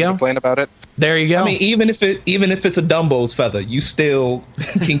not going to complain about it. There you go. I mean, even if it's a Dumbo's feather, you still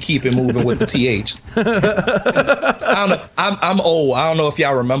can keep it moving with the TH. I don't know. I'm old. I don't know if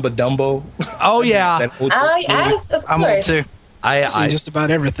y'all remember Dumbo. Oh yeah. I'm old too. I've seen just about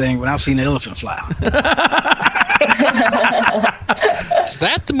everything, but I've seen the elephant fly. Is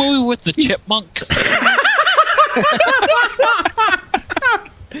that the movie with the chipmunks?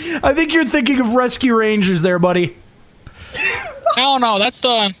 I think you're thinking of Rescue Rangers there, buddy. No, that's the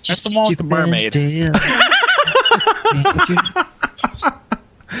one with the mermaid.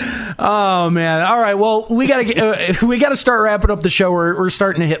 Oh man! All right, well we gotta start wrapping up the show. We're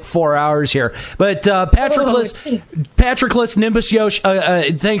starting to hit 4 hours here. But Patrick List, Nimbus Yosh,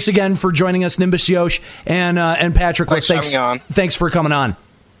 thanks again for joining us, Nimbus Yosh, and Patrick List. Thanks for coming on.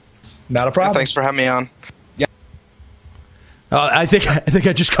 Not a problem. Thanks for having me on. I think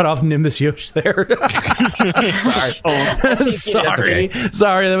I just cut off Nimbus Yosh there.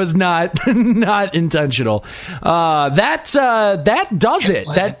 Sorry, that was not intentional. That does it.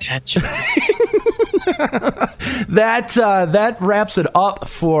 That wraps it up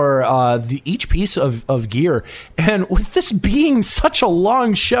for each piece of gear. And with this being such a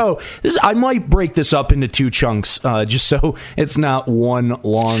long show, I might break this up into 2 chunks, just so it's not one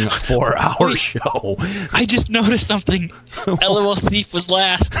long 4-hour show. I just noticed something. LOL Thief was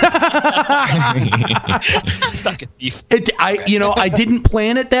last. Suck it, Thief. I didn't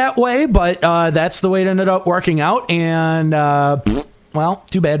plan it that way, but that's the way it ended up working out, and well,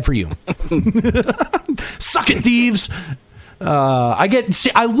 too bad for you. Suck it, thieves.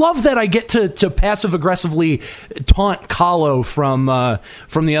 I love that I get to passive aggressively taunt Kahlo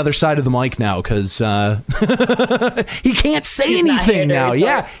from the other side of the mic now, because he can't say anything now.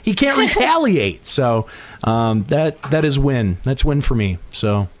 Yeah, he can't retaliate. So that is win. That's win for me.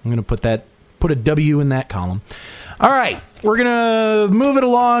 So I'm gonna put a W in that column. All right, we're gonna move it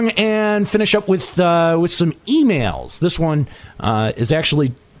along and finish up with some emails. This one is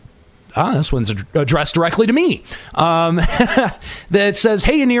actually. This one's addressed directly to me. That says,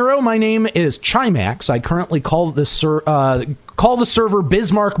 "Hey, Nero, my name is Chimax. I currently call the server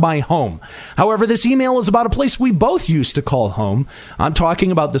Bismarck my home. However, this email is about a place we both used to call home. I'm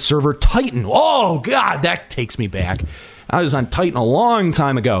talking about the server Titan. Oh, God, that takes me back. I was on Titan a long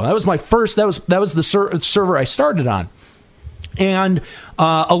time ago. That was my first. That was the server I started on." And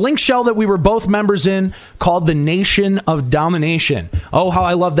a link shell that we were both members in called the Nation of Domination. Oh, how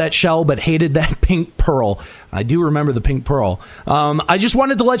I love that shell, but hated that pink pearl. I do remember the pink pearl. I just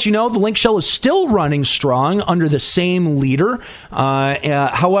wanted to let you know the link shell is still running strong under the same leader.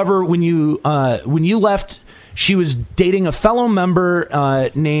 However, when you left, she was dating a fellow member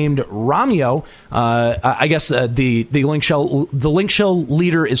named Romeo. I guess the link shell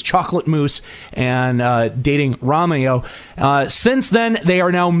leader is Chocolate Moose, and dating Romeo. Since then, they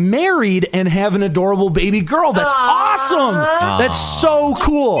are now married and have an adorable baby girl. That's awesome. That's so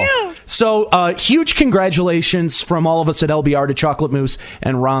cool. So huge congratulations from all of us at LBR to Chocolate Moose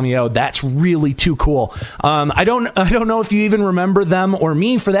and Romeo. That's really too cool. I don't know if you even remember them or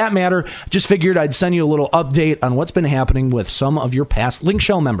me for that matter. Just figured I'd send you a little update on what's been happening with some of your past Link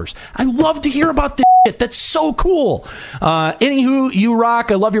Shell members. I love to hear about this shit. That's so cool. Anywho, you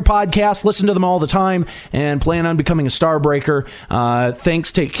rock. I love your podcast. Listen to them all the time and plan on becoming a Starbreaker.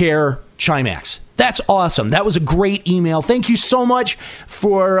 Thanks. Take care. Chimax. That's awesome. That was a great email. Thank you so much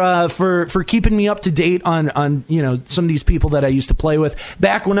for keeping me up to date on some of these people that I used to play with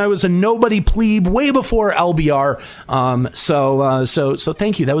back when I was a nobody plebe, way before LBR. So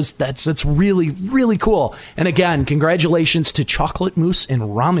thank you. That's really, really cool. And again, congratulations to Chocolate Moose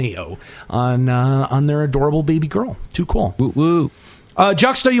and Romeo on their adorable baby girl. Too cool. Woo woo.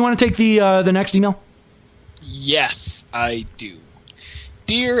 Juxta, you want to take the next email? Yes, I do.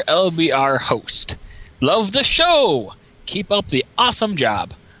 Dear LBR host, love the show. keep up the awesome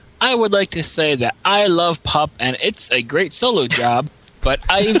job. I would like to say that I love Pup and it's a great solo job, but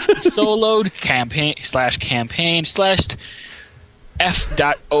I've soloed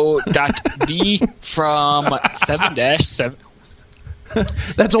campaign/F.O.D from 7-7.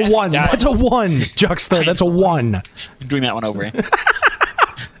 That's a 1. That's a 1, Juxta. That's a 1. I'm doing that one over.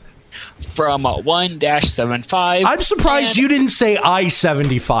 From 1-75. I'm surprised you didn't say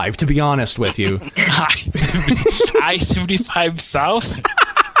I-75, to be honest with you. I-75 South?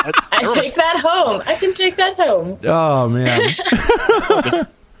 I take that home. I can take that home. Oh, man.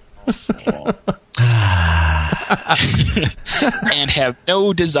 And have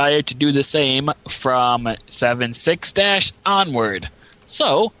no desire to do the same from 7-6- onward.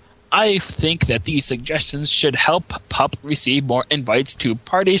 So, I think that these suggestions should help Pup receive more invites to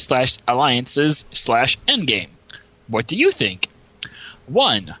party/alliances/endgame. What do you think?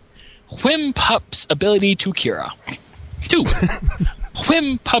 1. Whim Pup's ability to cure. 2.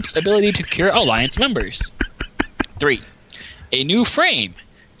 Whim Pup's ability to cure alliance members. 3. A new frame.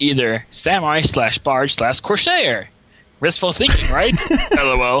 Either samurai/bard/corsair. Restful thinking, right?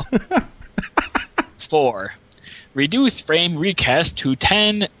 LOL. 4. Reduce frame recast to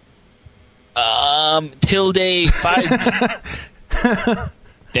 10 tilde 5.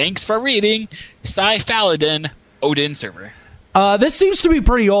 Thanks for reading. Sci-Faladin, Odin server. This seems to be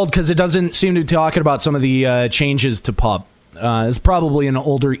pretty old because it doesn't seem to be talking about some of the changes to Pup. It's probably an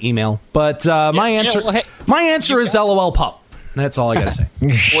older email, but my answer is LOL Pup. That's all I gotta say.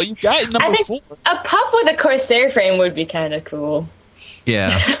 Well, you got number 4. A Pup with a Corsair frame would be kind of cool.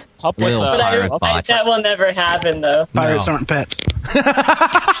 Yeah. Pup with But that will never happen, though. Pirates aren't pets.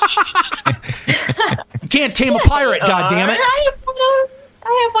 You can't tame a pirate, goddammit. I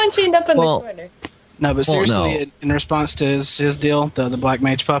have one chained up in the corner. No, but seriously, in response to his deal, the Black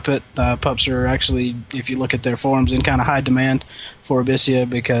Mage puppet, pups are actually, if you look at their forums, in kind of high demand for Abyssia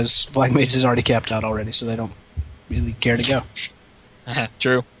because Black Mage is already capped out already, so they don't really care to go.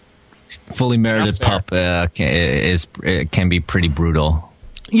 True. Fully merited pup can be pretty brutal.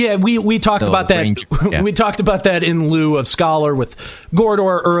 Yeah, we talked about that. We talked about that in lieu of Scholar with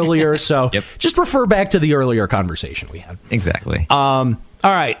Gordor earlier. So just refer back to the earlier conversation we had. Exactly. All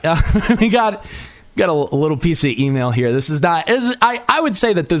right, we got a little piece of email here. This is not. I would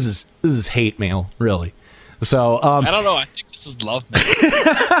say that this is hate mail, really. So I don't know. I think this is love mail.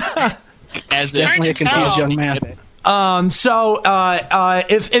 As definitely a confused young man.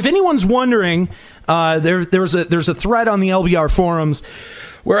 If anyone's wondering, there's a thread on the LBR forums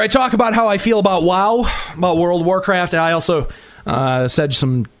where I talk about how I feel about WoW, about World of Warcraft, and I also said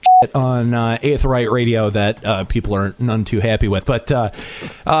some shit on AF3+ Radio that people are none too happy with. But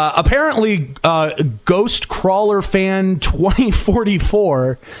apparently, Ghost Crawler Fan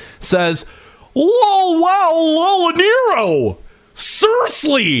 2044 says, "Lol, wow, Lolanero!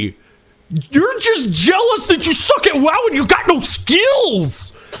 Seriously! You're just jealous that you suck at WoW and you got no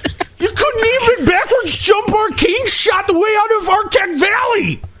skills! You couldn't even backwards jump Arcane Shot the way out of Arctic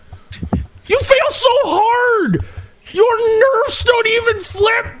Valley! You fail so hard! Your nerfs don't even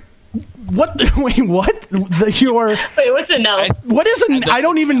flip! What? Wait, what? Wait, what's a no? What is a... I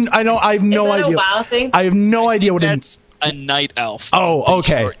don't even... I have no idea. Is that a WoW thing? I have no idea what that's a night elf. Oh,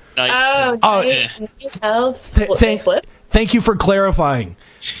 okay. Night elves. Thank you for clarifying.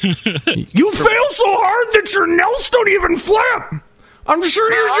 You fail so hard that your nails don't even flip. I'm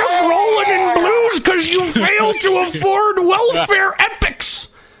sure you're just rolling in blues because you failed to afford welfare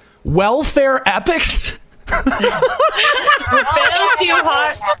epics. Welfare epics? You failed too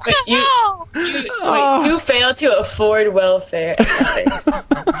hard. You failed to afford welfare epics.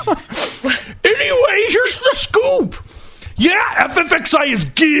 Anyway, here's the scoop. Yeah, FFXI is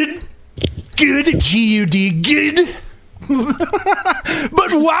good. Good, G-U-D, good.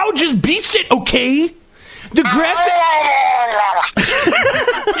 But WoW just beats it, okay? The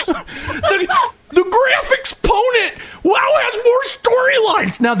graphics opponent. WoW has more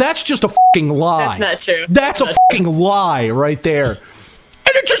storylines. Now that's just a fucking lie. That's not true. That's a fucking lie right there. And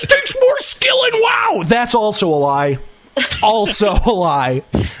it just takes more skill in WoW. That's also a lie. Also a lie.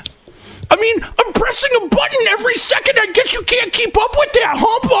 I mean, I'm pressing a button every second. I guess you can't keep up with that,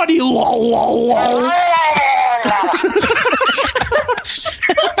 huh, buddy? Lol, lol, lol.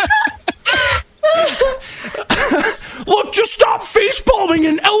 Look, just stop facepalming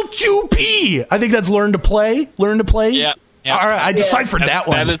in L2P. I think that's learn to play. Learn to play? Yeah. All right, I deciphered that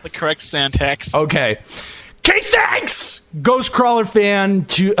one. That is the correct syntax. Okay. Okay, thanks! Ghost Crawler Fan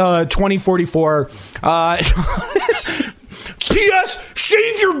 2044. P.S.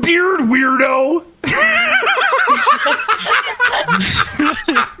 Shave your beard, weirdo!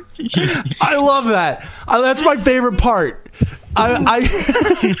 I love that. That's my favorite part. I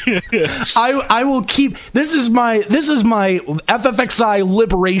will keep this is my FFXI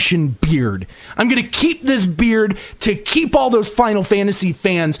liberation beard. I'm gonna keep this beard to keep all those Final Fantasy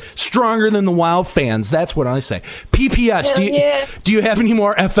fans stronger than the WoW fans. That's what I say. PPS, do you have any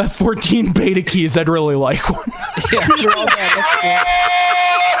more FF14 beta keys? I'd really like one. Yeah, you're all bad. That's good.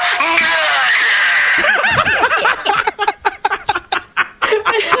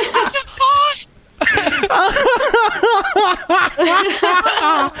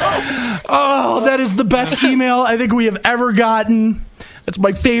 Oh, that is the best email I think we have ever gotten. That's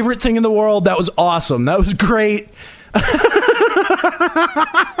my favorite thing in the world. That was awesome. That was great.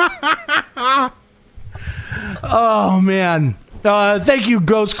 Oh, man. Thank you,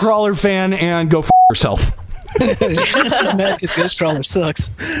 Ghost Crawler fan, and go f*** yourself. Mad because Ghost Crawler sucks.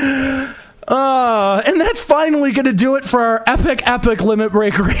 And that's finally going to do it for our epic Limit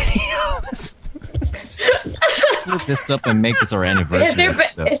Break Radio. Split this up and make this our anniversary. Has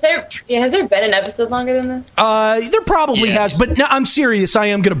there been an episode longer than this? There probably has, but no, I'm serious. I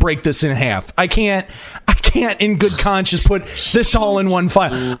am going to break this in half. I can't, in good conscience, put this all in one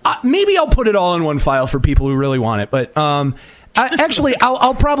file. Maybe I'll put it all in one file for people who really want it. But actually,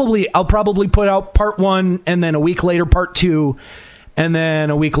 I'll probably put out part 1, and then a week later part 2, and then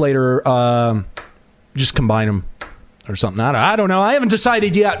a week later just combine them. Or something. I don't know. I haven't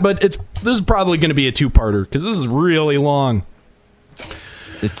decided yet, but this is probably going to be a 2-parter because this is really long.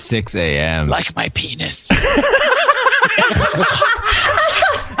 It's 6 a.m. Like my penis.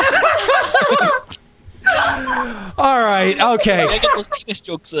 All right. Okay. I get those penis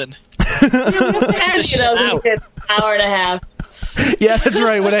jokes in. Hour and a half. Yeah, that's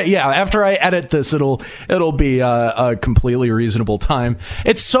right. After I edit this, it'll be a completely reasonable time.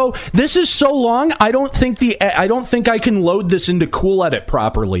 This is so long. I don't think I can load this into Cool Edit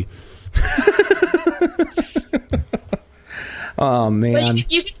properly. Oh man!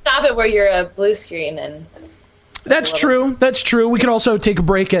 But you can stop it where you're a blue screen and. That's true. That's true. We could also take a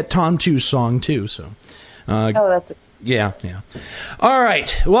break at Tom 2's song too. So. That's. Yeah. All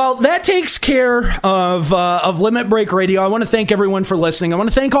right. Well, that takes care of Limit Break Radio. I want to thank everyone for listening. I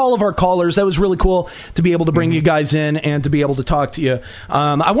want to thank all of our callers. That was really cool to be able to bring you guys in and to be able to talk to you.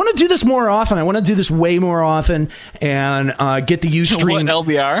 I want to do this more often. I want to do this way more often and get the Ustream. What,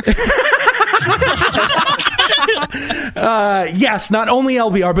 LBR? Yes, not only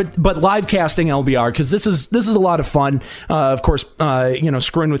LBR but live casting LBR, because this is a lot of fun. Of course,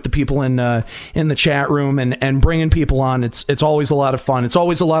 screwing with the people in the chat room and bringing people on. It's always a lot of fun. It's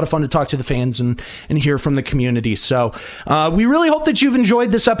always a lot of fun to talk to the fans and hear from the community. So we really hope that you've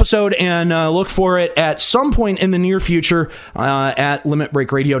enjoyed this episode and look for it at some point in the near future at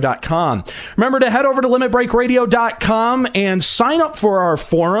limitbreakradio.com. Remember to head over to limitbreakradio.com and sign up for our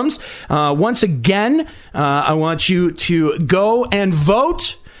forums. Once again, I want you to go and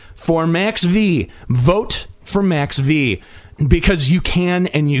vote for Max V. Vote for Max V, because you can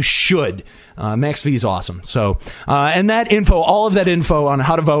and you should. Max V is awesome. So, and that info, all of that info on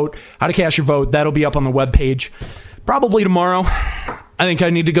how to vote, how to cast your vote, that'll be up on the webpage probably tomorrow. I think I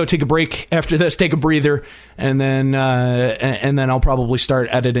need to go take a break after this, take a breather, and then I'll probably start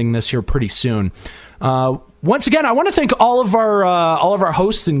editing this here pretty soon. Once again, I want to thank all of our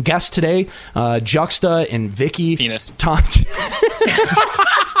hosts and guests today, Juxta and Vicky, Tom,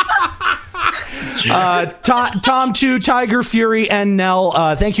 Tom 2, Tiger Fury, and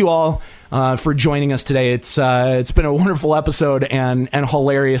Nell. Thank you all for joining us today. It's been a wonderful episode and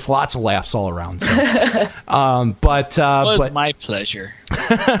hilarious, lots of laughs all around. So, it was my pleasure.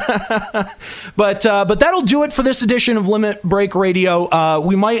 But that'll do it for this edition of Limit Break Radio.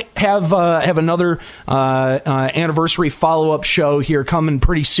 We might have another anniversary follow-up show here coming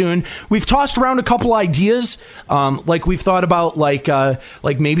pretty soon. We've tossed around a couple ideas, like we've thought about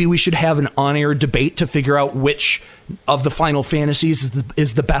like maybe we should have an on-air debate to figure out which of the Final Fantasies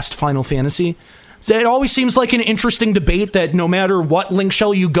is the best Final Fantasy. It always seems like an interesting debate that no matter what link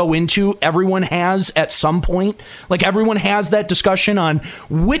shell you go into, everyone has at some point. Like everyone has that discussion on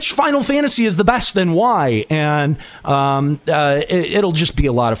which Final Fantasy is the best and why. And it'll just be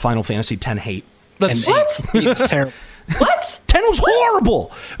a lot of Final Fantasy X hate. It's terrible. What? 10 was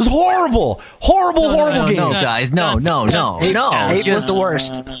horrible. It was horrible. Horrible game. No, guys. No. Eight was the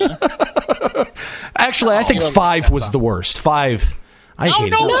worst. Actually, I think 5 was the worst. 5. I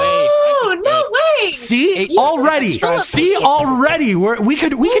hate it. No way. See already. We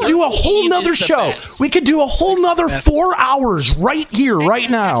could do a whole nother show. Best. We could do a whole nother 4 hours right here, right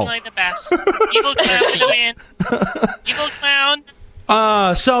now. Really the best. Evil Clown, win. Evil Clown.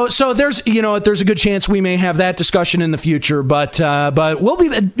 So there's there's a good chance we may have that discussion in the future, but we'll be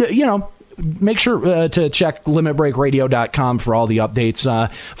make sure to check limitbreakradio.com for all the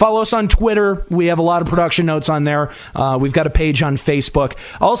updates. Follow us on Twitter. We have a lot of production notes on there. We've got a page on Facebook.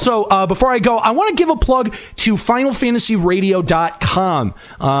 Also, before I go, I want to give a plug to FinalFantasyRadio.com.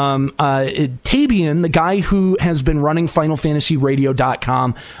 Tabian, the guy who has been running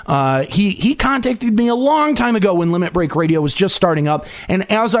FinalFantasyRadio.com, he contacted me a long time ago when Limit Break Radio was just starting up,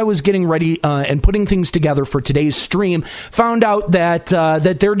 and as I was getting ready and putting things together for today's stream, found out that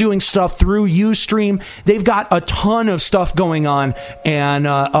they're doing stuff through Ustream. They've got a ton of stuff going on and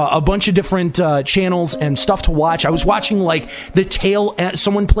a bunch of different channels and stuff to watch. I was watching like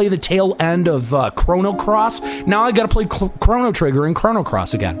someone play the tail end of Chrono Cross. Now I got to play Chrono Trigger and Chrono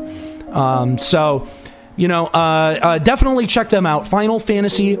Cross again. Definitely check them out.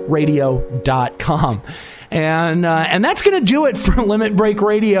 FinalFantasyRadio.com. And that's going to do it for Limit Break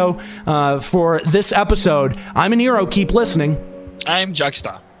Radio for this episode. I'm Nero. Keep listening. I'm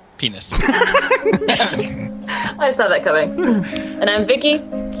Juxta. Penis. I saw that coming. And I'm Vicky.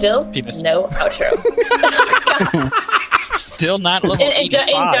 Still, penis. No outro. Still not level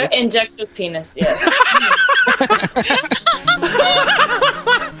 85. In Juxta's penis, yes.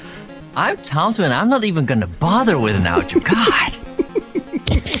 I'm Tomto, and I'm not even going to bother with an outro. God.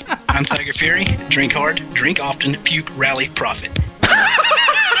 I'm Tiger Fury. Drink hard, drink often, puke, rally, profit.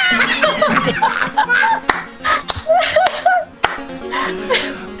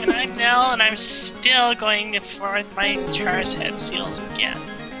 And I'm Nell, and I'm still going for my Charizard head seals again.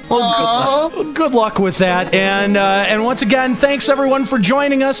 Well, good luck with that, and once again, thanks everyone for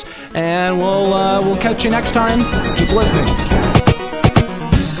joining us, and we'll catch you next time. Keep listening.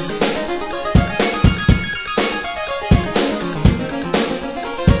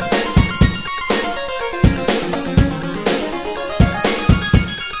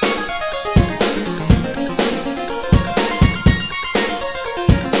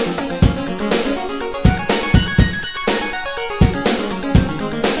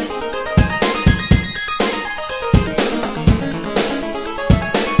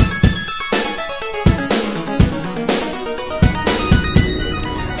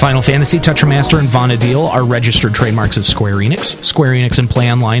 Final Fantasy, Tetramaster, and Vana'diel are registered trademarks of Square Enix. Square Enix and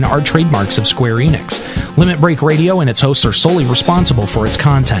Play Online are trademarks of Square Enix. Limit Break Radio and its hosts are solely responsible for its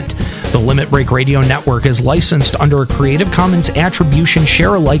content. The Limit Break Radio network is licensed under a Creative Commons Attribution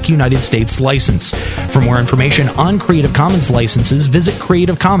Share-alike United States license. For more information on Creative Commons licenses, visit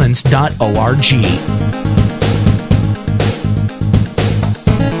creativecommons.org.